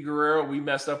with Vicky Guerrero, we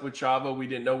messed up with Chavo, we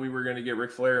didn't know we were going to get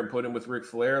Ric Flair and put him with Ric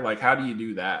Flair? Like, how do you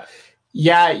do that?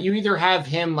 Yeah, you either have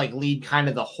him lead kind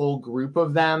of the whole group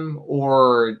of them,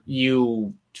 or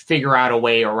you figure out a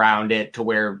way around it to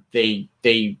where they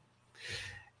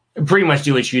pretty much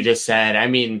do what you just said. I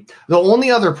mean, the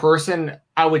only other person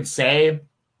I would say,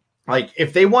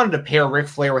 if they wanted to pair Ric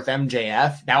Flair with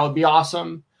MJF, that would be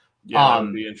awesome. Yeah, that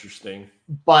would be interesting.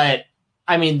 But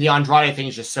I mean, the Andrade thing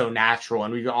is just so natural,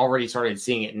 and we've already started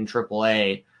seeing it in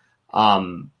AAA.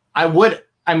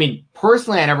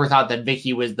 Personally, I never thought that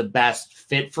Vicky was the best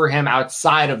fit for him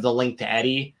outside of the link to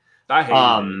Eddie.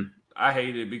 I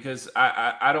hate it because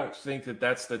I don't think that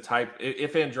that's the type.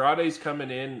 If Andrade's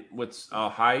coming in with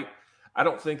hype, I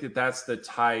don't think that that's the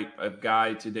type of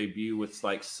guy to debut with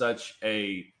such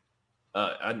a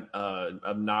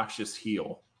obnoxious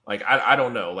heel. I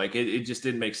don't know. It just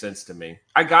didn't make sense to me.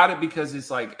 I got it because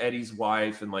it's Eddie's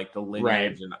wife and the lineage,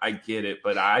 right. And I get it,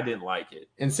 but I didn't like it.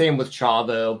 And same with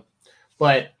Chavo.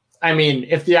 But I mean,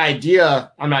 if the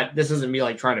idea, this isn't me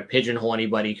trying to pigeonhole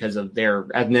anybody because of their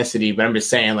ethnicity, but I'm just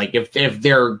saying if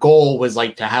their goal was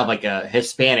to have a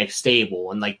Hispanic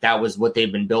stable and that was what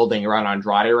they've been building around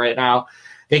Andrade right now,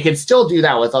 they could still do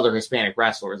that with other Hispanic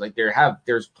wrestlers.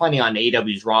 There's plenty on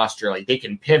AEW's roster. They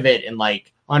can pivot and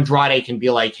Andrade can be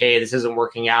hey, this isn't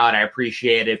working out. I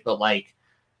appreciate it, but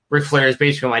Ric Flair is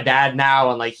basically my dad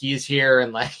now, and he's here,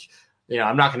 and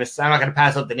I'm not gonna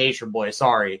pass up the Nature Boy.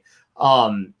 Sorry.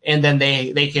 And then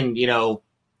they can,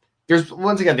 there's a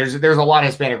lot of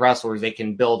Hispanic wrestlers. They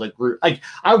can build a group.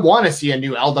 I want to see a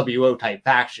new LWO type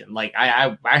faction.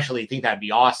 I actually think that'd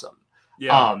be awesome.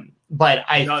 Yeah. But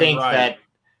I think right.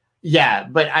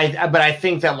 I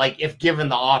think that if given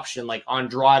the option,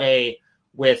 Andrade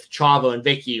with Chavo and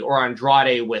Vicky or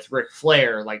Andrade with Ric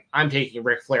Flair, I'm taking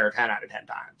Ric Flair 10 out of 10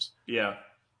 times. Yeah.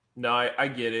 No, I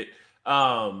get it.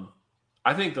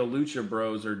 I think the Lucha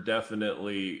Bros are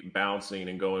definitely bouncing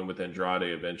and going with Andrade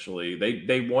eventually.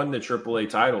 They won the AAA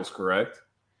titles, correct?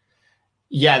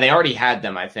 Yeah, they already had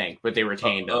them, I think, but they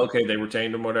retained them. Okay, they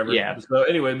retained them, whatever. Yeah. So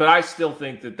anyway, but I still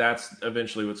think that that's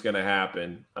eventually what's going to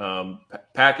happen.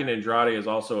 Pac and Andrade is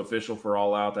also official for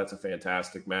All Out. That's a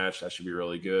fantastic match. That should be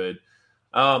really good.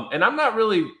 And I'm not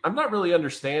really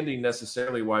understanding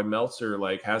necessarily why Meltzer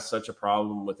has such a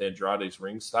problem with Andrade's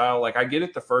ring style. I get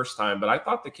it the first time, but I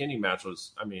thought the Kenny match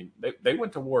was, they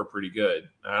went to war pretty good.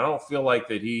 I don't feel like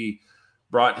that he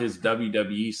brought his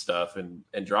WWE stuff, and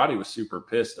Andrade was super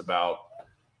pissed about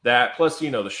that. Plus,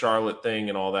 the Charlotte thing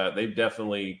and all that. They've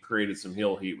definitely created some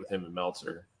heel heat with him and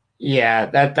Meltzer. Yeah,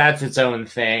 that's its own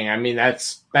thing.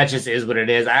 That just is what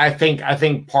it is. I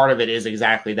think part of it is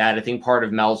exactly that. I think part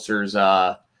of Meltzer's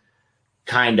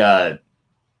kind of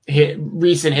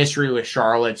recent history with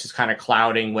Charlotte just kind of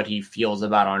clouding what he feels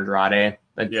about Andrade.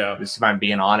 Yeah, if I'm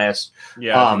being honest.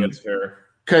 Yeah, I think that's fair.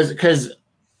 Because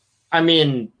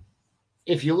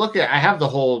if you look at, I have the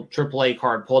whole AAA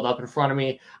card pulled up in front of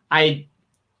me.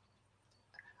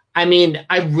 I mean,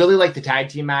 I really like the tag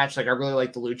team match. Like, I really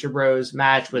like the Lucha Bros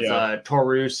match with Yeah.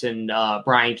 Taurus and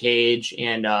Brian Cage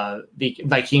and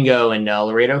Vikingo and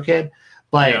Laredo Kid.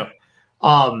 But,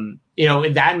 Yeah.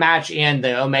 in that match and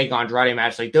the Omega Andrade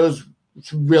match, like, those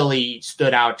really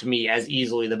stood out to me as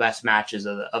easily the best matches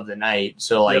of the night.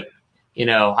 So, Yep. like,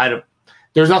 I don't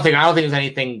think there's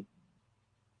anything.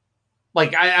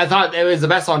 Like, I thought it was the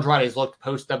best Andrade's looked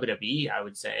post WWE, I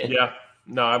would say. Yeah.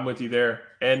 No, I'm with you there.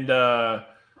 And Deonna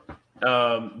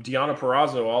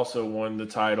Purrazzo also won the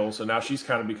title, so now she's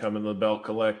kind of becoming the belt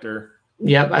collector.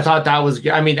 Yep, I thought that was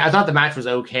good. I mean, I thought the match was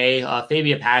okay.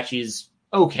 Fabi Apache's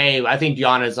okay. I think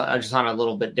Deanna's just on a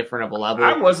little bit different of a level.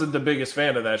 I wasn't the biggest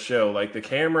fan of that show. Like the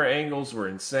camera angles were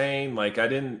insane. Like I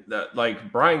didn't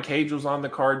like Brian Cage was on the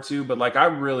card too, but like I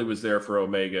really was there for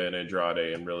Omega and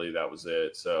Andrade, and really that was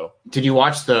it. So Did you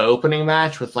watch the opening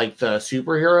match with like the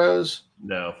superheroes?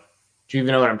 no, Do you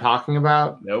even know what I'm talking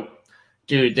about? nope.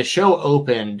 Dude, the show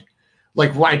opened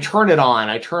like when I turn it on.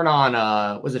 I turn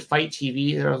on was it Fight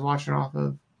TV that I was watching off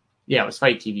of? Yeah, it was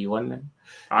Fight TV, wasn't it?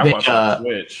 I watched on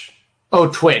Twitch. Oh,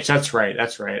 Twitch. That's right.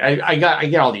 I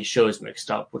get all these shows mixed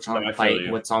up, which on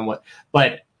Fight, what's on what.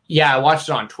 But yeah, I watched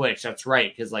it on Twitch. That's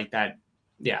right, because like that.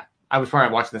 Yeah, I was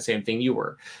probably watching the same thing you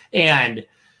were, and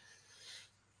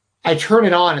I turn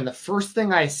it on, and the first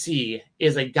thing I see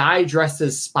is a guy dressed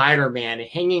as Spider-Man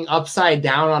hanging upside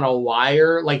down on a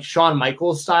wire, like Shawn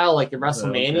Michaels style, like in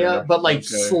WrestleMania, but like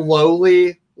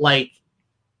slowly, like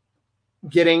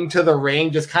getting to the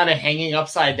ring, just kind of hanging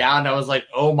upside down. I was like,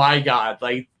 oh my god,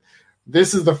 like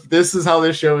this is how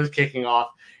this show is kicking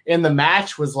off. And the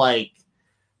match was like,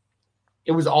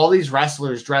 it was all these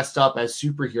wrestlers dressed up as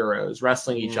superheroes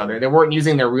wrestling each other. They weren't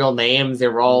using their real names. They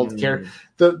were all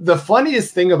the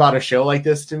funniest thing about a show like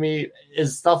this to me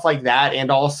is stuff like that. And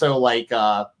also like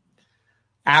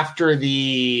after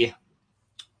I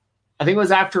think it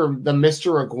was after the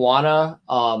Mr. Iguana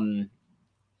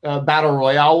Battle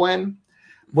Royale win,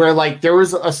 where like there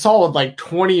was a solid like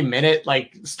 20-minute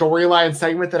like storyline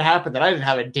segment that happened that I didn't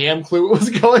have a damn clue what was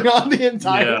going on the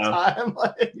entire time.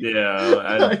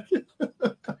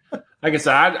 Like I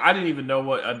said, I didn't even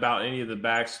know about any of the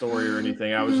backstory or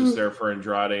anything. I was just there for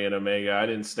Andrade and Omega. I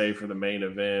didn't stay for the main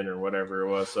event or whatever it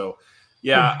was. So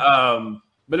yeah,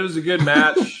 but it was a good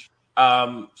match.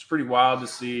 It's pretty wild to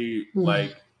see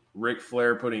like Ric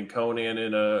Flair putting Conan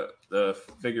in the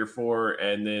figure four,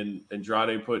 and then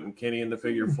Andrade putting Kenny in the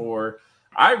figure four.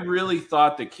 I really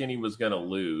thought that Kenny was going to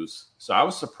lose, so I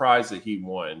was surprised that he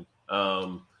won.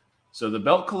 So the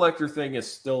belt collector thing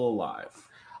is still alive.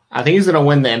 I think he's going to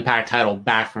win the Impact title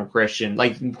back from Christian.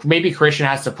 Like maybe Christian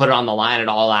has to put it on the line at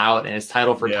All Out and his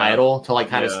title for title to like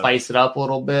kind of spice it up a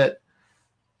little bit.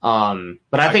 But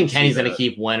I think Kenny's going to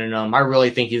keep winning them. I really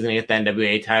think he's going to get the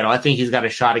NWA title. I think he's got a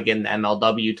shot at getting the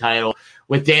MLW title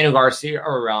with Daniel Garcia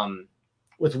or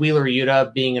with Wheeler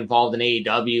Yuta being involved in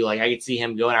AEW. Like I could see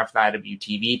him going after the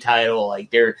IWTV title.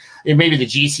 Like maybe the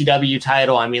GCW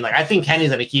title. I mean, like I think Kenny's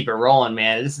going to keep it rolling,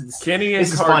 man. Kenny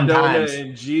and Cardona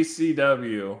and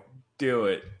GCW. Do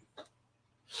it.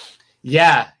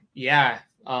 Yeah.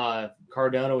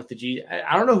 Cardona with the G.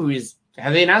 I don't know who he's.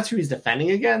 Have they announced who he's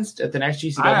defending against at the next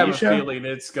GCW show? I have a feeling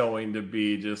it's going to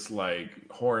be just like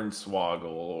Hornswoggle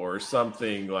or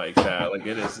something like that. Like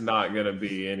it is not going to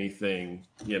be anything,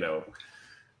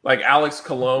 Like Alex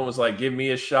Colon was like, "Give me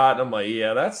a shot," and I'm like,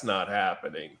 "Yeah, that's not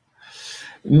happening."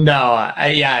 No,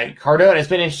 Cardona. It's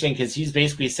been interesting because he's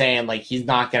basically saying like he's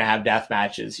not going to have death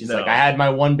matches. He's like, I had my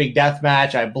one big death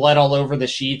match. I bled all over the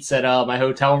sheets at my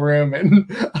hotel room,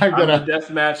 and I'm the death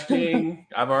match king.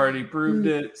 I've already proved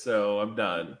it, so I'm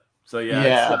done. So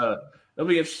it'll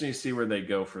be interesting to see where they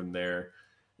go from there.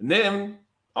 And then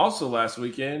also last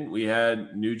weekend we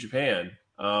had New Japan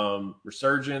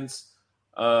Resurgence.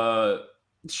 The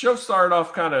show started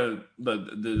off kind of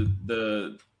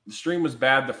the stream was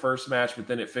bad the first match, but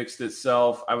then it fixed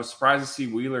itself. I was surprised to see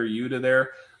Wheeler Yuta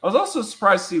there. I was also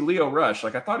surprised to see Leo Rush.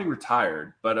 Like I thought he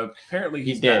retired, but apparently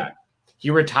he did. Back. He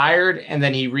retired, and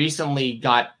then he recently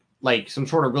got like some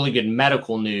sort of really good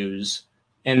medical news.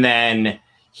 And then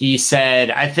he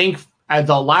said, I think at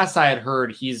the last I had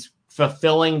heard, he's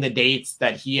fulfilling the dates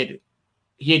that he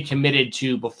had committed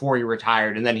to before he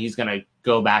retired, and then he's going to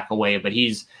go back away. But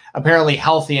he's apparently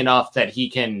healthy enough that he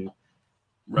can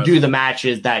do the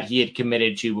matches that he had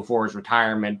committed to before his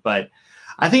retirement. But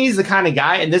I think he's the kind of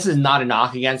guy, and this is not a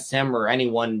knock against him or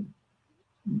anyone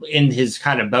in his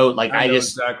kind of boat. Like I know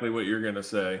exactly what you're going to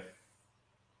say.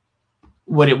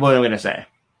 What am I going to say?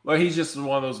 Well, he's just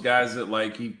one of those guys that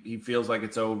like he feels like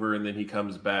it's over, and then he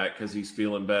comes back because he's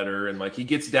feeling better, and like he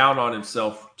gets down on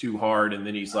himself too hard, and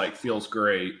then he's like feels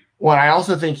great. Well, I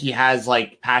also think he has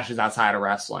like passions outside of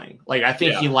wrestling. Like I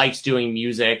think he likes doing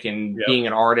music and being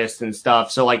an artist and stuff.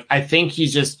 So like I think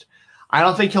I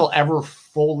don't think he'll ever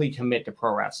fully commit to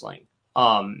pro wrestling.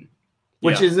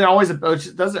 Which isn't always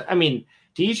which doesn't, I mean,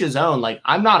 to each his own. Like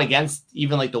I'm not against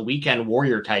even like the weekend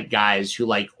warrior type guys who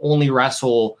like only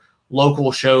wrestle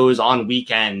local shows on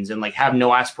weekends and like have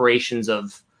no aspirations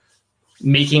of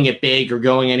making it big or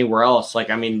going anywhere else. Like,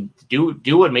 I mean,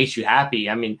 do what makes you happy.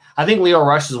 I mean, I think Lio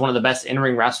Rush is one of the best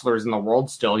in-ring wrestlers in the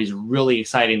world still. He's really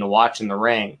exciting to watch in the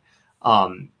ring.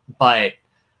 But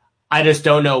I just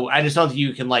don't know. I just don't think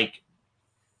you can like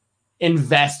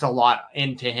invest a lot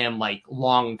into him like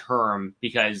long term,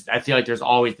 because I feel like there's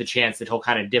always the chance that he'll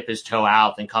kind of dip his toe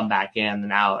out and come back in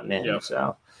and out and in. Yep.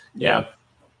 So yeah.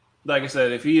 Like I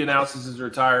said, if he announces his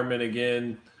retirement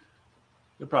again,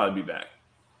 he'll probably be back.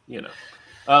 You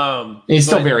know, he's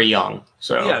still very young.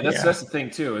 So yeah, that's the thing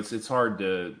too. It's hard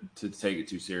to take it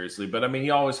too seriously. But I mean,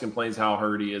 he always complains how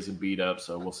hurt he is and beat up.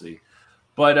 So we'll see.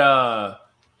 But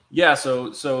yeah.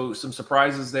 So some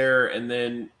surprises there, and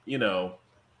then you know,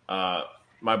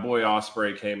 my boy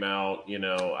Ospreay came out. You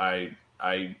know, I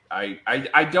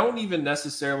don't even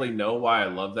necessarily know why I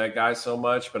love that guy so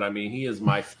much, but I mean, he is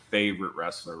my favorite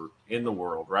wrestler in the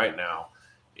world right now.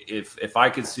 If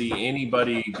I could see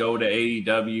anybody go to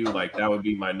AEW, like that would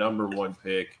be my number one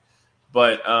pick.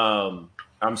 But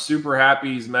I'm super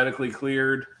happy he's medically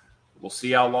cleared. We'll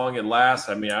see how long it lasts.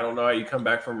 I mean, I don't know how you come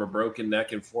back from a broken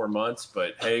neck in 4 months,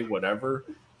 but hey, whatever.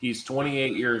 He's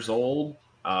 28 years old.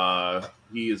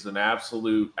 He is an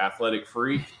absolute athletic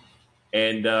freak.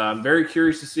 And I'm very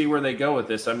curious to see where they go with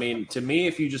this. I mean, to me,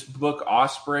 if you just book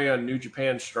Ospreay on New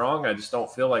Japan Strong, I just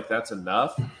don't feel like that's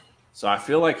enough. So I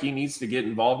feel like he needs to get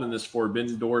involved in this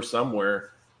Forbidden Door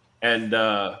somewhere. And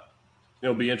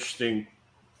it'll be interesting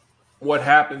what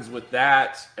happens with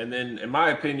that. And then, in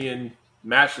my opinion,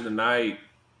 match of the night,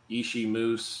 Ishii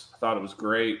Moose. I thought it was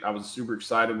great. I was super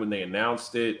excited when they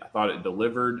announced it. I thought it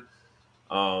delivered.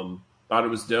 Thought it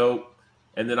was dope.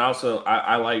 And then also,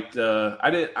 I liked.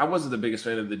 I wasn't the biggest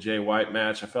fan of the Jay White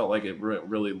match. I felt like it went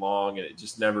really long, and it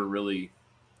just never really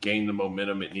gained the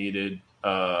momentum it needed.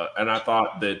 And I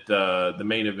thought that the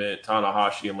main event,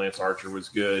 Tanahashi and Lance Archer, was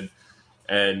good.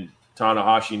 And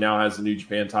Tanahashi now has the New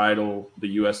Japan title, the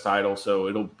U.S. title, so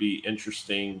it'll be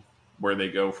interesting where they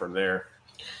go from there.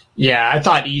 Yeah, I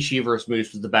thought Ishii versus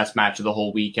Moose was the best match of the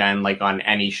whole weekend, like on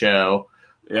any show.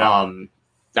 Yeah.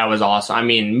 That was awesome. I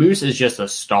mean, Moose is just a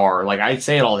star. Like I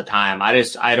say it all the time.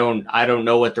 I don't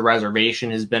know what the reservation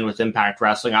has been with Impact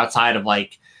Wrestling outside of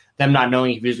like them not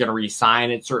knowing if he was going to re-sign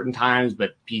at certain times,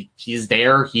 but he's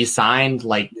there. He's signed.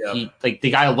 Like the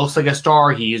guy looks like a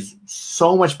star. He's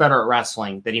so much better at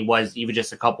wrestling than he was even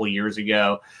just a couple of years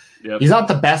ago. Yep. He's not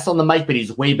the best on the mic, but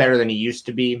he's way better than he used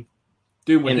to be.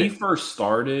 Dude, when he first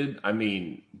started, I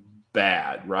mean,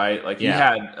 bad, right? Like he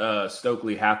had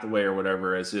Stokely Hathaway or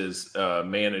whatever as his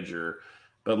manager.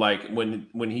 But like when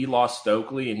he lost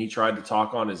Stokely and he tried to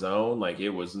talk on his own, like it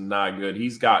was not good.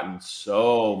 He's gotten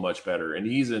so much better, and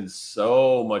he's in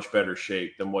so much better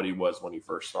shape than what he was when he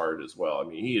first started as well. I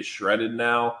mean, he is shredded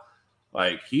now.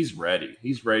 Like he's ready.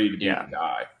 He's ready to be the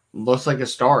guy. Looks like a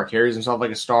star. Carries himself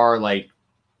like a star. Like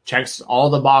checks all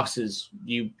the boxes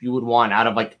you would want out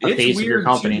of like a face of your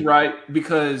company, too, right?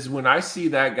 Because when I see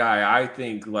that guy, I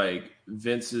think like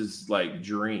Vince's like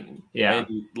dream. Yeah,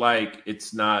 and like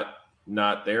it's not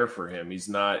there for him. He's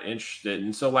not interested.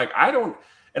 And so like I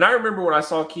remember when I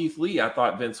saw Keith Lee, I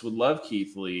thought Vince would love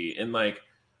Keith Lee. And like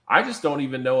I just don't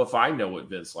even know if I know what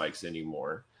Vince likes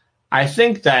anymore. I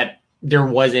think that there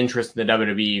was interest in the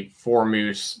WWE for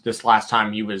Moose this last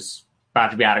time he was about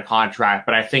to be out of contract.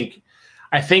 But I think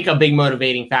a big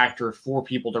motivating factor for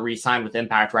people to re-sign with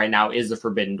Impact right now is the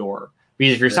Forbidden Door.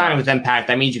 Because if you're signing with Impact,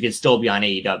 that means you can still be on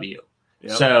AEW.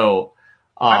 Yep. So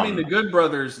I mean, the Good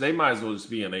Brothers, they might as well just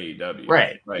be on AEW.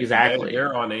 Right, exactly.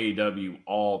 They're on AEW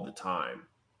all the time.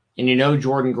 And you know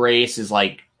Jordan Grace is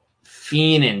like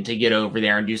fiending to get over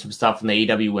there and do some stuff in the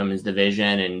AEW women's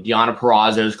division. And Deonna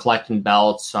Purrazzo is collecting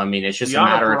belts. So, I mean, it's just a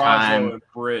matter of time. And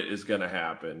Britt is going to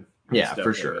happen. Yeah,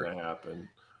 for sure. Going to happen.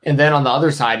 And then on the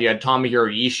other side, you had Tomohiro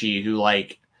Ishii, who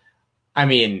like, I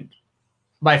mean,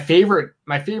 my favorite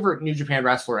New Japan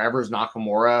wrestler ever is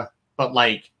Nakamura, but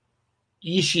like,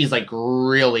 Ishii is like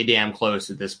really damn close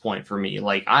at this point for me.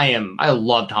 Like I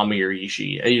love Tomohiro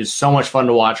Ishii. He is so much fun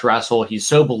to watch wrestle. He's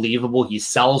so believable. He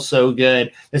sells so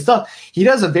good. The stuff he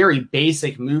does a very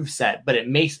basic move set, but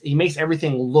he makes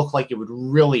everything look like it would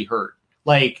really hurt.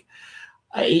 Like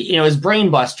his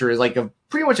brain buster is like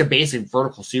pretty much a basic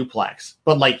vertical suplex,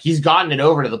 but like he's gotten it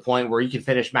over to the point where he can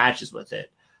finish matches with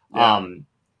it. Yeah.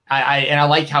 I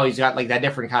like how he's got like that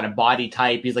different kind of body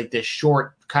type. He's like this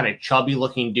short, kind of chubby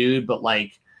looking dude, but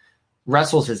like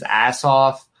wrestles his ass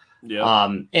off.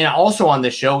 Yeah. And also on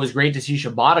the show, it was great to see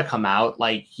Shibata come out.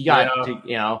 Like he got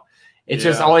to, it's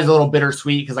just always a little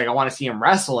bittersweet because like I want to see him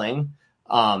wrestling.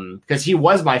 Because he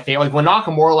was my favorite. Like when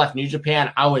Nakamura left New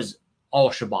Japan, I was all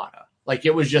Shibata. Like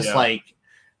it was just like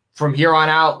from here on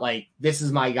out, like this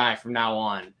is my guy from now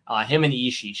on. Him and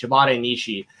Ishii, Shibata and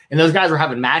Ishii, and those guys were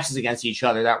having matches against each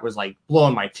other that was like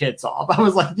blowing my tits off. I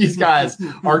was like, these guys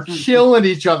are killing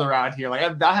each other out here.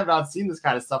 Like I have not seen this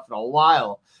kind of stuff in a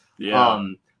while. Yeah.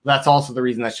 That's also the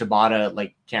reason that Shibata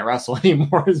like can't wrestle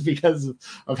anymore is because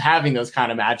of having those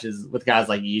kind of matches with guys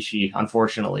like Ishii,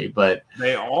 unfortunately. But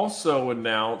they also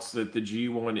announced that the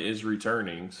G1 is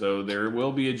returning, so there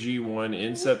will be a G1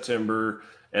 in September.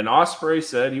 And Ospreay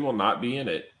said he will not be in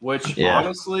it, which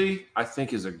honestly I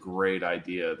think is a great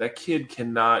idea. That kid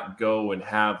cannot go and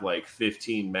have like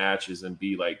 15 matches and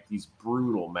be like these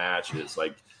brutal matches.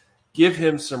 Like, give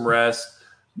him some rest.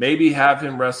 Maybe have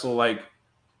him wrestle like,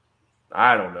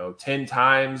 I don't know, 10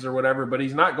 times or whatever, but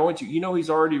he's not going to. You know, he's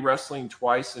already wrestling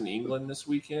twice in England this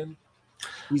weekend.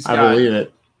 I believe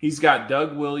it. He's got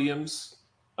Doug Williams.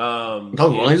 Doug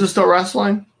Williams is still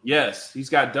wrestling? Yes, he's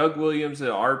got Doug Williams at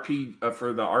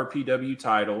for the RPW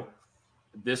title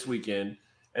this weekend,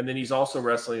 and then he's also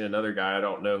wrestling another guy. I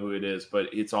don't know who it is, but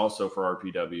it's also for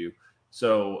RPW.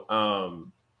 So,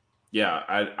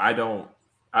 I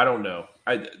don't know.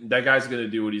 That guy's going to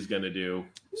do what he's going to do.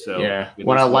 So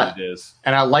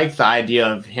I like the idea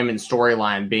of him in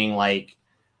storyline being like,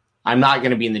 I'm not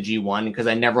going to be in the G1 because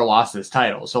I never lost this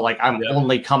title. So like I'm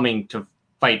only coming to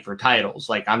fight for titles.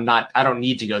 Like I don't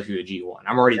need to go through the G1.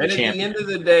 I'm already the champion. At the end of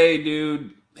the day,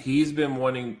 dude, he's been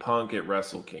wanting Punk at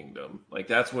Wrestle Kingdom. Like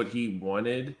that's what he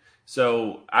wanted.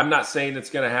 So I'm not saying it's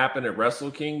going to happen at Wrestle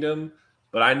Kingdom,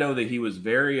 but I know that he was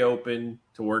very open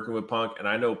to working with Punk, and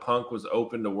I know Punk was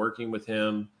open to working with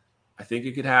him. I think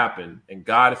it could happen. And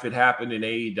God, if it happened in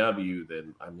AEW,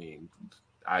 then I mean,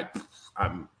 I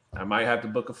might have to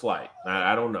book a flight.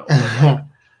 I don't know.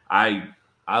 I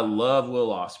love Will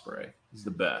Ospreay. He's the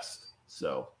best.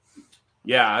 So,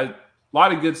 a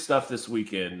lot of good stuff this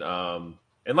weekend. And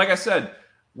like I said,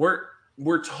 we're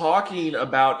talking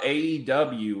about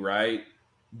AEW, right?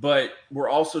 But we're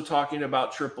also talking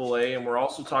about AAA, and we're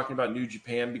also talking about New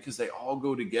Japan because they all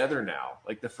go together now.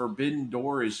 Like the Forbidden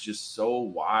Door is just so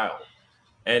wild,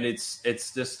 and it's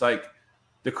just like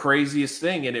the craziest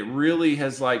thing, and it really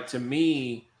has like to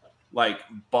me like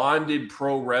bonded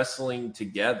pro wrestling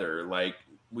together like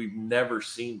we've never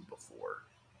seen before.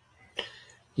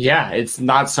 Yeah, it's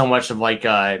not so much of like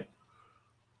a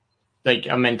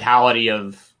mentality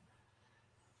of.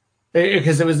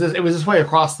 Because it was this way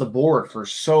across the board for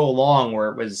so long, where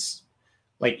it was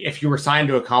like if you were signed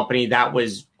to a company, that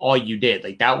was all you did.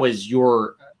 Like that was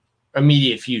your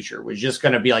immediate future. Was just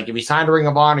going to be like if you signed to Ring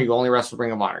of Honor, you only wrestled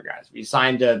Ring of Honor guys. If you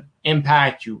signed to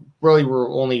Impact, you really were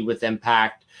only with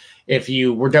Impact. If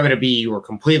you were WWE, you were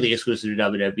completely exclusive to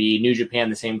WWE. New Japan,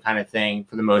 the same kind of thing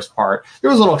for the most part. There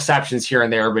was little exceptions here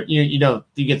and there, but you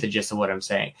get the gist of what I'm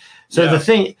saying. So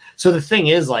the thing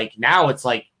is like now it's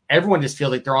like. Everyone just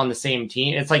feels like they're on the same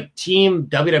team. It's like team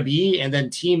WWE and then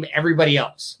team everybody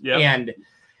else. Yep. And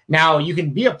now you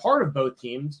can be a part of both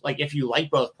teams. Like if you like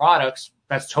both products,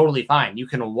 that's totally fine. You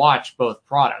can watch both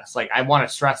products. Like I want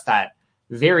to stress that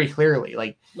very clearly.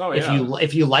 Like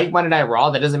if you like Monday Night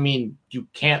Raw, that doesn't mean you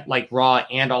can't like Raw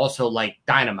and also like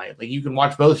Dynamite. Like you can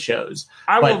watch both shows.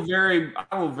 I will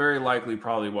very likely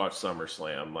probably watch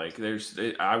SummerSlam. Like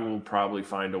I will probably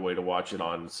find a way to watch it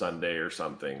on Sunday or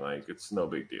something. Like it's no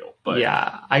big deal. But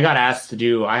yeah, I got asked to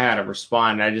do. I had to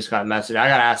respond. I just got a message. I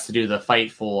got asked to do the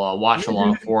Fightful watch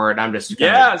along for it. I'm just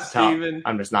Steven.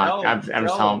 I'm just not. I'm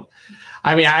just telling.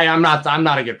 I mean, I'm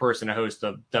not a good person to host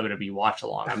a WWE watch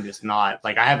along. I'm just not.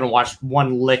 Like I haven't watched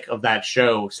one lick of that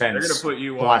show since they're gonna put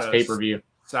you the last pay-per-view.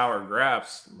 Sour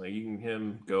Graphs, like you and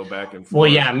him go back and forth. Well,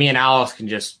 yeah, me and Alice can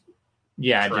just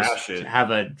have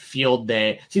a field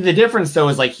day. See, the difference though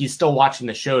is like he's still watching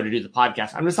the show to do the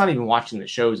podcast. I'm just not even watching the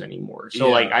shows anymore. So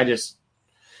like I just,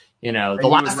 the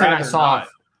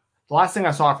last thing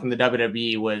I saw from the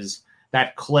WWE was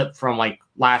that clip from like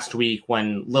last week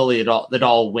when Lily the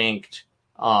doll winked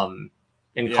and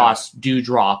cost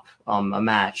Dewdrop a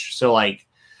match. So like,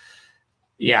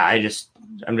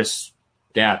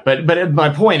 but my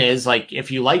point is like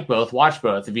if you like both, watch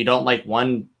both. If you don't like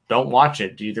one, don't watch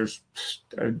it. There's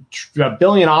a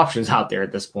billion options out there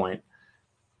at this point.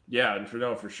 Yeah,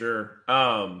 for sure.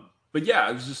 But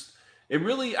yeah, it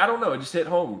really, I don't know, it just hit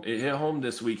home. It hit home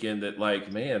this weekend that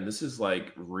like, man, this is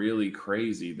like really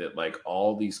crazy that like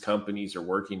all these companies are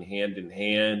working hand in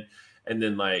hand. And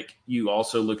then like you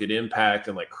also look at Impact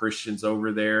and like Christian's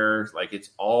over there, like it's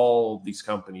all these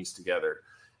companies together.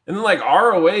 And then like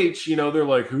ROH, they're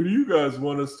like, who do you guys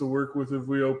want us to work with if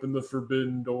we open the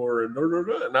forbidden door?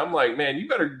 And I'm like, man, you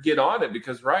better get on it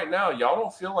because right now y'all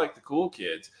don't feel like the cool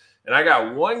kids. And I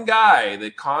got one guy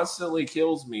that constantly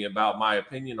kills me about my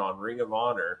opinion on Ring of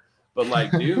Honor. But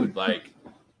like, dude, like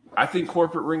I think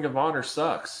corporate Ring of Honor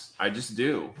sucks. I just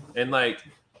do. And like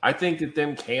I think that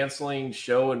them canceling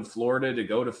show in Florida to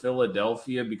go to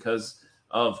Philadelphia because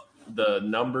of the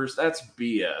numbers, that's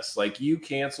BS. Like you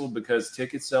canceled because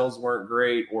ticket sales weren't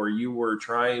great or you were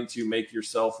trying to make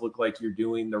yourself look like you're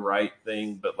doing the right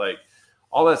thing, but like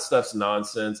all that stuff's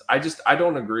nonsense. I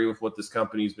don't agree with what this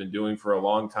company's been doing for a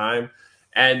long time.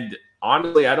 And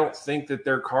honestly, I don't think that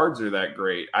their cards are that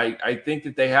great. I think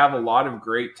that they have a lot of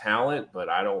great talent, but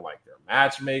I don't like their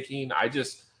matchmaking.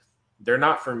 They're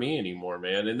not for me anymore,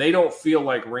 man. And they don't feel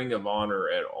like Ring of Honor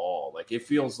at all. Like it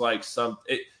feels like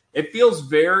it feels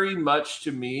very much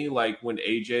to me like when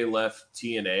AJ left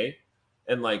TNA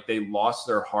and like they lost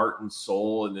their heart and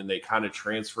soul and then they kind of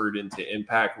transferred into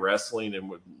Impact Wrestling and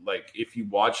would like if you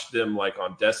watched them like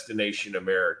on Destination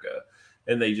America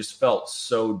and they just felt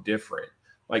so different.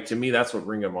 Like to me, that's what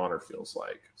Ring of Honor feels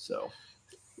like. So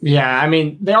yeah, I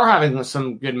mean they are having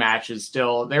some good matches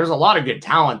still. There's a lot of good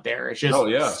talent there. It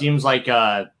just seems like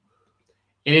it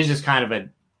is just kind of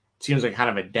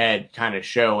a dead kind of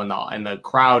show, and the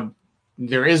crowd,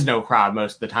 there is no crowd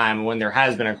most of the time. When there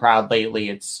has been a crowd lately,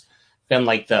 it's been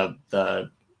like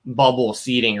the bubble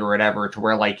seating or whatever, to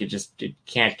where like it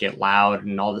can't get loud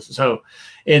and all this. So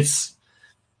it's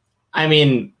one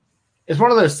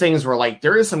of those things where like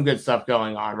there is some good stuff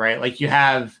going on, right? Like you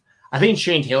have, I think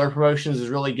Shane Taylor Promotions is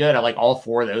really good. I like all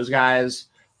four of those guys.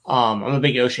 I'm a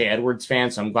big O'Shea Edwards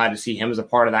fan, so I'm glad to see him as a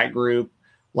part of that group.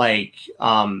 Like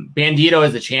Bandito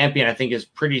as the champion, I think is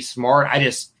pretty smart.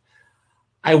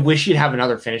 I wish he'd have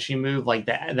another finishing move like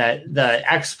the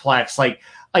X-Plex. Like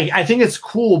I think it's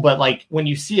cool, but like when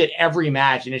you see it every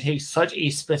match and it takes such a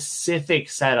specific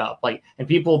setup, like, and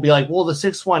people will be like, well, the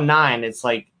 619, it's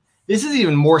like, this is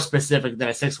even more specific than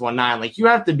a 619. Like you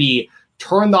have to be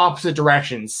turned the opposite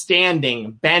direction,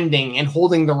 standing, bending, and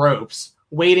holding the ropes,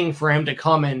 waiting for him to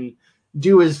come and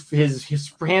do his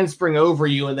handspring over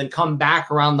you and then come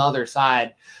back around the other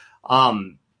side. Let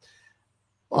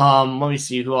me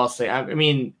see who else say. I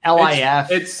mean,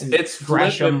 LIF. It's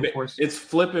Gresham, of course. It's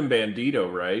flipping Bandito,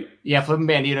 right? Yeah, flipping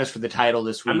Banditos for the title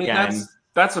this weekend. I mean,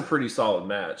 that's a pretty solid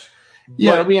match.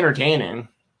 Yeah, it'll be entertaining.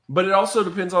 But it also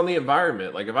depends on the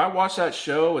environment. Like if I watch that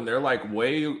show and they're like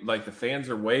the fans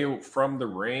are way from the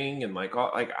ring and I don't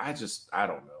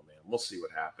know, man. We'll see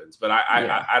what happens. But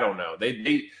I don't know.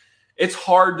 It's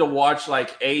hard to watch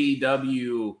like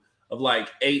AEW of like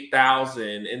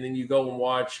 8,000 and then you go and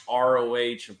watch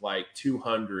ROH of like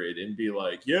 200 and be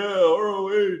like, yeah,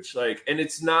 ROH. Like, and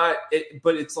it's not it,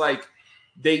 but it's like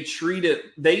they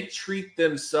treat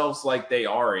themselves like they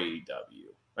are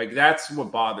AEW. Like that's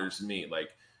what bothers me. Like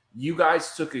you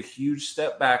guys took a huge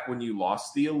step back when you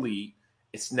lost the Elite.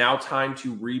 It's now time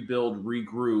to rebuild,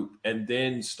 regroup, and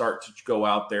then start to go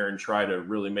out there and try to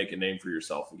really make a name for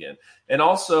yourself again. And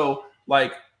also,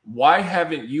 like, why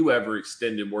haven't you ever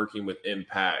extended working with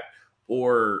Impact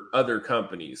or other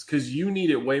companies? Because you need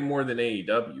it way more than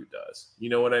AEW does. You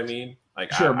know what I mean?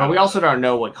 Like, sure, but we also don't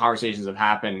know what conversations have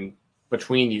happened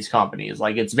between these companies.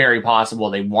 Like, it's very possible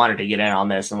they wanted to get in on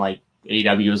this, and like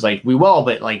AEW was like, we will,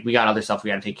 but like we got other stuff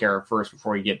we got to take care of first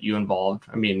before we get you involved.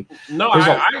 I mean, no,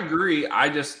 I agree. I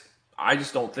just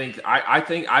don't think. I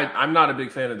think I'm not a big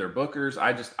fan of their bookers.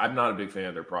 I'm not a big fan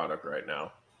of their product right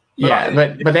now.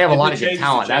 But they have a lot of good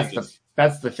talent.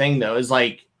 That's the thing though, is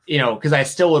like, because I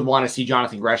still would want to see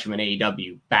Jonathan Gresham in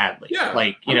AEW badly. Yeah,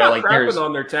 like there's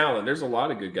on their talent. There's a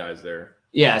lot of good guys there.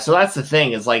 Yeah, so that's the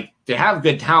thing, is like they have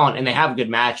good talent and they have good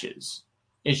matches.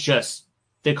 It's just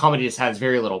the company just has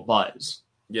very little buzz.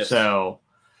 Yes. So,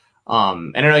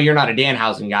 and I know you're not a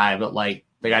Danhausen guy, but like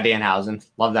they got Danhausen,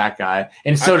 love that guy,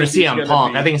 and so does CM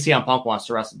Punk. I think CM Punk wants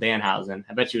to wrestle Danhausen.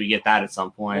 I bet you would get that at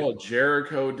some point. Well,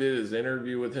 Jericho did his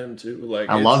interview with him too. Like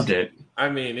I loved it. I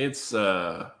mean, it's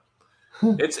gonna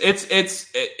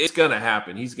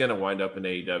happen. He's gonna wind up in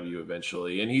AEW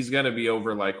eventually, and he's gonna be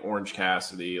over like Orange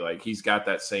Cassidy. Like he's got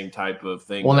that same type of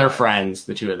thing. Well, they're friends,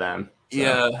 the two of them. So,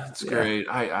 yeah, it's great.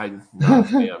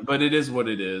 Yeah, but it is what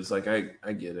it is. Like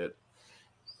I get it.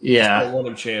 Yeah, I want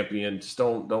him champion. Just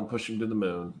don't push him to the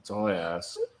moon. That's all I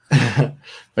ask.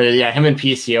 But yeah, him and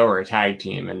PCO are a tag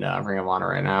team in Ring of Honor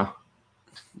right now.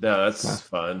 No, that's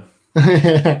fun.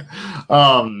 They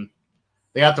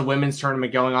got the women's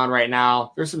tournament going on right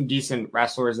now. There's some decent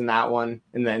wrestlers in that one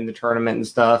in the tournament and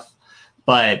stuff.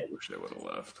 But I wish they would have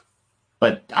left.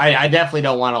 But I definitely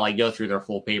don't want to like go through their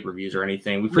full pay-per-views or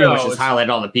anything. We pretty much just highlight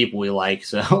all the people we like.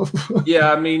 So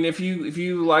yeah, I mean, if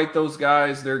you like those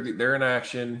guys, they're in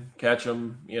action, catch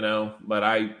them,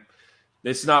 But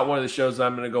it's not one of the shows that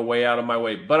I'm going to go way out of my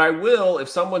way. But I will if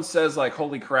someone says like,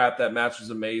 "Holy crap, that match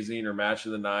was amazing," or "Match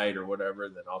of the night" or whatever,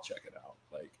 then I'll check it out.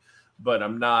 But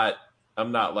I'm not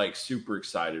like super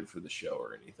excited for the show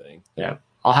or anything. Yeah,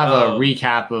 I'll have a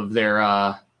recap of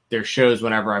their shows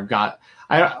whenever I've got.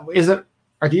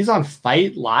 Are these on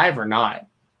Fight Live or not?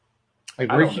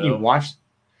 Like, where can you watch?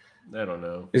 I don't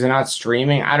know. Is it not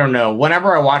streaming? I don't know.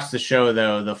 Whenever I watch the show,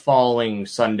 though, the following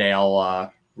Sunday,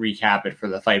 I'll recap it for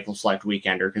the Fightful Select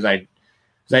Weekender because I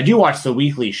do watch the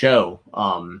weekly show.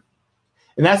 And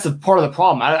that's the part of the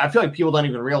problem. I feel like people don't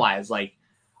even realize, like,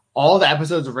 all the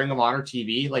episodes of Ring of Honor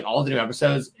TV, like all the new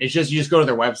episodes, it's just you just go to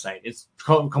their website. It's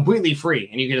completely free,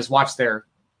 and you can just watch their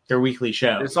weekly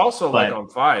show. It's also like on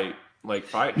Fight. Like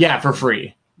Fight, yeah, for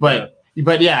free. But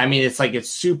yeah, I mean, it's like it's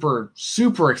super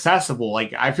accessible.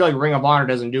 Like I feel like Ring of Honor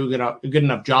doesn't do a good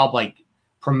enough job like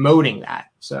promoting that.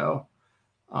 So,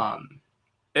 and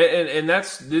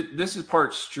this is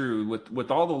part's true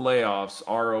with all the layoffs.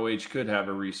 ROH could have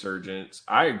a resurgence.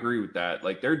 I agree with that.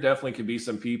 Like there definitely could be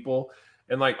some people,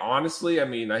 and like honestly, I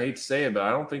mean, I hate to say it, but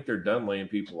I don't think they're done laying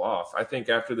people off. I think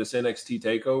after this NXT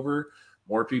takeover,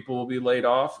 more people will be laid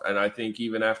off, and I think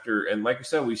even after, and like I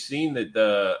said, we've seen that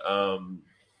the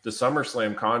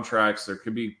SummerSlam contracts, there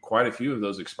could be quite a few of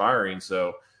those expiring.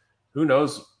 So who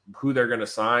knows who they're going to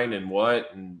sign and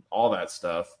what and all that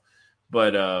stuff.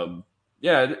 But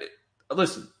yeah,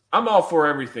 listen, I'm all for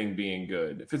everything being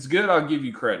good. If it's good, I'll give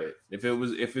you credit. If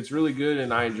it's really good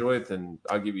and I enjoy it, then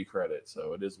I'll give you credit.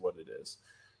 So it is what it is.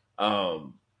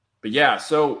 But yeah,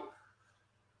 so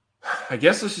I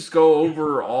guess let's just go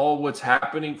over all what's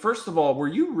happening. First of all, were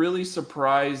you really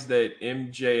surprised that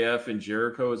MJF and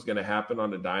Jericho is going to happen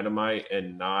on a Dynamite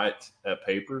and not a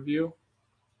pay-per-view?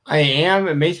 I am.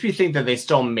 It makes me think that they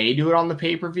still may do it on the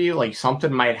pay-per-view. Like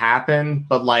something might happen,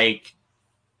 but like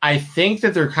I think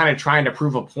that they're kind of trying to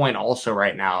prove a point also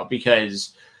right now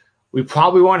because we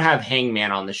probably won't have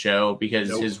Hangman on the show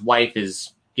because his wife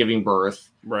is giving birth.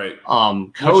 Right.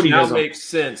 Cody Which now makes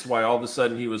sense why all of a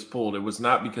sudden he was pulled. It was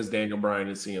not because Daniel Bryan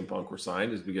and CM Punk were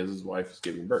signed, it's because his wife was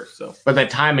giving birth. So, but the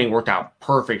timing worked out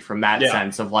perfect from that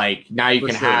sense of like now you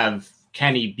can have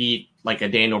Kenny beat like a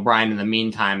Daniel Bryan in the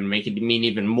meantime and make it mean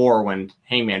even more when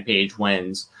Hangman Page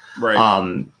wins.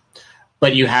 Right.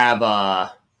 But you have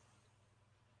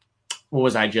what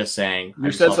was I just saying?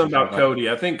 You said something about Cody.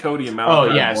 I think Cody and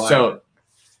Malachi. Oh yeah, so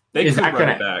they could run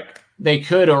it back. They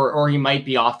could, or he might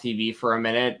be off TV for a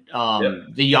minute.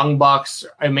 The Young Bucks,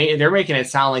 they're making it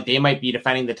sound like they might be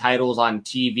defending the titles on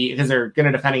TV because they're going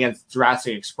to defend against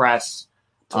Jurassic Express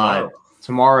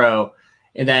tomorrow.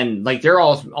 And then, like, they're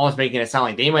almost making it sound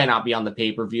like they might not be on the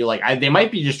pay-per-view. Like, they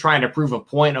might be just trying to prove a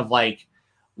point of, like,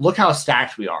 look how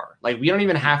stacked we are. Like, we don't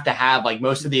even have to have, like,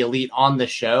 most of the elite on the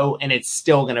show, and it's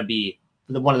still going to be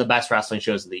one of the best wrestling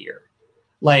shows of the year.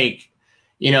 Like,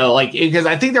 you know, like, because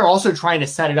I think they're also trying to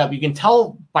set it up. You can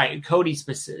tell by Cody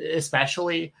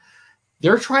especially,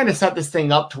 they're trying to set this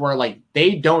thing up to where, like,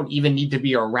 they don't even need to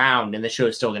be around and the show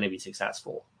is still going to be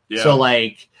successful. Yeah. So,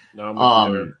 like,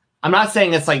 I'm not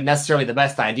saying it's, like, necessarily the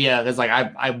best idea because, like,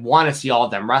 I want to see all of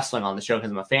them wrestling on the show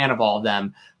because I'm a fan of all of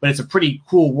them. But it's a pretty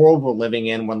cool world we're living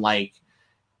in when, like,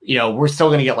 you know, we're still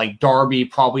going to get, like, Darby,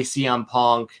 probably CM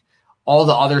Punk, all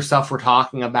the other stuff we're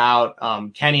talking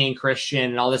about, Kenny and Christian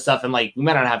and all this stuff. And like, we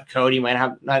might not have Cody, might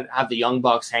not have the Young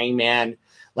Bucks, Hangman.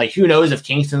 Like, who knows if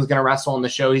Kingston's going to wrestle on the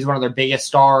show? He's one of their biggest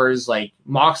stars. Like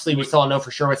Moxley, we still don't know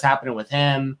for sure what's happening with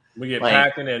him. We get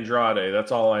Pac and Andrade.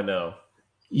 That's all I know.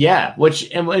 Yeah. But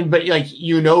like,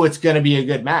 you know, it's going to be a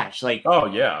good match. Like, oh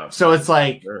yeah. So it's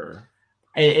like, sure.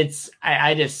 That's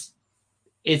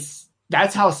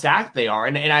how stacked they are.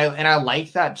 And I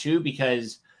like that too,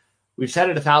 because we've said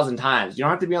it 1,000 times. You don't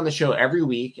have to be on the show every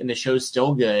week, and the show's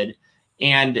still good.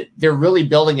 And they're really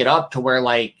building it up to where,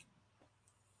 like,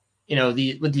 you know,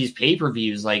 with these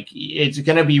pay-per-views, like, it's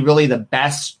going to be really the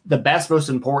best, most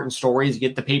important stories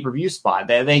get the pay-per-view spot.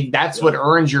 That's what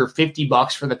earns your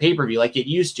 $50 for the pay-per-view, like it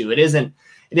used to. It isn't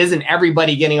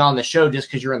everybody getting on the show just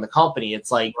because you're in the company. It's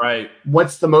like,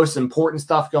 what's the most important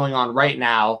stuff going on right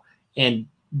now, and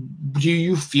do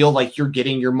you feel like you're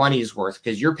getting your money's worth?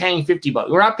 Because you're paying $50.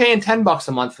 We're not paying $10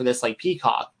 a month for this, like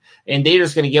Peacock, and they're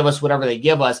just going to give us whatever they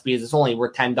give us because it's only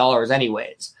worth $10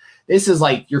 anyways. This is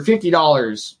like your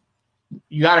 $50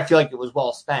 you got to feel like it was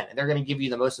well spent, and they're going to give you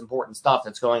the most important stuff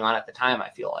that's going on at the time. I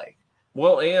feel like.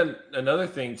 Well, and another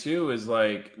thing too is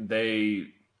like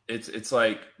it's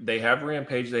like they have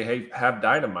Rampage, they have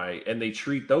Dynamite, and they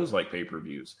treat those like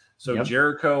pay-per-views. So Yep.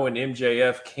 Jericho and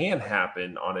MJF can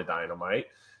happen on a Dynamite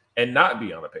and not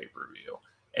be on a pay-per-view.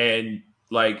 And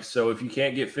like, so if you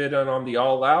can't get fit on the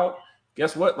All Out,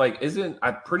 guess what? Like,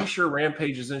 I'm pretty sure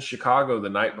Rampage is in Chicago the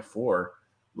night before.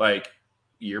 Like,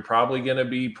 you're probably going to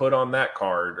be put on that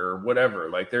card or whatever.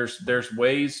 Like, there's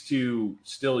ways to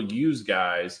still use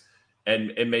guys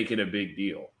and make it a big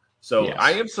deal. So Yes.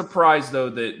 I am surprised though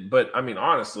but I mean,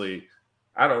 honestly,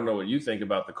 I don't know what you think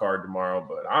about the card tomorrow,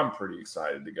 but I'm pretty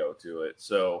excited to go to it.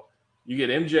 So you get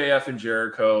MJF and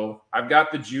Jericho. I've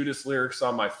got the Judas lyrics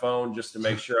on my phone just to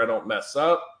make sure I don't mess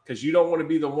up, because you don't want to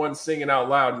be the one singing out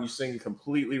loud and you sing a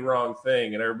completely wrong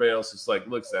thing and everybody else just like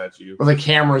looks at you. Well, the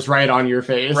camera's right on your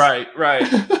face. Right.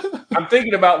 I'm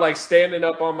thinking about like standing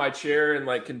up on my chair and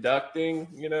like conducting,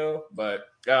 but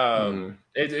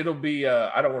it'll be,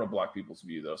 I don't want to block people's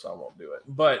view though, so I won't do it.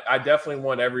 But I definitely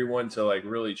want everyone to like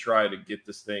really try to get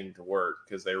this thing to work,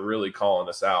 because they're really calling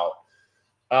us out.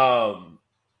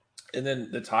 And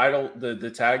then the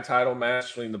tag title match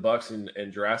between the Bucks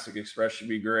and Jurassic Express should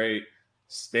be great.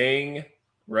 Sting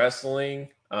wrestling,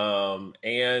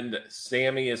 and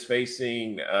Sammy is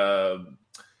facing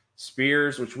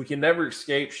Spears, which we can never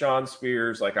escape Sean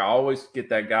Spears. Like, I always get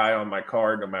that guy on my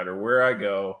card no matter where I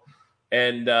go.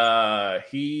 And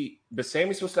but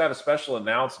Sammy's supposed to have a special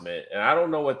announcement, and I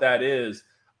don't know what that is.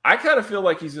 I kind of feel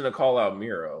like he's going to call out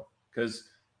Miro, because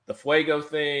the Fuego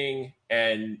thing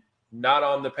and not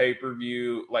on the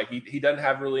pay-per-view, like he doesn't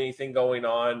have really anything going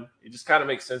on. It just kind of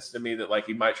makes sense to me that like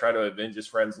he might try to avenge his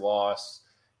friend's loss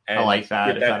and I like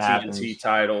that, get that TNT happens.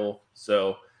 title.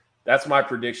 So that's my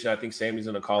prediction. I think Sammy's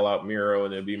going to call out Miro,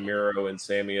 and it'll be Miro and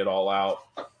Sammy at All Out.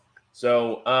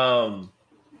 So,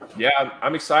 yeah,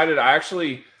 I'm excited. I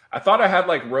thought I had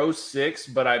like row 6,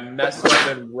 but I messed up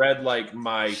and read like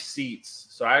my seats.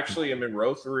 So I actually am in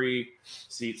row 3,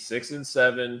 seats 6 and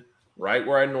 7, right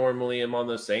where I normally am on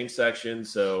the same section.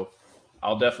 So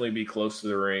I'll definitely be close to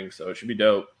the ring. So it should be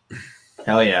dope.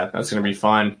 Hell yeah, that's gonna be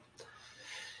fun.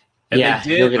 And yeah, they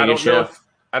did.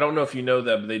 I don't know if you know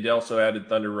that, but they also added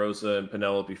Thunder Rosa and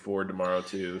Penelope Ford tomorrow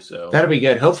too. So that'll be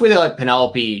good. Hopefully they let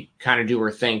Penelope kind of do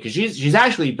her thing, because she's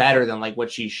actually better than like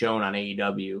what she's shown on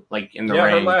AEW, like in the ring.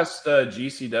 Her last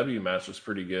GCW match was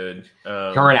pretty good.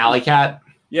 Her and Alley Cat.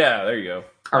 Yeah, there you go.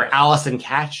 Or Allison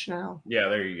Catch now. Yeah,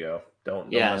 there you go.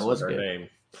 Don't it was her good. name.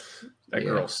 That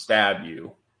girl stabbed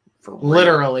you for real.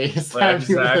 Literally.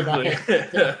 Exactly.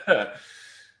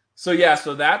 So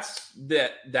that's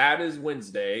that. That is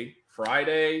Wednesday.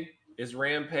 Friday is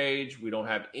Rampage. We don't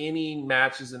have any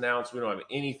matches announced. We don't have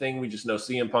anything. We just know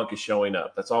CM Punk is showing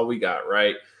up. That's all we got,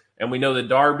 right? And we know that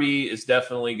Darby is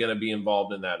definitely going to be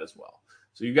involved in that as well.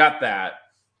 So you got that.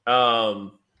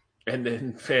 And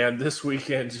then, fam, this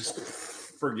weekend, just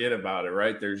forget about it,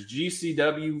 right? There's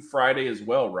GCW Friday as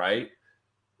well, right?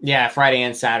 Yeah, Friday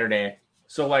and Saturday.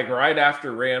 So, like, right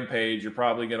after Rampage, you're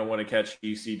probably going to want to catch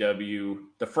GCW.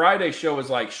 The Friday show is,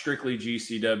 like, strictly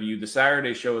GCW. The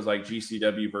Saturday show is, like,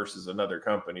 GCW versus another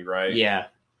company, right? Yeah.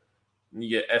 And you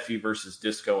get Effie versus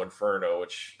Disco Inferno,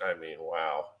 which, I mean,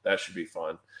 wow, that should be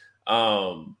fun.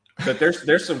 But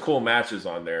there's some cool matches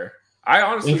on there. I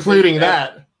honestly Including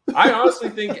that. I honestly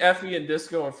think Effie and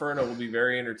Disco Inferno will be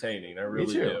very entertaining. I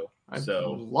really do. I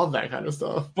so love that kind of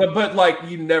stuff. But like,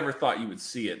 you never thought you would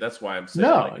see it. That's why I'm saying.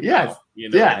 No, like, yeah, you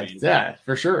know what I mean? Yeah,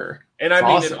 for sure. And I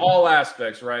mean, in all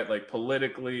aspects, right? Like,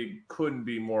 politically, couldn't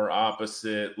be more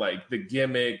opposite. Like, the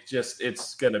gimmick, just,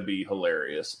 it's going to be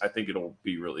hilarious. I think it'll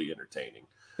be really entertaining.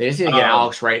 They just need to get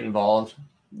Alex Wright involved.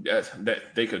 Yeah,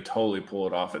 they could totally pull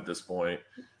it off at this point.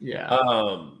 Yeah.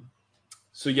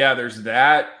 So yeah, there's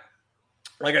that.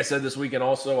 Like I said, this weekend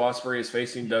also, Ospreay is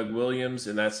facing Doug Williams,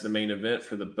 and that's the main event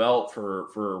for the belt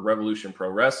for Revolution Pro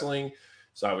Wrestling.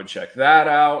 So I would check that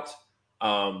out.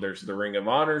 There's the Ring of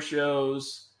Honor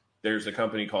shows. There's a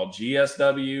company called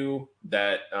GSW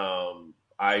that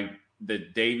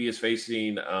Davey is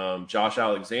facing Josh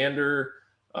Alexander.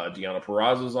 Deanna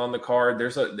Purrazzo's on the card.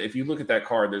 If you look at that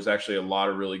card, there's actually a lot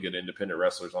of really good independent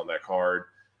wrestlers on that card.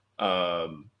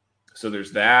 So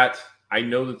there's that. I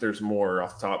know that there's more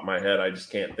off the top of my head. I just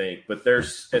can't think. But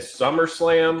there's a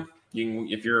SummerSlam.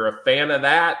 If you're a fan of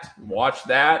that, watch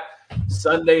that.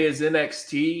 Sunday is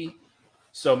NXT.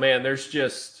 So, man, there's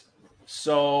just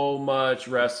so much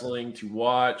wrestling to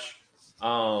watch.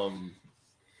 I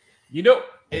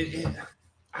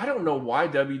don't know why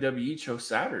WWE chose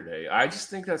Saturday. I just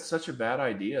think that's such a bad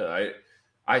idea.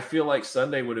 I feel like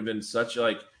Sunday would have been such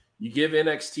you give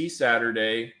NXT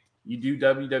Saturday, you do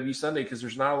WWE Sunday because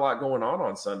there's not a lot going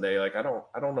on Sunday. Like I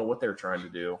don't know what they're trying to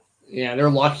do. Yeah, they're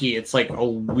lucky it's like a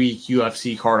weak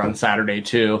UFC card on Saturday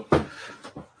too,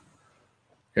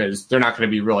 because they're not going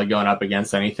to be really going up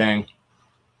against anything.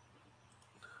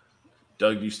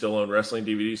 Doug, do you still own wrestling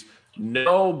DVDs?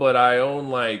 No, but I own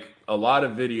like a lot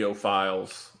of video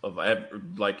files of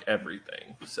like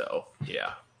everything. So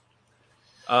yeah.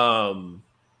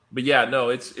 But yeah, no,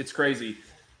 it's crazy.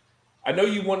 I know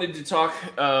you wanted to talk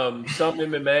some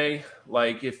MMA,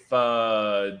 like if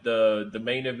the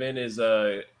main event is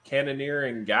Cannonier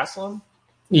and Gaslam.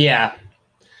 Yeah,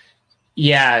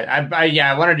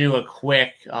 I want to do a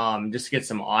quick just to get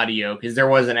some audio because there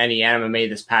wasn't any MMA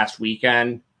this past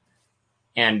weekend,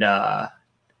 and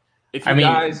if you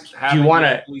guys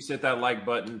haven't, please hit that like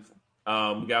button.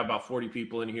 We got about 40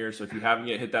 people in here, so if you haven't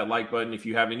yet, hit that like button. If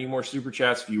you have any more super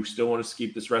chats, if you still want us to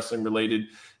keep this wrestling related,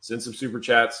 send some super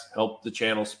chats. Help the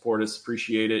channel, support us,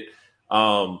 appreciate it.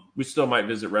 We still might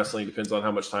visit wrestling, depends on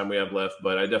how much time we have left,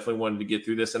 but I definitely wanted to get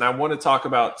through this. And I want to talk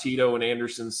about Tito and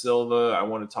Anderson Silva. I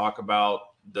want to talk about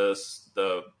the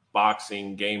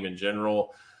boxing game in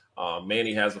general.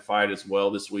 Manny has a fight as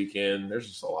well this weekend. There's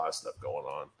just a lot of stuff going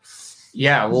on.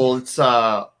 Yeah, well,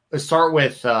 let's start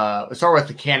with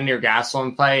the Cannonier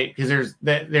Gaslam fight because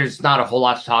there's not a whole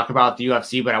lot to talk about the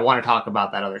UFC, but I want to talk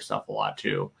about that other stuff a lot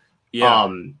too. Yeah.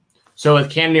 So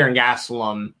with Cannonier and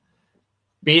Gaslam,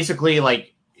 basically,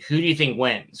 like, who do you think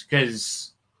wins?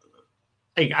 Because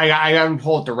like I haven't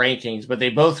pulled the rankings, but they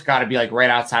both got to be like right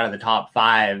outside of the top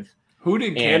 5. Who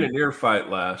did Cannonier fight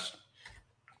last?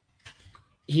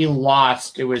 He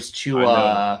lost. It was to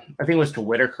I think it was to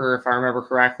Whitaker, if I remember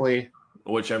correctly.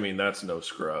 Which, I mean, that's no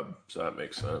scrub, so that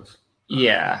makes sense.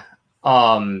 Yeah.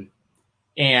 And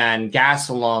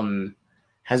Gaslam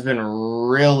has been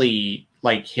really,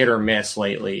 like, hit or miss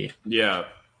lately. Yeah.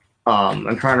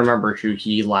 I'm trying to remember who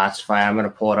he last fight. I'm going to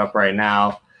pull it up right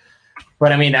now.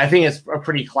 But, I mean, I think it's a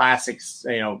pretty classic,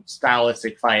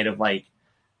 stylistic fight of, like,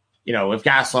 if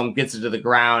Gaslam gets it to the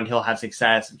ground, he'll have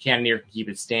success. If Cannonier can keep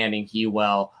it standing, he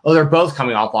will. Oh, they're both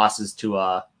coming off losses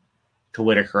to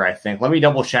Whitaker, I think. Let me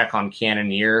double check on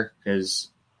Cannonier because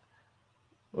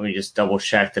let me just double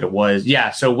check that it was.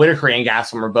 Yeah, so Whitaker and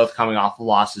Gaslam are both coming off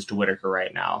losses to Whitaker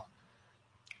right now.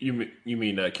 You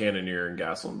mean Cannonier and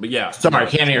Gaslam, but yeah. Sorry,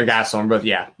 Cannonier and Gaslam are both.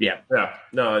 Yeah.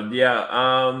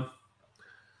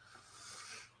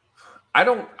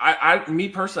 Me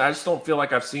personally, I just don't feel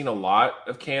like I've seen a lot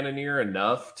of Cannonier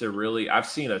enough to really. I've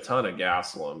seen a ton of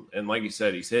Gaslam, and like you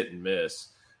said, he's hit and miss.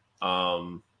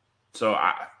 So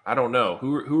I don't know.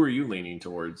 Who are you leaning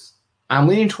towards? I'm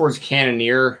leaning towards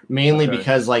Cannonier mainly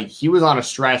because like he was on a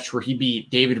stretch where he beat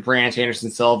David Branch,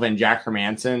 Anderson Silva, and Jack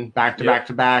Hermanson back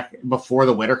to back before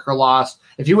the Whitaker loss.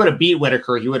 If he would have beat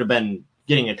Whitaker, he would have been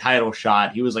getting a title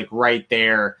shot. He was like right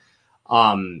there.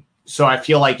 So I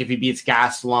feel like if he beats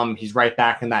Gaslam, he's right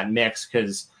back in that mix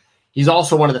because he's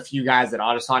also one of the few guys that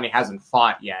Adesanya hasn't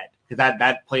fought yet. Because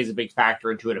that plays a big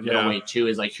factor into it at middleweight too.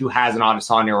 Is like who hasn't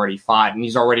Adesanya already fought, and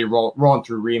he's already rolling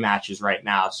through rematches right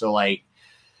now. So like,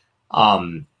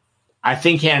 I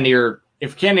think Cannonier,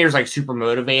 if Cannonier's like super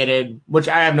motivated, which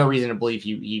I have no reason to believe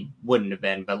he wouldn't have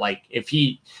been, but like if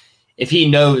he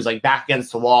knows like back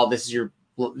against the wall, this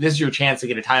is your chance to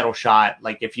get a title shot.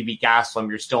 Like if you beat Gaslam,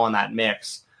 you're still in that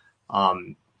mix.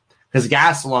 Because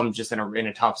Gaslam's just in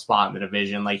a tough spot in the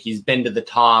division. Like he's been to the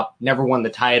top, never won the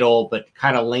title, but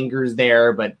kind of lingers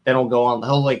there. But then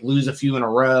he'll like lose a few in a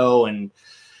row, and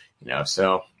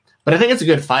so. But I think it's a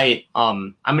good fight.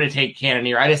 I'm going to take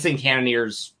Cannonier. I just think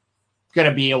Cannonier's going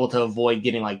to be able to avoid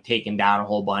getting like taken down a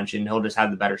whole bunch, and he'll just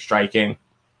have the better striking.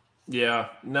 Yeah,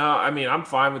 no, I mean I'm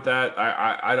fine with that.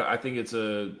 I think it's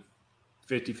a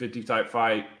 50-50 type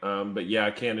fight. But yeah,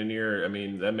 Cannonier. I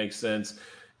mean that makes sense.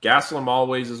 Gaslam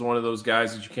always is one of those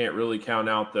guys that you can't really count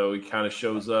out, though. He kind of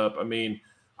shows up. I mean,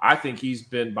 I think he's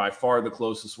been by far the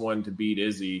closest one to beat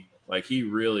Izzy. Like, he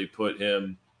really put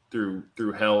him through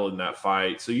hell in that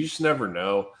fight. So you just never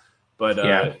know.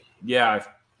 But, yeah,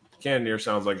 Cannonier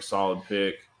sounds like a solid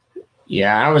pick.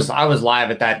 Yeah, I was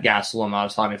live at that Gaslam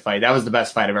Adesanya fight. That was the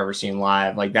best fight I've ever seen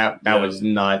live. Like, that was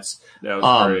nuts. That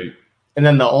was great. And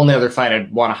then the only other fight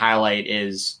I'd want to highlight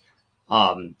is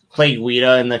Clay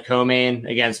Guida in the co-main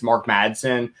against Mark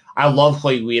Madsen. I love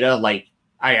Clay Guida. Like,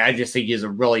 I just think he's a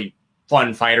really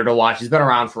fun fighter to watch. He's been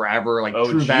around forever, like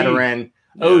true veteran.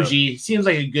 Yeah. OG seems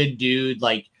like a good dude.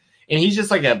 Like, and he's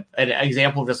just like an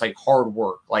example of just like hard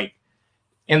work. Like,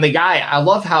 and the guy, I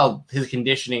love how his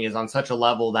conditioning is on such a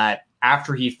level that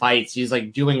after he fights, he's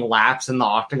like doing laps in the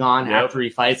octagon after he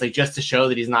fights, like just to show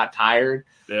that he's not tired.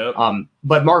 Yep.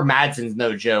 But Mark Madsen's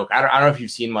no joke. I don't know if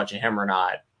you've seen much of him or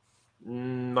not.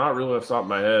 Not really off the top of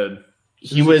my head. He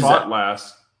Who's he was fought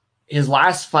last? his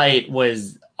last fight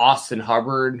was Austin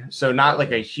Hubbard, so not like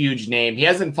Okay. a huge name. He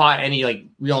hasn't fought any like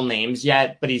real names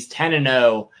yet, but he's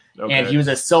 10-0, and Okay. he was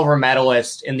a silver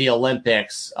medalist in the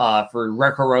Olympics for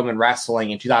Greco-Roman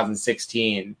wrestling in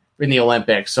 2016 in the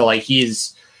Olympics. So like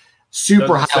he's super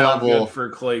Doesn't high sound level. good for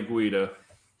Clay Guida.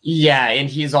 Yeah, and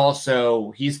he's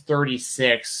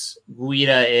 36.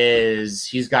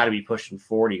 He's got to be pushing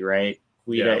 40, right?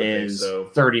 Guida is so.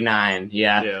 39.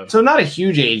 Yeah. So not a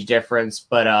huge age difference,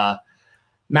 but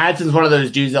Madsen's one of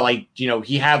those dudes that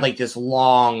he had like this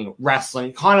long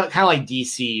wrestling, kind of like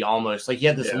DC almost. Like he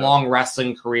had this long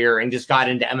wrestling career and just got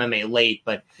into MMA late,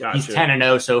 but he's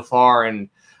 10-0 so far, and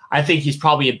I think he's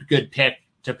probably a good pick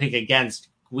to pick against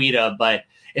Guida, but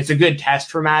it's a good test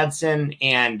for Madsen.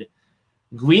 And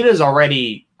Guida's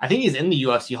already, I think he's in the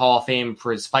UFC Hall of Fame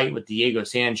for his fight with Diego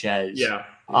Sanchez. Yeah.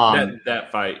 That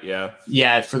fight, yeah.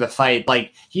 Yeah, for the fight.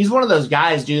 Like, he's one of those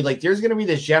guys, dude. Like, there's going to be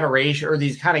this generation or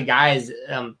these kind of guys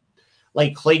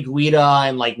like Clay Guida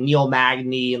and like Neil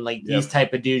Magny and like these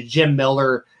type of dudes, Jim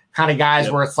Miller kind of guys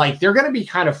where it's like they're going to be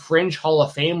kind of fringe Hall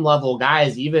of Fame level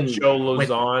guys, even Joe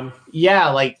Lozon.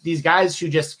 Like these guys who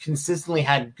just consistently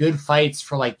had good fights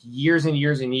for like years and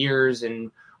years and years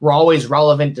and were always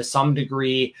relevant to some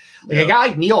degree. Like a guy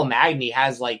like Neil Magny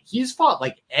he's fought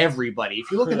like everybody.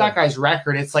 If you look at that guy's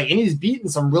record, it's like, and he's beaten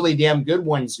some really damn good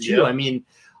ones too. Yep. I mean,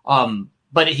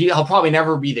 but he'll probably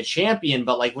never be the champion.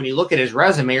 But like when you look at his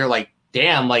resume, you're like,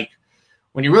 damn, like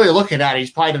when you really look at it,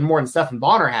 he's probably done more than Stephan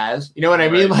Bonner has. You know what I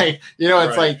mean? Like,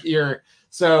 it's like the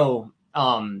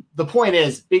point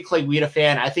is, big Clay Guida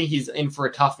fan. I think he's in for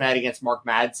a tough night against Mark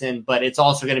Madsen, but it's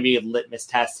also going to be a litmus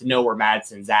test to know where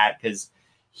Madsen's at because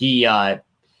and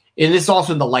this is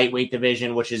also in the lightweight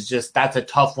division, which is that's a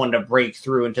tough one to break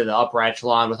through into the upper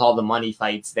echelon with all the money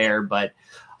fights there. But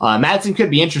Madsen could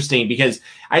be interesting because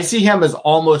I see him as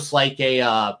almost like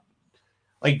a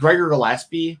like Gregor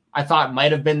Gillespie. I thought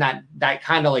might have been that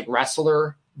kind of like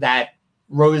wrestler that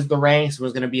rose the ranks and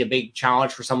was going to be a big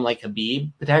challenge for someone like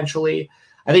Khabib potentially.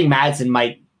 I think Madsen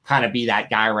might kind of be that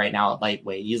guy right now at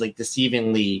lightweight. He's like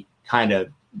deceivingly kind of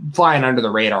flying under the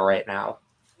radar right now.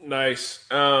 Nice.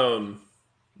 To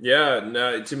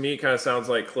me it kind of sounds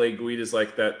like Clay Guida is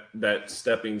like that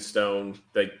stepping stone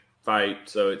that fight.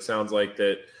 So it sounds like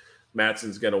that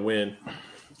Madsen's going to win.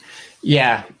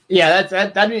 Yeah.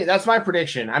 That's my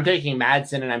prediction. I'm taking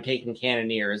Madsen and I'm taking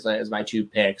Cannonier as my two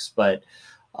picks, but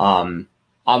I'm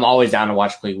always down to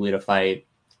watch Clay Guida fight.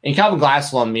 And Calvin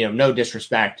Gastelum, no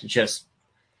disrespect,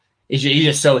 he's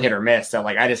just so hit or miss that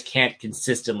like I just can't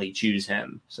consistently choose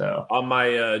him. So on my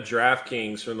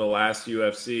DraftKings from the last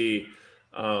UFC,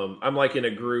 I'm like in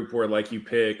a group where like you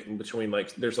pick between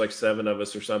like there's like 7 of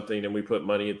us or something, and we put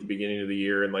money at the beginning of the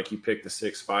year, and like you pick the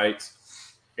 6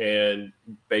 fights, and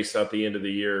based out the end of the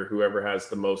year, whoever has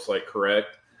the most like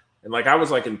correct, and like I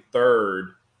was like in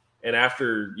third, and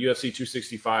after UFC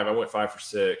 265, I went 5 for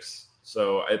 6,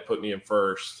 so it put me in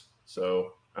first.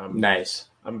 So nice.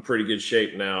 I'm in pretty good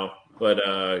shape now. But,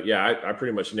 I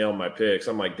pretty much nailed my picks.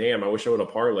 I'm like, damn, I wish I would have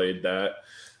parlayed that.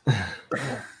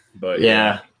 But,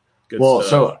 good stuff.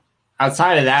 So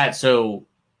outside of that,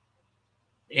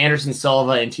 Anderson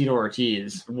Silva and Tito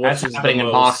Ortiz. That's his thing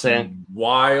in boxing.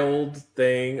 Wild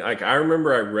thing. Like, I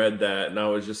remember I read that, and I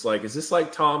was just like, is this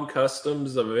like Tom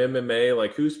Customs of MMA?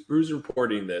 Like, who's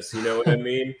reporting this? You know what I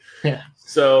mean? Yeah.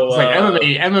 So it's like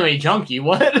MMA junkie.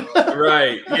 What?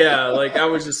 Right. Yeah. Like, I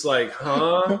was just like,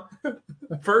 huh?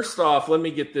 First off, let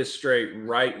me get this straight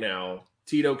right now.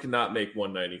 Tito cannot make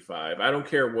 195. I don't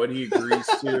care what he agrees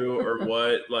to or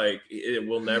what. Like, it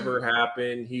will never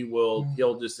happen.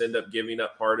 He'll just end up giving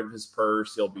up part of his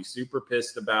purse. He'll be super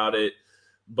pissed about it,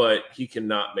 but he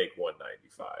cannot make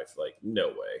 195. Like,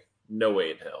 no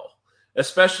way in hell.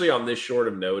 Especially on this short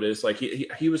of notice. Like,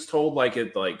 he was told like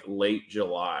at like late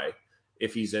July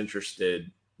if he's interested,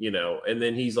 and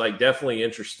then he's like definitely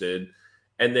interested.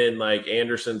 And then like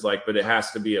Anderson's like, but it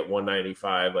has to be at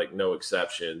 195, like no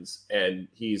exceptions. And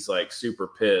he's like super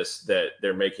pissed that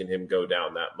they're making him go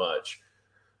down that much.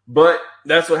 But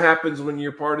that's what happens when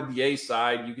you're part of the A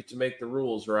side. You get to make the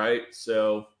rules, right?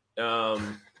 So,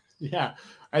 yeah,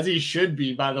 as he should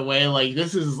be, by the way. Like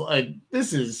this is, I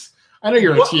know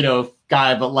you're a Tito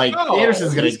guy, but like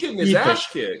Anderson's going to get his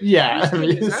ass kicked. Yeah. He's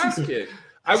getting his ass kicked.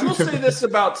 I will say this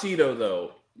about Tito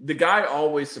though. The guy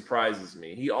always surprises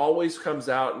me. He always comes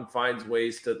out and finds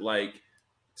ways to like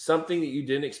something that you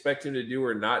didn't expect him to do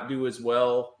or not do as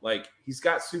well. Like he's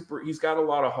got a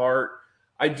lot of heart.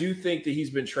 I do think that he's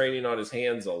been training on his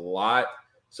hands a lot.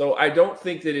 So I don't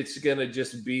think that it's going to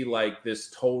just be like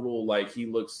this total, like he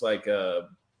looks like a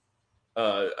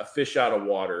a fish out of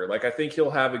water. Like, I think he'll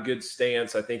have a good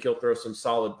stance. I think he'll throw some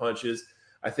solid punches.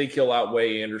 I think he'll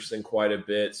outweigh Anderson quite a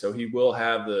bit, so he will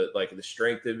have the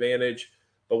strength advantage.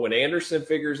 But when Anderson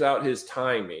figures out his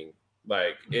timing,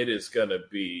 like, it is gonna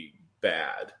be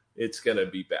bad. It's gonna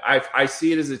be bad. I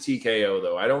see it as a TKO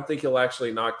though. I don't think he'll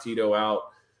actually knock Tito out,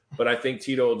 but I think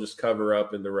Tito will just cover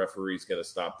up and the referee's gonna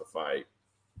stop the fight.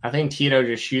 I think Tito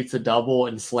just shoots a double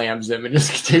and slams him and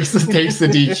just takes the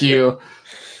DQ.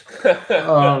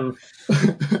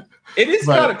 It is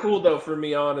kind of cool though for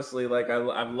me, honestly. Like, I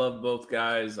love both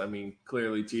guys. I mean,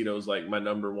 clearly Tito's like my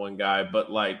number one guy, but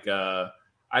like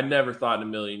I never thought in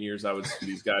a million years I would see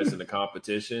these guys in a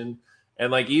competition. And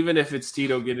like, even if it's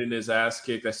Tito getting his ass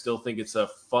kicked, I still think it's a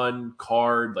fun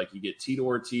card. Like, you get Tito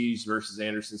Ortiz versus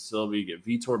Anderson Silva, you get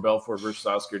Vitor Belfort versus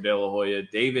Oscar De La Hoya,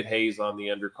 David Hayes on the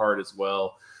undercard as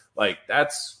well. Like,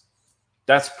 that's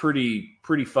pretty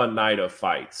fun night of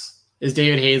fights. Is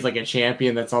David Hayes like a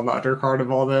champion that's on the undercard of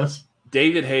all this?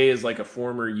 David Hayes is like a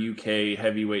former UK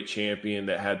heavyweight champion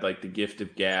that had like the gift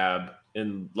of gab,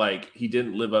 and like, he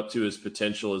didn't live up to his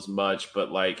potential as much,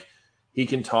 but like, he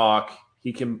can talk.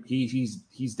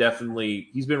 He's definitely,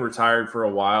 he's been retired for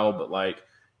a while, but like,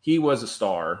 he was a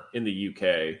star in the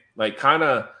UK. Like, kind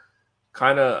of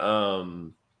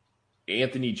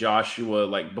Anthony Joshua,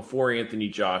 like before Anthony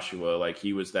Joshua, like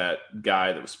he was that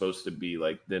guy that was supposed to be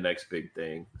like the next big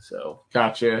thing. So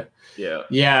gotcha.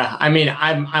 Yeah. I mean,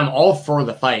 I'm all for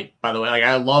the fight, by the way. Like,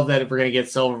 I love that we're gonna get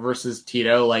Silva versus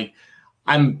Tito. Like,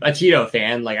 I'm a Tito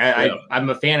fan. Like, I'm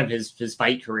a fan of his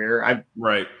fight career.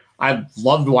 I've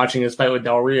loved watching his fight with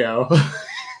Del Rio.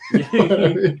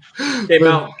 came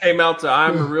out to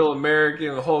 "I'm a Real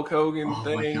American," the Hulk Hogan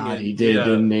thing. My God, he did,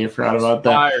 didn't he? I forgot about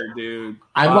that. Fire, dude.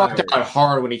 I mocked out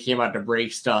hard when he came out to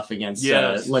break stuff against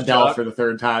Liddell for the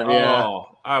third time.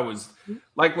 I was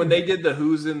like, when they did the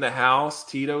 "Who's in the House,"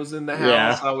 Tito's in the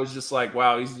house. I was just like,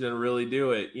 wow, he's gonna really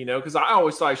do it, because I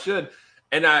always thought I should,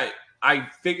 and I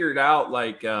figured out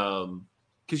like, because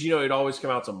it always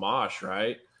come out to Mosh,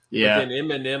 right? Yeah. But then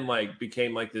Eminem like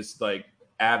became like this like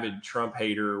avid Trump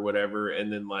hater or whatever, and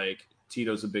then like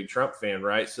Tito's a big Trump fan,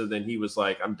 right? So then he was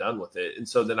like, I'm done with it. And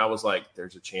so then I was like,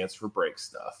 there's a chance for break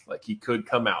stuff. Like, he could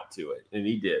come out to it, and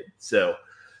he did. So,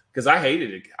 because I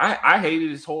hated it. I hated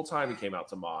his whole time he came out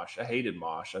to Mosh. I hated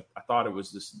Mosh. I thought it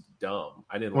was just dumb.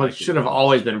 I didn't like it. It should have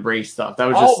always been break stuff. That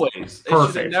was always just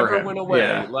perfect. It never for him. went away.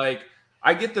 Yeah. Like,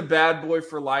 I get the bad boy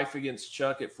for life against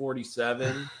Chuck at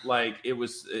 47. Like, it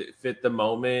fit the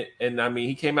moment. And I mean,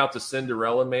 he came out to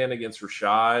Cinderella Man against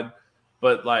Rashad,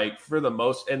 but like, for the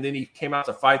most, and then he came out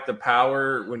to fight the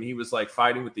power when he was like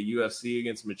fighting with the UFC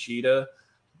against Machida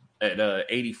at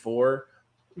 84.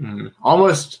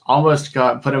 Almost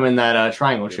put him in that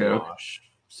triangle choke.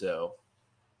 So,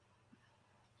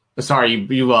 sorry,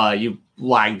 you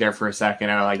lagged there for a second.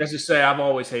 Let's just say, I've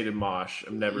always hated Mosh.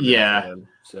 I've never been a fan.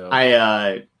 So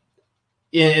and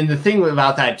the thing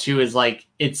about that too is like,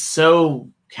 it so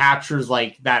captures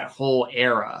like that whole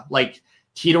era, like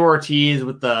Tito Ortiz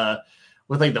with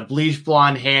like the bleach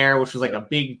blonde hair, which was like a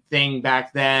big thing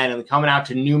back then, and coming out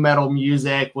to new metal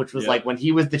music, which was like, when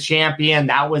he was the champion,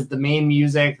 that was the main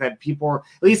music that people were,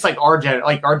 at least like our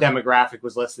demographic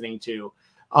was listening to.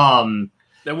 And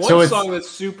one song that's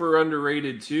super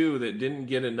underrated too, that didn't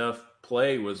get enough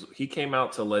play, was he came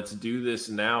out to "Let's Do This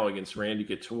Now" against Randy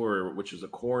Couture, which is a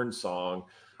Korn song,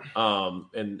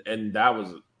 and that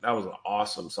was an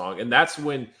awesome song. And that's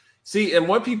when, and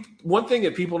one thing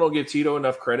that people don't give Tito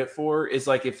enough credit for is,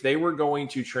 like, if they were going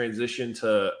to transition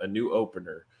to a new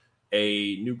opener,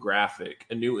 a new graphic,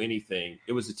 a new anything,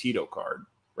 it was a Tito card,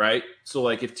 right? So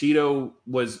like, if Tito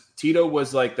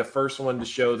was like the first one to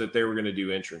show that they were going to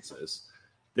do entrances.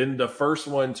 Then the first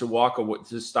one to walk away,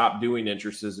 to stop doing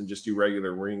entrances and just do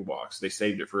regular ring walks, they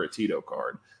saved it for a Tito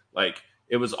card. Like,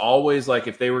 it was always like,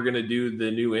 if they were going to do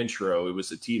the new intro, it was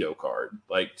a Tito card.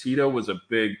 Like, Tito was a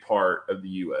big part of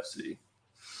the UFC.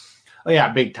 Oh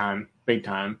yeah, big time.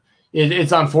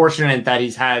 It's unfortunate that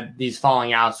he's had these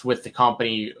falling outs with the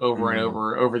company over and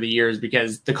over the years,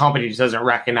 because the company just doesn't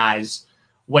recognize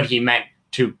what he meant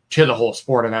to the whole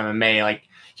sport of MMA. Like,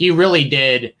 he really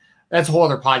did. That's a whole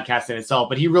other podcast in itself,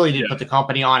 but he really did put the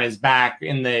company on his back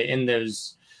in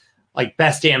those like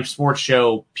best damn sports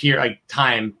show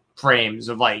time frames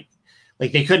of like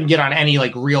they couldn't get on any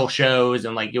like real shows,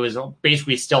 and like it was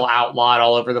basically still outlawed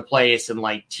all over the place, and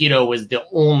like Tito was the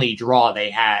only draw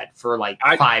they had for like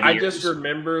 5 years. I just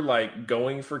remember like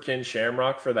going for Ken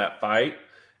Shamrock for that fight,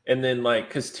 and then like,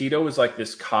 because Tito was like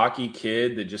this cocky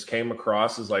kid that just came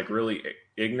across as like really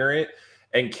ignorant.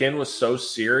 And Ken was so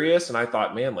serious, and I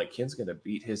thought, man, like, Ken's going to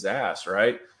beat his ass,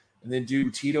 right? And then,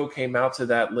 dude, Tito came out to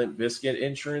that Limp Bizkit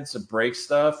entrance and break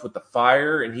stuff with the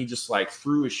fire, and he just like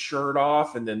threw his shirt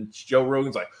off. And then Joe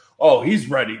Rogan's like, "Oh, he's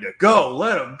ready to go.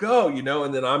 Let him go," you know.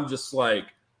 And then I'm just like,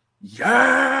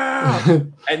 "Yeah!"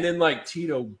 And then like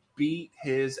Tito beat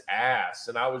his ass,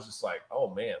 and I was just like,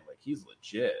 "Oh man, like he's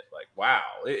legit." Like, wow.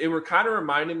 It kind of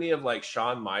reminded me of like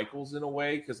Shawn Michaels in a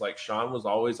way, because like Shawn was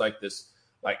always like this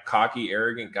like cocky,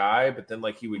 arrogant guy, but then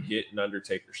like he would get in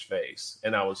Undertaker's face.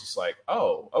 And I was just like,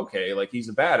 oh, okay, like he's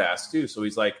a badass too. So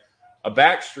he's like a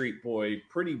Backstreet Boy,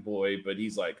 pretty boy, but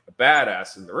he's like a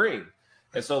badass in the ring.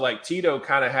 And so like Tito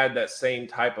kind of had that same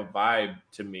type of vibe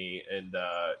to me. And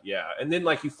yeah. And then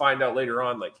like you find out later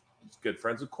on, like he's good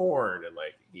friends with Korn, and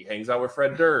like he hangs out with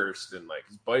Fred Durst, and like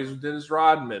his buddies with Dennis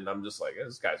Rodman. I'm just like,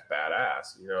 this guy's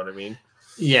badass. You know what I mean?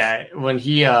 Yeah. When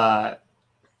he,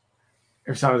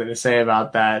 there's something to say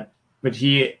about that, but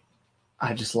I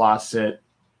just lost it.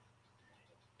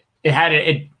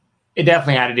 It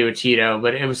definitely had to do with Tito,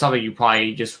 but it was something you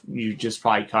just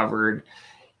probably covered.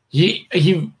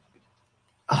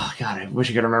 Oh God, I wish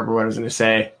I could remember what I was going to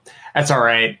say. That's all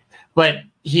right. But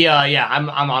I'm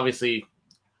obviously,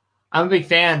 I'm a big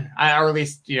fan. Or at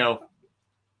least,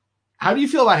 how do you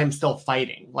feel about him still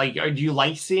fighting? Like, do you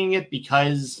like seeing it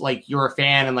because like you're a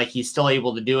fan and like he's still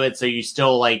able to do it? So you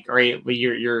still like, right? But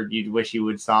you wish he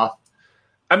would stop.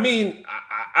 I mean,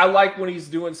 I like when he's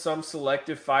doing some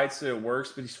selective fights that it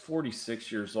works, but he's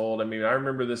 46 years old. I mean, I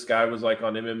remember this guy was like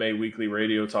on MMA Weekly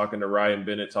Radio talking to Ryan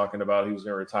Bennett, talking about he was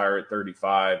going to retire at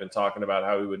 35 and talking about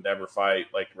how he would never fight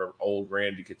like old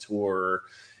Randy Couture or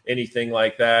anything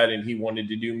like that. And he wanted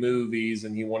to do movies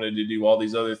and he wanted to do all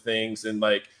these other things. And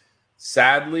like,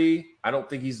 sadly, I don't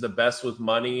think he's the best with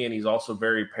money, and he's also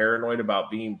very paranoid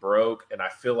about being broke. And I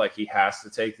feel like he has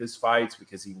to take his fights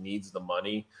because he needs the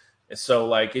money. And so,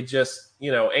 like, it just,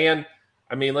 and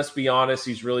I mean, let's be honest,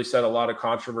 he's really said a lot of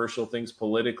controversial things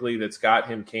politically that's got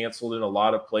him canceled in a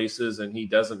lot of places, and he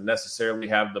doesn't necessarily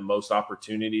have the most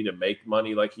opportunity to make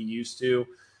money like he used to.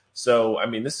 So, I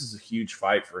mean, this is a huge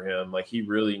fight for him. Like, he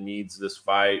really needs this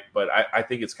fight, but I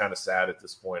think it's kind of sad at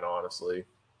this point, honestly.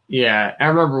 Yeah, I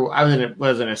remember I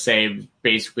was going to say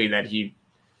basically that he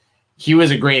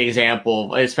was a great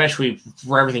example, especially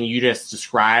for everything you just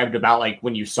described about like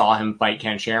when you saw him fight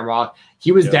Ken Shamrock.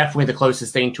 He was definitely the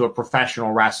closest thing to a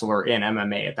professional wrestler in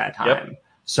MMA at that time. Yep.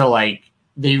 So like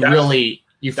you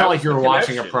felt like you were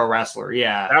watching a pro wrestler.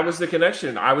 Yeah. That was the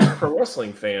connection. I was a pro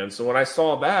wrestling fan. So when I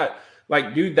saw that,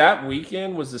 like, dude, that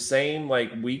weekend was the same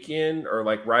like weekend or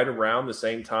like right around the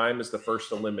same time as the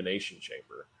first Elimination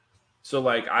Chamber. So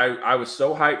like I was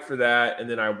so hyped for that. And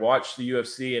then I watched the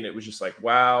UFC and it was just like,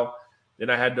 wow. Then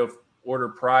I had to order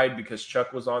Pride because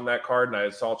Chuck was on that card, and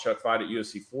I saw Chuck fight at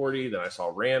UFC 40. Then I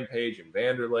saw Rampage and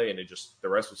Vanderlei, and the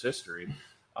rest was history.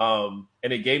 And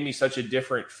it gave me such a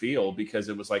different feel because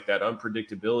it was like that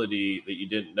unpredictability that you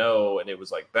didn't know, and it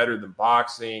was like better than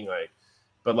boxing.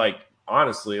 But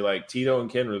honestly, like Tito and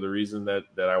Ken are the reason that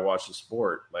I watch the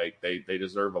sport. Like they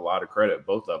deserve a lot of credit.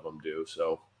 Both of them do.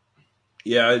 So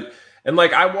yeah. And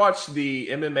like I watched the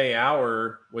MMA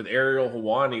Hour with Ariel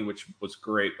Helwani, which was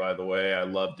great, by the way. I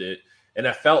loved it. And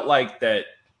I felt like that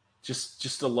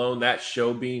just alone that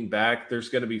show being back, there's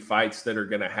going to be fights that are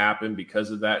going to happen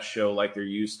because of that show like there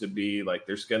used to be. Like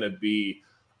there's going to be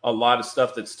a lot of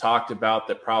stuff that's talked about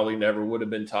that probably never would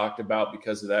have been talked about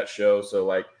because of that show. So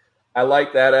like I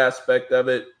like that aspect of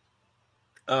it.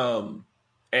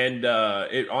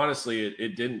 It honestly,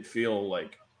 it didn't feel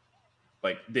like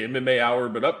the MMA Hour,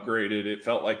 but upgraded. It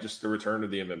felt like just the return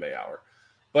of the MMA Hour.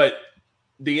 But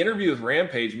the interview with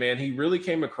Rampage, man, he really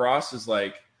came across as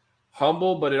like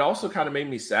humble, but it also kind of made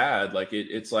me sad. Like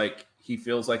it's like he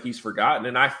feels like he's forgotten.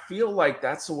 And I feel like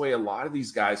that's the way a lot of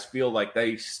these guys feel, like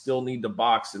they still need to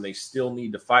box and they still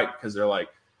need to fight because they're like,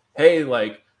 hey,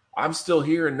 like I'm still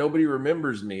here and nobody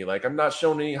remembers me. Like I'm not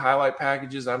shown any highlight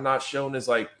packages. I'm not shown as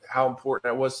like how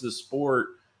important I was to the sport.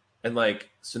 And like,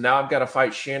 so now I've got to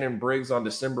fight Shannon Briggs on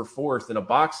December 4th in a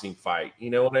boxing fight. You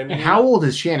know what I mean? And how old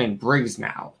is Shannon Briggs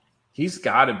now? He's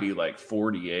got to be like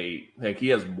 48. Like he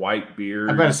has white beard.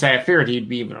 I'm going to say, I figured he'd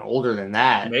be even older than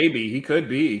that. Maybe he could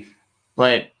be.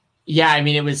 But yeah, I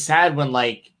mean, it was sad when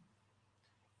like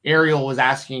Ariel was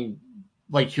asking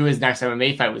like who his next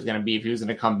MMA fight was going to be, if he was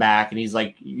going to come back. And he's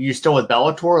like, you still with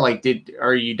Bellator? Like,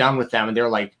 are you done with them? And they're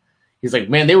like, he's like,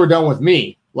 man, they were done with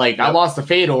me. Like, yep. I lost to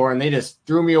Fedor, and they just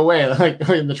threw me away, like,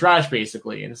 in the trash,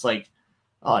 basically. And it's like,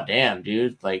 oh, damn,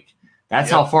 dude. Like,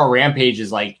 that's how far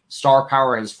Rampage's, like, star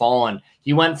power has fallen.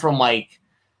 He went from, like,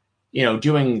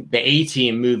 doing the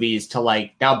A-Team movies to,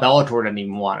 like, now Bellator doesn't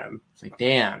even want him. It's like,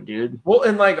 damn, dude. Well,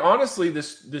 and, like, honestly,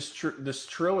 this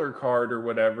Triller card or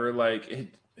whatever, like,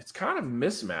 it's kind of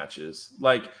mismatches.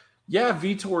 Like, yeah,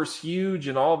 Vitor's huge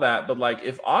and all that, but like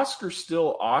if Oscar's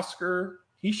still Oscar,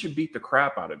 he should beat the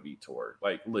crap out of Vitor,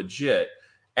 like legit.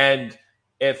 And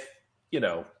if, you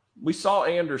know, we saw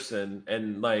Anderson,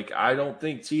 and like I don't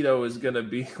think Tito is going to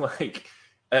be like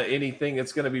anything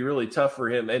that's going to be really tough for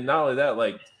him. And not only that,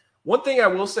 like one thing I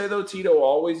will say though, Tito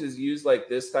always is used like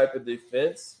this type of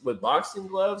defense with boxing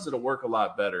gloves. It'll work a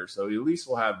lot better. So at least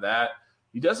we'll have that.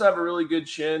 He does have a really good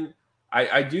chin.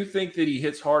 I do think that he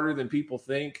hits harder than people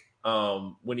think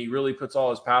when he really puts all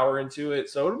his power into it.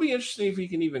 So it'll be interesting if he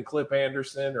can even clip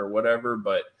Anderson or whatever.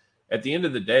 But at the end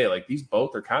of the day, like these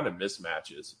both are kind of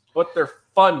mismatches, but they're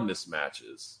fun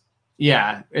mismatches.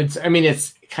 Yeah, it's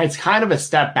kind of a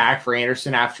step back for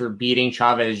Anderson after beating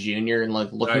Chavez Jr. and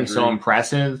like looking so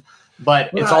impressive. But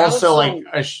it's also like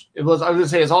I was gonna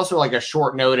say it's also like a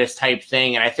short notice type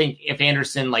thing. And I think if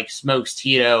Anderson like smokes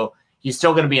Tito, he's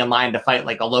still going to be in line to fight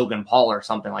like a Logan Paul or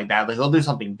something like that. Like he'll do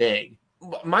something big.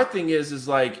 My thing is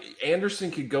like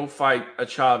Anderson could go fight a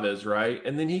Chavez, right?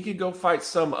 And then he could go fight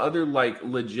some other like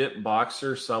legit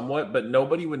boxer somewhat, but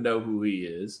nobody would know who he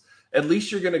is. At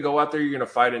least you're going to go out there, you're going to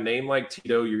fight a name like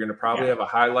Tito, you're going to probably have a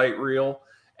highlight reel,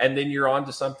 and then you're on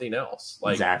to something else.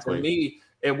 Like exactly. For me,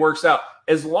 it works out.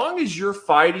 As long as you're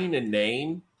fighting a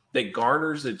name that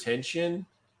garners attention,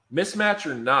 mismatch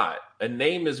or not, a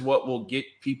name is what will get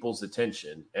people's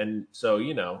attention. And so,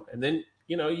 and then,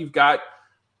 you've got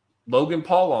Logan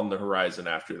Paul on the horizon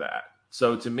after that.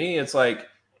 So to me, it's like,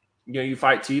 you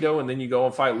fight Tito and then you go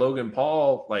and fight Logan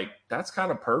Paul. Like that's kind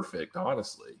of perfect,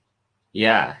 honestly.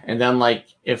 Yeah. And then like,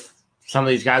 if some of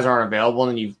these guys aren't available,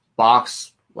 then you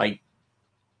box like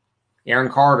Aaron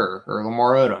Carter or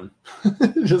Lamar Odom.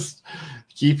 Just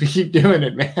keep doing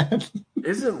it, man.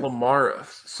 Isn't Lamar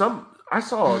I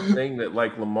saw a thing that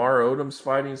like Lamar Odom's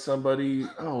fighting somebody.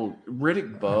 Oh,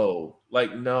 Riddick Bowe.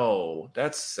 Like, no,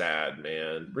 that's sad,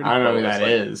 man. I don't know who that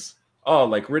is. Oh,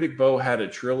 like Riddick Bowe had a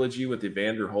trilogy with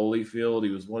Evander Holyfield. He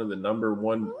was one of the number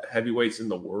one heavyweights in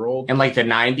the world. In like the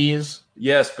 90s?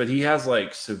 Yes, but he has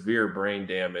like severe brain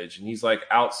damage, and he's like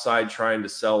outside trying to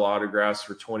sell autographs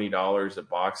for $20 at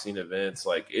boxing events.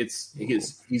 Like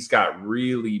he's got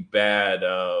really bad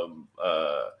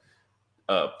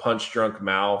punch drunk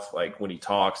mouth. Like when he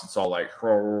talks, it's all like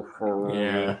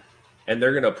yeah. And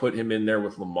they're gonna put him in there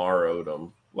with Lamar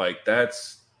Odom. Like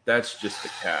that's just a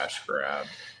cash grab.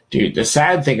 Dude, the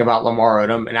sad thing about Lamar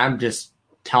Odom, and I'm just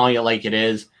telling it like it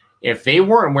is, if they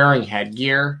weren't wearing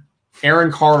headgear, Aaron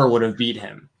Carter would have beat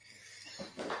him.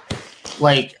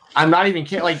 Like, I'm not even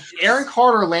kidding. Like, Aaron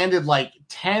Carter landed like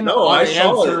 10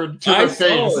 unanswered to the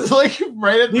face. Like,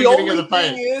 right at the beginning of the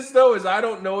fight. The thing is, though, is I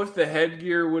don't know if the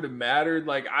headgear would have mattered.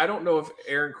 Like, I don't know if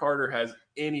Aaron Carter has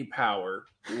any power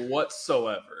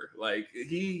whatsoever. Like,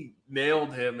 he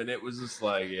nailed him, and it was just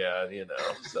like, yeah,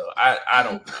 So, I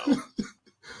don't know.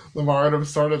 Lamar Odom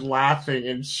started laughing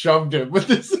and shoved him with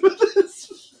his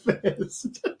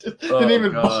fist. Didn't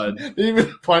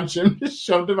even punch him, just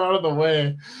shoved him out of the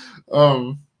way.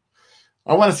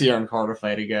 I want to see Aaron Carter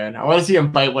fight again. I want to see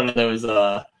him fight one of those,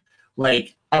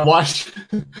 like, I watched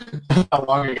not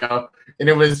long ago, and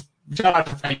it was, shout out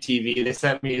to Fight TV. They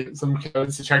sent me some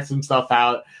codes to check some stuff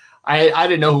out. I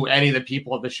didn't know who any of the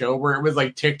people at the show were. It was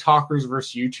like TikTokers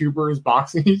versus YouTubers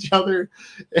boxing each other.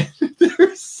 And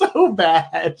they're so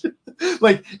bad.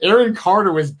 Like Aaron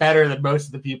Carter was better than most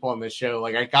of the people on the show.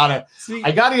 Like I gotta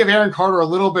give Aaron Carter a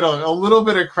little bit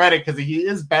of credit because he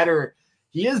is better.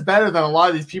 He is better than a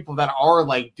lot of these people that are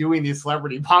like doing these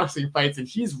celebrity boxing fights, and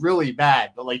he's really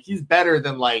bad. But like he's better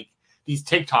than like these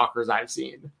TikTokers I've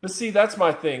seen. But see, that's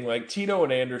my thing. Like Tito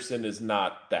and Anderson is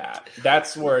not that.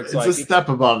 That's where it's like a step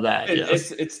above that.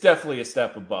 It's definitely a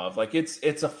step above. Like it's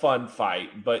a fun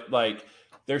fight, but like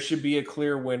there should be a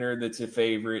clear winner that's a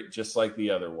favorite, just like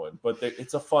the other one. But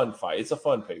it's a fun fight. It's a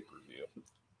fun pay-per-view.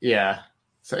 Yeah.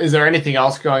 So is there anything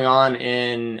else going on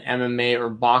in MMA or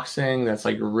boxing that's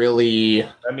like really?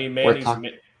 I mean,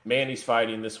 Manny's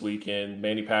fighting this weekend.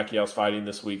 Manny Pacquiao's fighting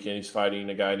this weekend. He's fighting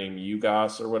a guy named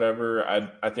Ugas or whatever.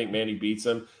 I think Manny beats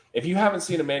him. If you haven't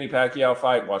seen a Manny Pacquiao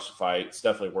fight, watch the fight. It's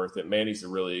definitely worth it. Manny's a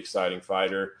really exciting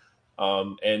fighter,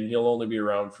 and he'll only be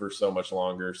around for so much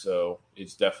longer. So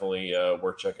it's definitely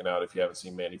worth checking out if you haven't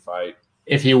seen Manny fight.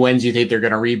 If he wins, you think they're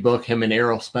going to rebook him and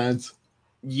Errol Spence?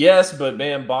 Yes, but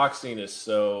man, boxing is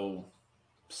so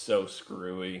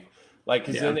screwy. Like,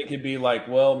 because then it could be like,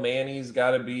 well, Manny's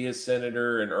got to be his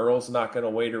senator, and Earl's not going to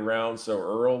wait around, so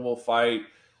Earl will fight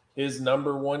his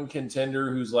number one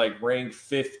contender who's like ranked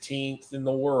 15th in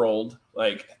the world.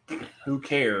 Like, who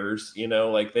cares?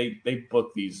 Like they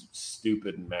book these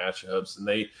stupid matchups, and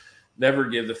they never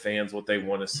give the fans what they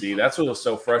want to see. That's what was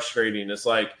so frustrating. It's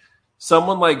like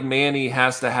someone like Manny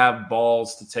has to have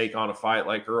balls to take on a fight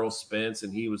like Earl Spence,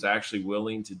 and he was actually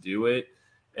willing to do it,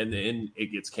 and then it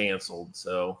gets canceled.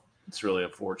 So it's really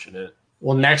unfortunate.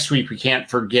 Well, next week we can't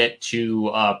forget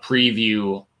to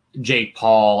preview Jake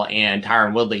Paul and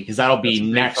Tyron Woodley because that'll be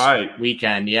next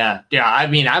weekend. Yeah. I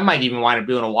mean, I might even wind up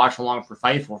doing a watch along for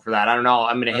Fightful for that. I don't know.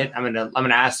 I'm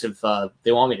gonna ask if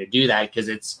they want me to do that because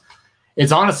it's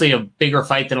honestly a bigger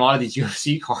fight than a lot of these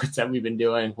UFC cards that we've been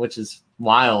doing, which is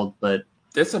wild. But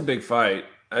it's a big fight.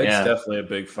 It's definitely a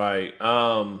big fight.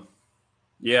 We'll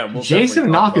Jake's gonna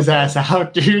knock his ass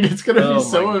out, dude. It's gonna be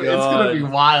so. It's gonna be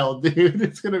wild, dude.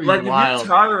 It's gonna be wild. If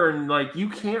you're Tyron, you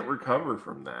can't recover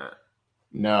from that.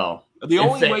 No. The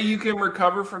only way you can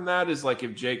recover from that is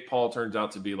if Jake Paul turns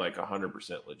out to be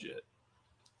 100% legit.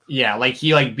 Yeah,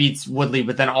 he beats Woodley,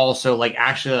 but then also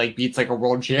actually beats a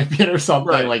world champion or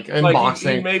something in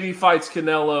boxing. He maybe fights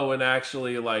Canelo and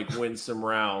actually wins some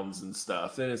rounds and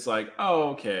stuff. Then it's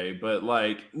okay. But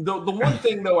the one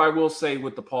thing though I will say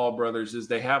with the Paul brothers is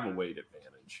they have a weight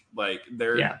advantage.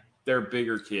 They're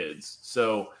bigger kids,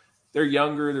 so they're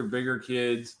younger, they're bigger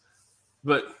kids.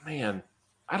 But man,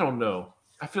 I don't know.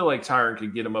 I feel like Tyron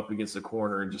could get him up against the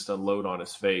corner and just unload on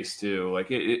his face too.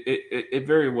 It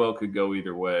very well could go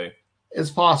either way. It's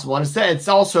possible. And it's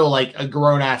also a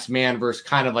grown ass man versus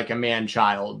kind of a man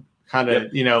child. Kind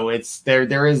of, it's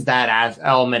there is that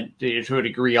element to a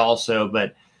degree also.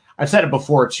 But I've said it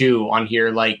before too on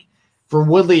here. For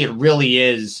Woodley, it really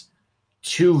is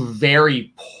two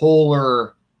very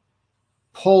polar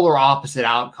opposite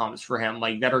outcomes for him.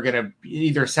 That are going to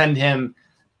either send him.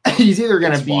 He's either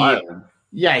going to be. Wild.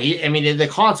 Yeah, the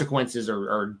consequences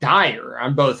are dire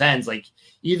on both ends.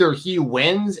 Either he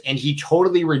wins and he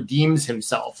totally redeems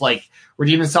himself,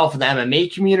 redeem himself in the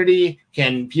MMA community.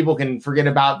 People can forget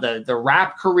about the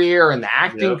rap career and the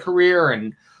acting career,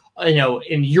 and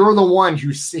and you're the one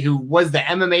who was the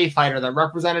MMA fighter that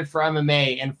represented for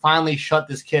MMA and finally shut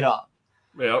this kid up.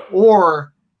 Yep.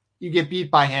 Or you get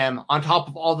beat by him on top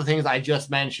of all the things I just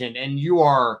mentioned, and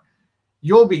you'll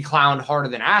be clowned harder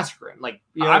than Askren.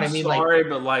 You know what I mean? Sorry,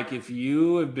 but if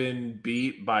you have been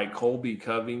beat by Colby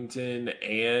Covington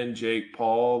and Jake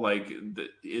Paul,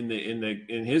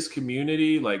 in his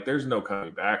community, there's no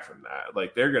coming back from that.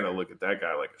 They're gonna look at that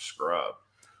guy like a scrub.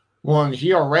 Well, and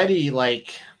he already they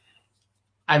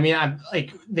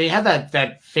had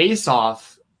that face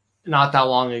off not that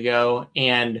long ago,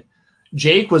 and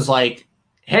Jake was like,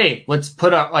 "Hey, let's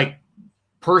put up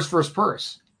purse versus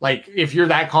purse." If you're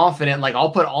that confident, I'll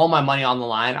put all my money on the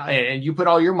line and you put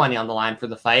all your money on the line for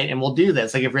the fight and we'll do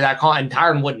this. If you're that confident, and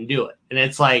Tyron wouldn't do it. And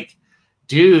it's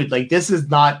dude, this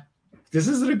isn't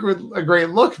a great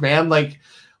look, man.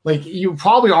 You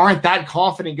probably aren't that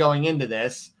confident going into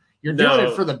this. You're doing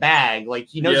it for the bag.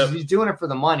 He knows he's doing it for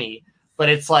the money, but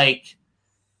it's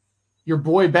your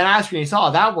boy Ben Askren, you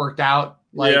saw that worked out.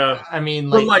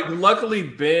 Luckily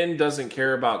Ben doesn't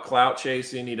care about clout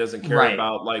chasing. He doesn't care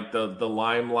about the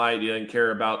limelight. He doesn't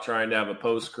care about trying to have a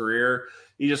post career.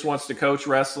 He just wants to coach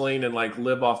wrestling and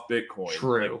live off Bitcoin.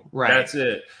 True. Right. That's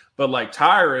it. But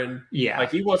Tyron,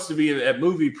 he wants to be at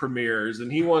movie premieres and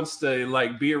he wants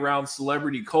to be around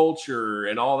celebrity culture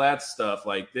and all that stuff.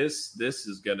 This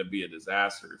is going to be a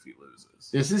disaster if he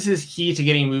loses. This is his key to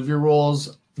getting movie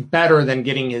roles better than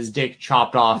getting his dick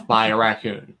chopped off by a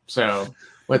raccoon. So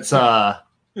let's hope,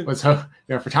 for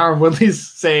Tyron Woodley's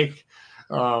sake.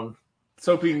 Let's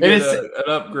hope he can get an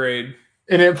upgrade.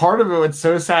 And part of it, what's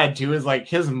so sad too, is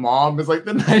his mom is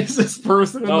the nicest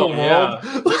person in the world.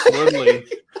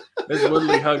 Miss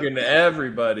Woodley hugging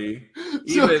everybody,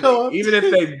 even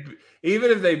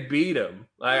if they beat him.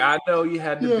 I know you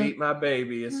had to beat my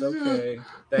baby. It's okay.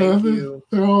 Thank you.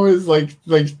 They're always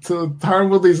Tyron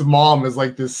Woodley's mom is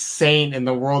this saint in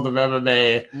the world of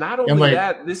MMA. Not only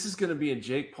that, this is going to be in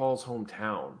Jake Paul's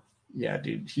hometown. Yeah,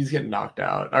 dude, he's getting knocked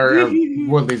out, or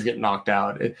Woodley's getting knocked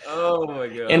out. Oh my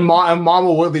god! And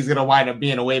Mama Woodley's gonna wind up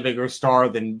being a way bigger star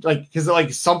than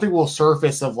because something will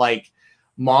surface of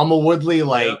Mama Woodley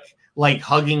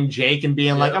hugging Jake and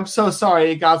being I'm so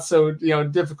sorry it got so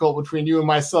difficult between you and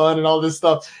my son and all this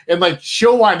stuff, and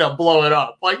she'll wind up blowing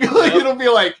up it'll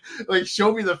be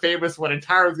she'll be the famous one, and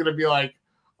Tyron's gonna be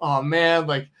oh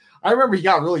man, I remember he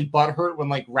got really butthurt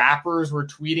when rappers were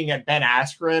tweeting at Ben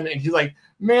Askren, and he's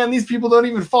man, these people don't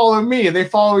even follow me, and they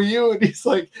follow you, and he's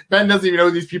Ben doesn't even know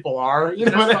who these people are. You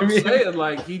know what I mean? I'm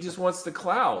saying, he just wants the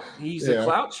clout. He's a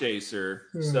clout chaser.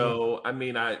 So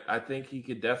I think he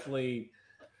could definitely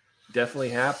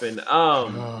happen.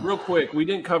 Real quick, we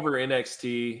didn't cover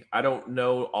NXT. I don't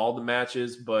know all the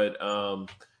matches, but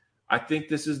I think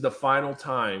this is the final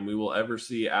time we will ever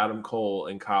see Adam Cole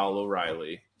and Kyle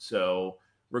O'Reilly. So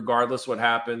regardless what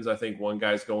happens, I think one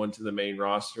guy's going to the main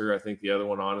roster. I think the other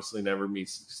one honestly never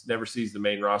sees the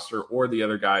main roster, or the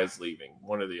other guy is leaving,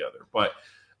 one or the other. But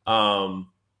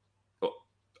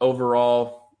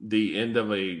overall, the end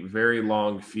of a very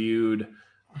long feud.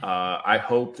 I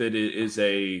hope that it is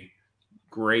a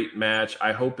great match.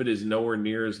 I hope it is nowhere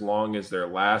near as long as their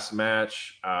last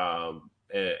match.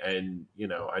 And you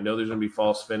know, I know there's going to be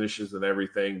false finishes and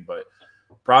everything, but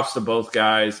props to both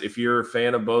guys. If you're a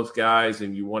fan of both guys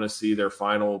and you want to see their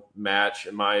final match,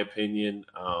 in my opinion,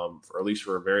 for at least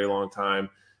for a very long time,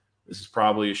 this is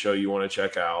probably a show you want to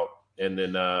check out. And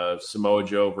then Samoa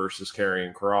Joe versus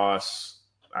Karrion Kross.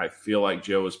 I feel like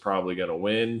Joe is probably going to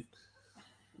win,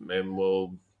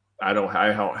 and I don't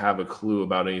have a clue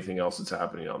about anything else that's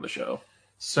happening on the show.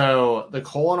 So the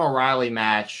Cole and O'Reilly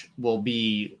match will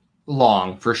be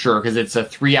long for sure because it's a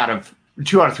 2 out of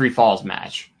 3 falls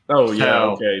match. Oh yeah,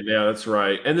 okay, yeah, that's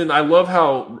right. And then I love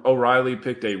how O'Reilly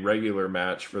picked a regular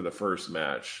match for the first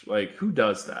match. Like, who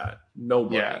does that?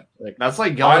 Nobody. Yeah, that's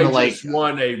like going to just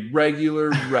won a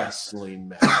regular wrestling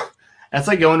match. That's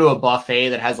like going to a buffet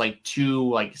that has like 2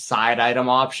 like side item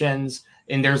options,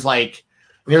 and there's like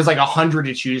 100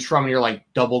 to choose from, and you're like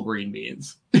double green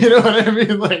beans. You know what I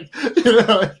mean? Like,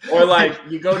 or like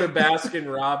you go to Baskin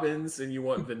Robbins and you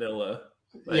want vanilla.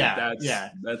 Like,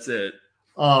 that's it.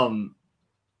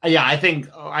 Yeah, I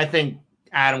think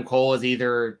Adam Cole is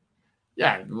either,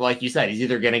 like you said, he's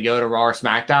either going to go to Raw or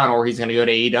SmackDown, or he's going to go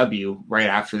to AEW right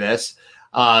after this.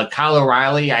 Kyle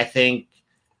O'Reilly, I think,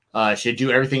 should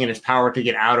do everything in his power to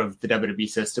get out of the WWE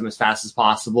system as fast as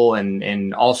possible,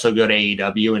 and also go to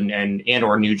AEW and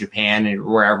or New Japan and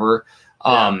wherever.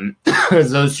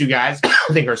 Those 2 guys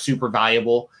I think are super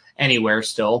valuable anywhere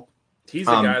still. He's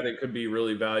a guy that could be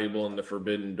really valuable in the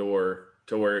Forbidden Door,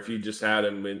 to where if you just had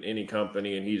him in any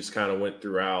company and he just kind of went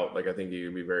throughout, like, I think he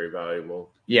would be very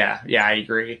valuable. Yeah, I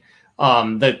agree.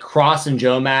 The Cross and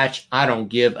Joe match, I don't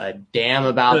give a damn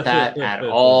about that at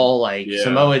all. Like,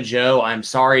 Samoa Joe, I'm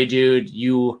sorry, dude.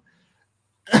 You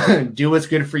do what's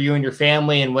good for you and your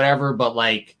family and whatever, but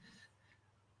like,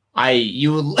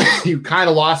 you kind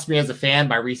of lost me as a fan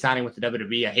by re-signing with the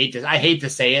WWE. I hate to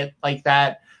say it like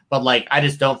that, but like, I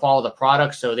just don't follow the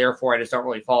product, so therefore I just don't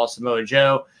really follow Samoa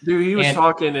Joe. Dude, he was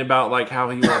talking about like how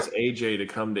he wants AJ to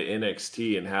come to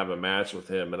NXT and have a match with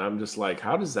him, and I'm just like,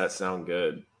 how does that sound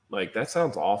good? Like, that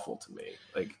sounds awful to me.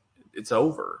 Like, it's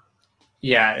over.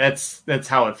 Yeah, that's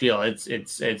how it feels.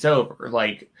 It's over.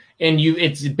 Like, and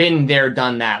it's been there,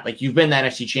 done that. Like, you've been the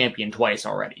NXT champion twice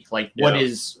already. Like,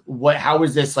 how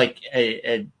is this like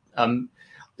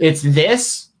it's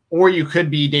this, or you could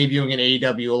be debuting in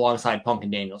AEW alongside Punk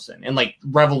and Danielson and like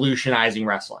revolutionizing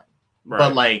wrestling. Right.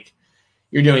 But like,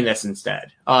 you're doing this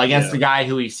instead against the guy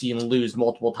who we've seen lose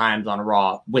multiple times on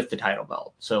Raw with the title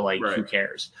belt. So like, who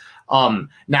cares?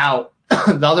 Now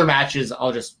the other matches,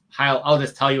 I'll just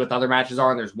tell you what the other matches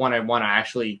are, and there's one I want to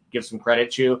actually give some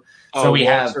credit to. So we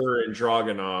have Walter and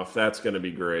Dragunov. That's going to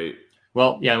be great.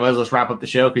 Well, yeah, might as well wrap up the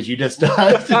show because you just.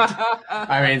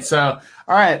 I mean, so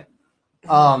all right.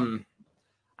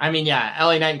 I mean, yeah,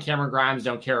 LA Knight and Cameron Grimes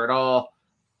don't care at all.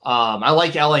 I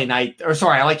like I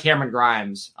like Cameron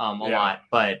Grimes a lot,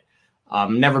 but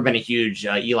never been a huge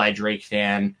Eli Drake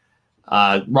fan.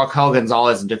 Raquel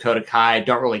Gonzalez and Dakota Kai,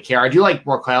 don't really care. I do like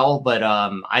Raquel, but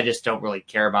I just don't really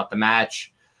care about the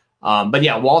match. But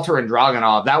yeah, Walter and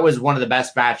Dragunov, that was one of the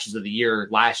best matches of the year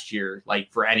last year,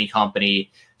 like for any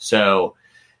company. So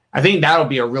I think that'll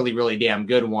be a really, really damn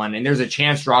good one. And there's a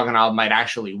chance Dragunov might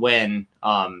actually win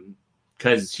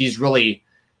because he's really,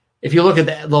 if you look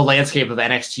at the landscape of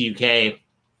NXT UK,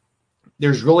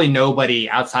 there's really nobody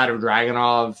outside of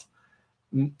Dragunov,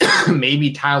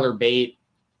 maybe Tyler Bate.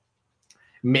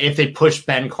 If they push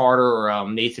Ben Carter or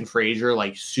Nathan Frazier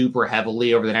like super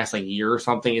heavily over the next like year or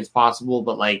something, it's possible.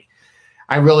 But like,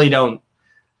 I really don't.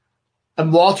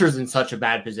 And Walter's in such a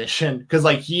bad position because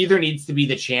like he either needs to be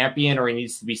the champion or he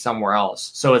needs to be somewhere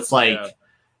else. So it's like,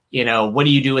 what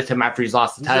do you do with him after he's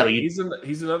lost the title?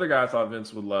 He's another guy I thought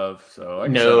Vince would love. So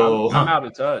I'm out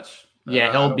of touch.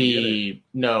 Yeah,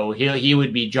 he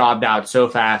would be jobbed out so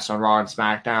fast on Raw and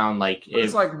SmackDown. Like,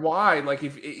 it's like, why? Like,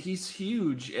 if he's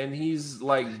huge and he's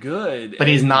like good, but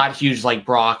he's not huge like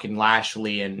Brock and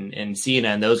Lashley and Cena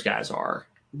and those guys are.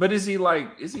 But is he at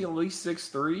least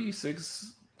 6'3",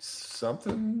 6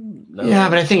 something? No. Yeah,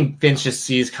 but I think Vince just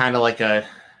sees kind of like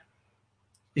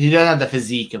he doesn't have the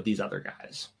physique of these other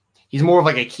guys. He's more of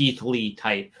like a Keith Lee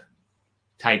type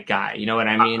guy. You know what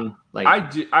I mean?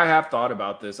 I have thought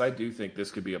about this. I do think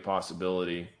this could be a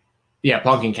possibility. Yeah,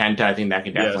 Punk and Kenta, I think that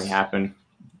could definitely happen.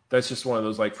 That's just one of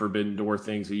those like forbidden door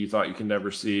things that you thought you could never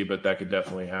see, but that could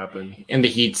definitely happen. And the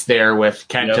heat's there with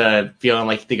Kenta feeling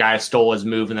like the guy stole his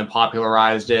move and then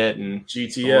popularized it, and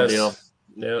GTS. The whole deal.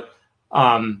 Yep.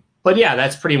 But yeah,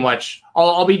 that's pretty much.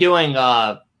 I'll be doing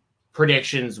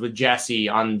predictions with Jesse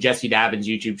on Jesse Davin's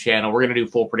YouTube channel. We're gonna do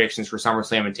full predictions for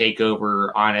SummerSlam and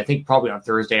Takeover on, I think, probably on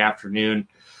Thursday afternoon.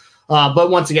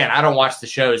 But once again, I don't watch the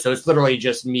show, so it's literally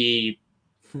just me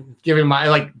giving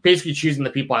basically choosing the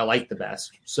people I like the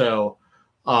best. So,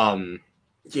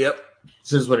 yep,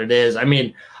 this is what it is. I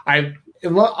mean,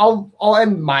 I'll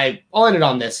end it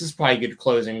on this. This is probably a good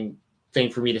closing thing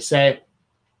for me to say.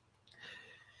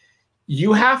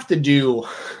 You have to do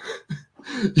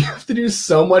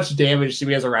so much damage to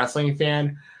me as a wrestling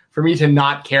fan for me to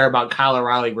not care about Kyle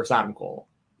O'Reilly versus Adam Cole.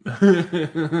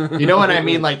 You know what I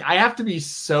mean? Like, I have to be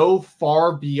so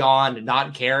far beyond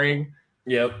not caring.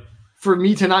 Yep. For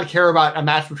me to not care about a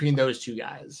match between those two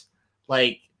guys.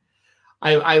 Like,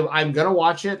 I'm gonna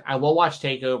watch it. I will watch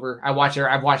Takeover. I've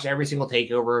watched every single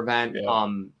Takeover event.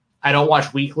 Yeah. I don't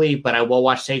watch weekly, but I will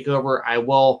watch Takeover.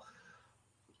 I'll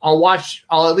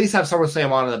at least have SummerSlam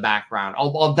on in the background.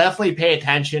 I'll definitely pay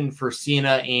attention for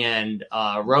Cena and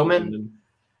Roman.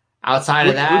 Outside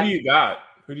of that, who do you got?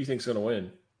 Who do you think's gonna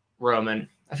win? Roman.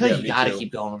 I feel like you got to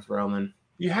keep going with Roman.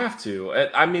 You have to.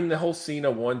 I mean, the whole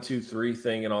Cena 1, 2, 3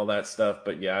 thing and all that stuff.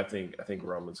 But yeah, I think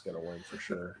Roman's going to win for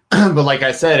sure. But like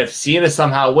I said, if Cena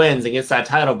somehow wins and gets that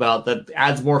title belt, that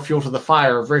adds more fuel to the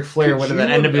fire of Ric Flair winning that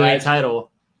NWA title.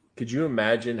 Could you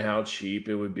imagine how cheap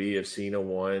it would be if Cena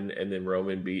won and then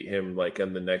Roman beat him like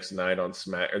on the next night on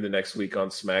the next week on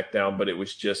SmackDown? But it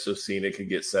was just so Cena could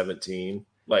get 17.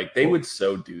 Like, they would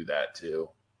so do that too.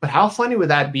 But how funny would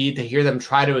that be to hear them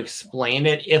try to explain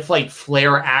it if like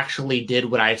Flair actually did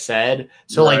what I said?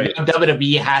 So like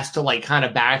WWE has to like kind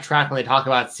of backtrack when they talk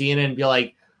about Cena and be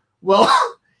like, well,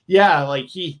 yeah, like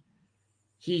he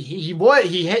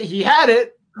had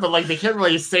it, but like they can't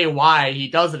really say why he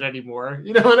does it anymore.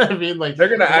 You know what I mean? Like they're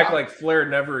gonna act like Flair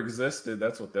never existed.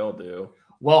 That's what they'll do.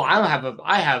 Well,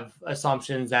 I have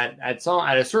assumptions that at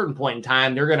a certain point in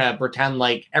time, they're going to pretend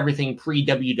like everything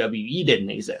pre-WWE didn't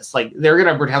exist. Like, they're going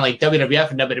to pretend like WWF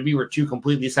and WWE were two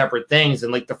completely separate things.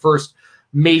 And like the first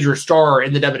major star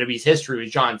in the WWE's history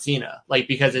was John Cena. Like,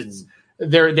 because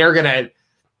they're going to,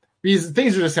 these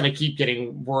things are just going to keep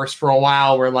getting worse for a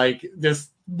while, where like this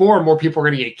more and more people are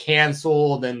going to get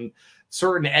canceled, and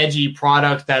certain edgy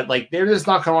product that like, they're just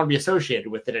not going to want to be associated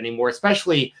with it anymore,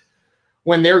 especially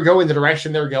when they're going the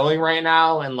direction they're going right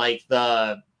now. And like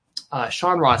the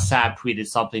Sean Ross Sapp tweeted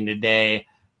something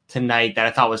tonight that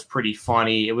I thought was pretty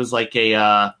funny. It was like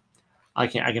I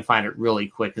can find it really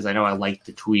quick because I know I liked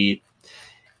the tweet.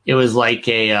 It was like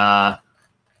maybe I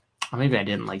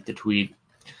didn't like the tweet.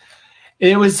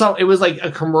 It was like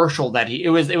a commercial that it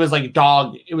was like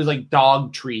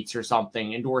dog treats or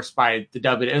something endorsed by the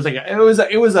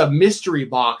WWE. It was a mystery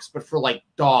box, but for like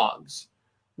dogs,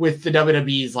 with the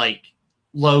WWE's like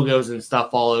logos and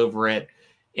stuff all over it.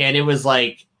 And it was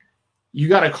like, you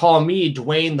got to call me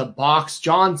Dwayne the Box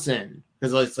Johnson,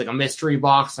 because it's like a mystery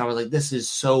box. And I was like, this is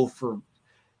so for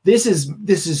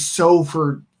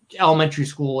elementary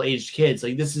school aged kids.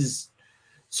 Like, this is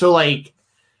so like,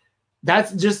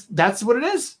 that's what it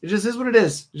is. It just is what it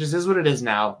is. It just is what it is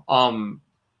now. All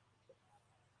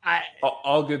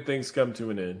good things come to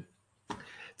an end.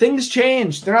 Things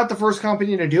change. They're not the first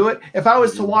company to do it. If I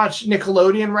was to watch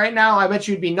Nickelodeon right now, I bet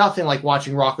you'd be nothing like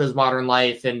watching Rocko's Modern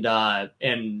Life and Doug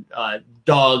and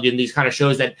these kind of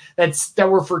shows that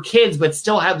were for kids, but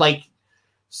still had like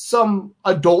some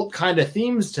adult kind of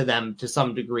themes to them to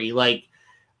some degree. Like,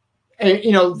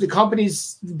 you know, the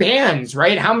company's bands,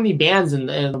 right? How many bands in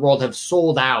the world have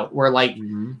sold out where like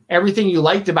everything you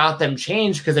liked about them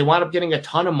changed because they wound up getting a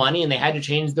ton of money and they had to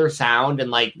change their sound,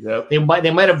 and like they might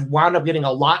have wound up getting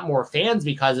a lot more fans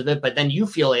because of it, but then you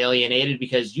feel alienated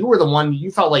because you were the one,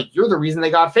 you felt like you're the reason they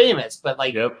got famous. But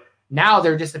like now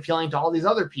they're just appealing to all these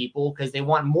other people because they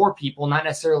want more people, not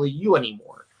necessarily you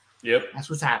anymore.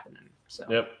 That's what's happening.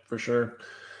 So for sure.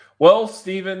 Well,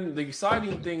 Steven, the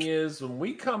exciting thing is when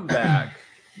we come back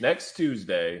next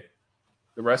Tuesday,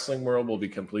 the wrestling world will be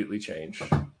completely changed.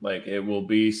 Like, it will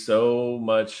be so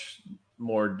much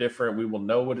more different. We will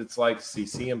know what it's like to see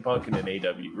CM Punk in an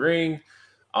AEW ring.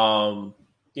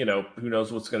 You know, who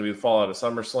knows what's going to be the fallout of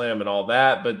SummerSlam and all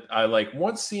that. But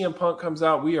once CM Punk comes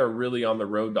out, we are really on the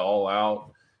road to All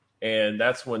Out. And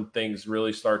that's when things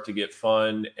really start to get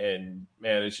fun. And,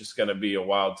 man, it's just going to be a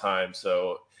wild time.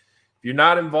 So, if you're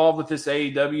not involved with this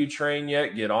AEW train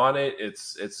yet, get on it.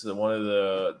 It's one of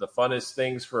the funnest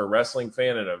things for a wrestling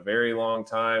fan in a very long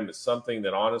time. It's something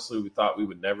that honestly we thought we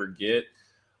would never get.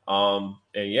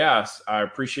 And yes, I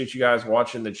appreciate you guys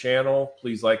watching the channel.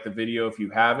 Please like the video if you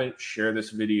haven't. Share this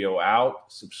video out.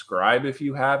 Subscribe if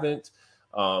you haven't.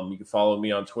 You can follow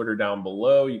me on Twitter down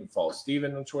below. You can follow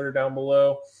Steven on Twitter down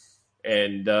below.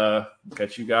 And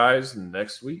catch you guys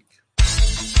next week.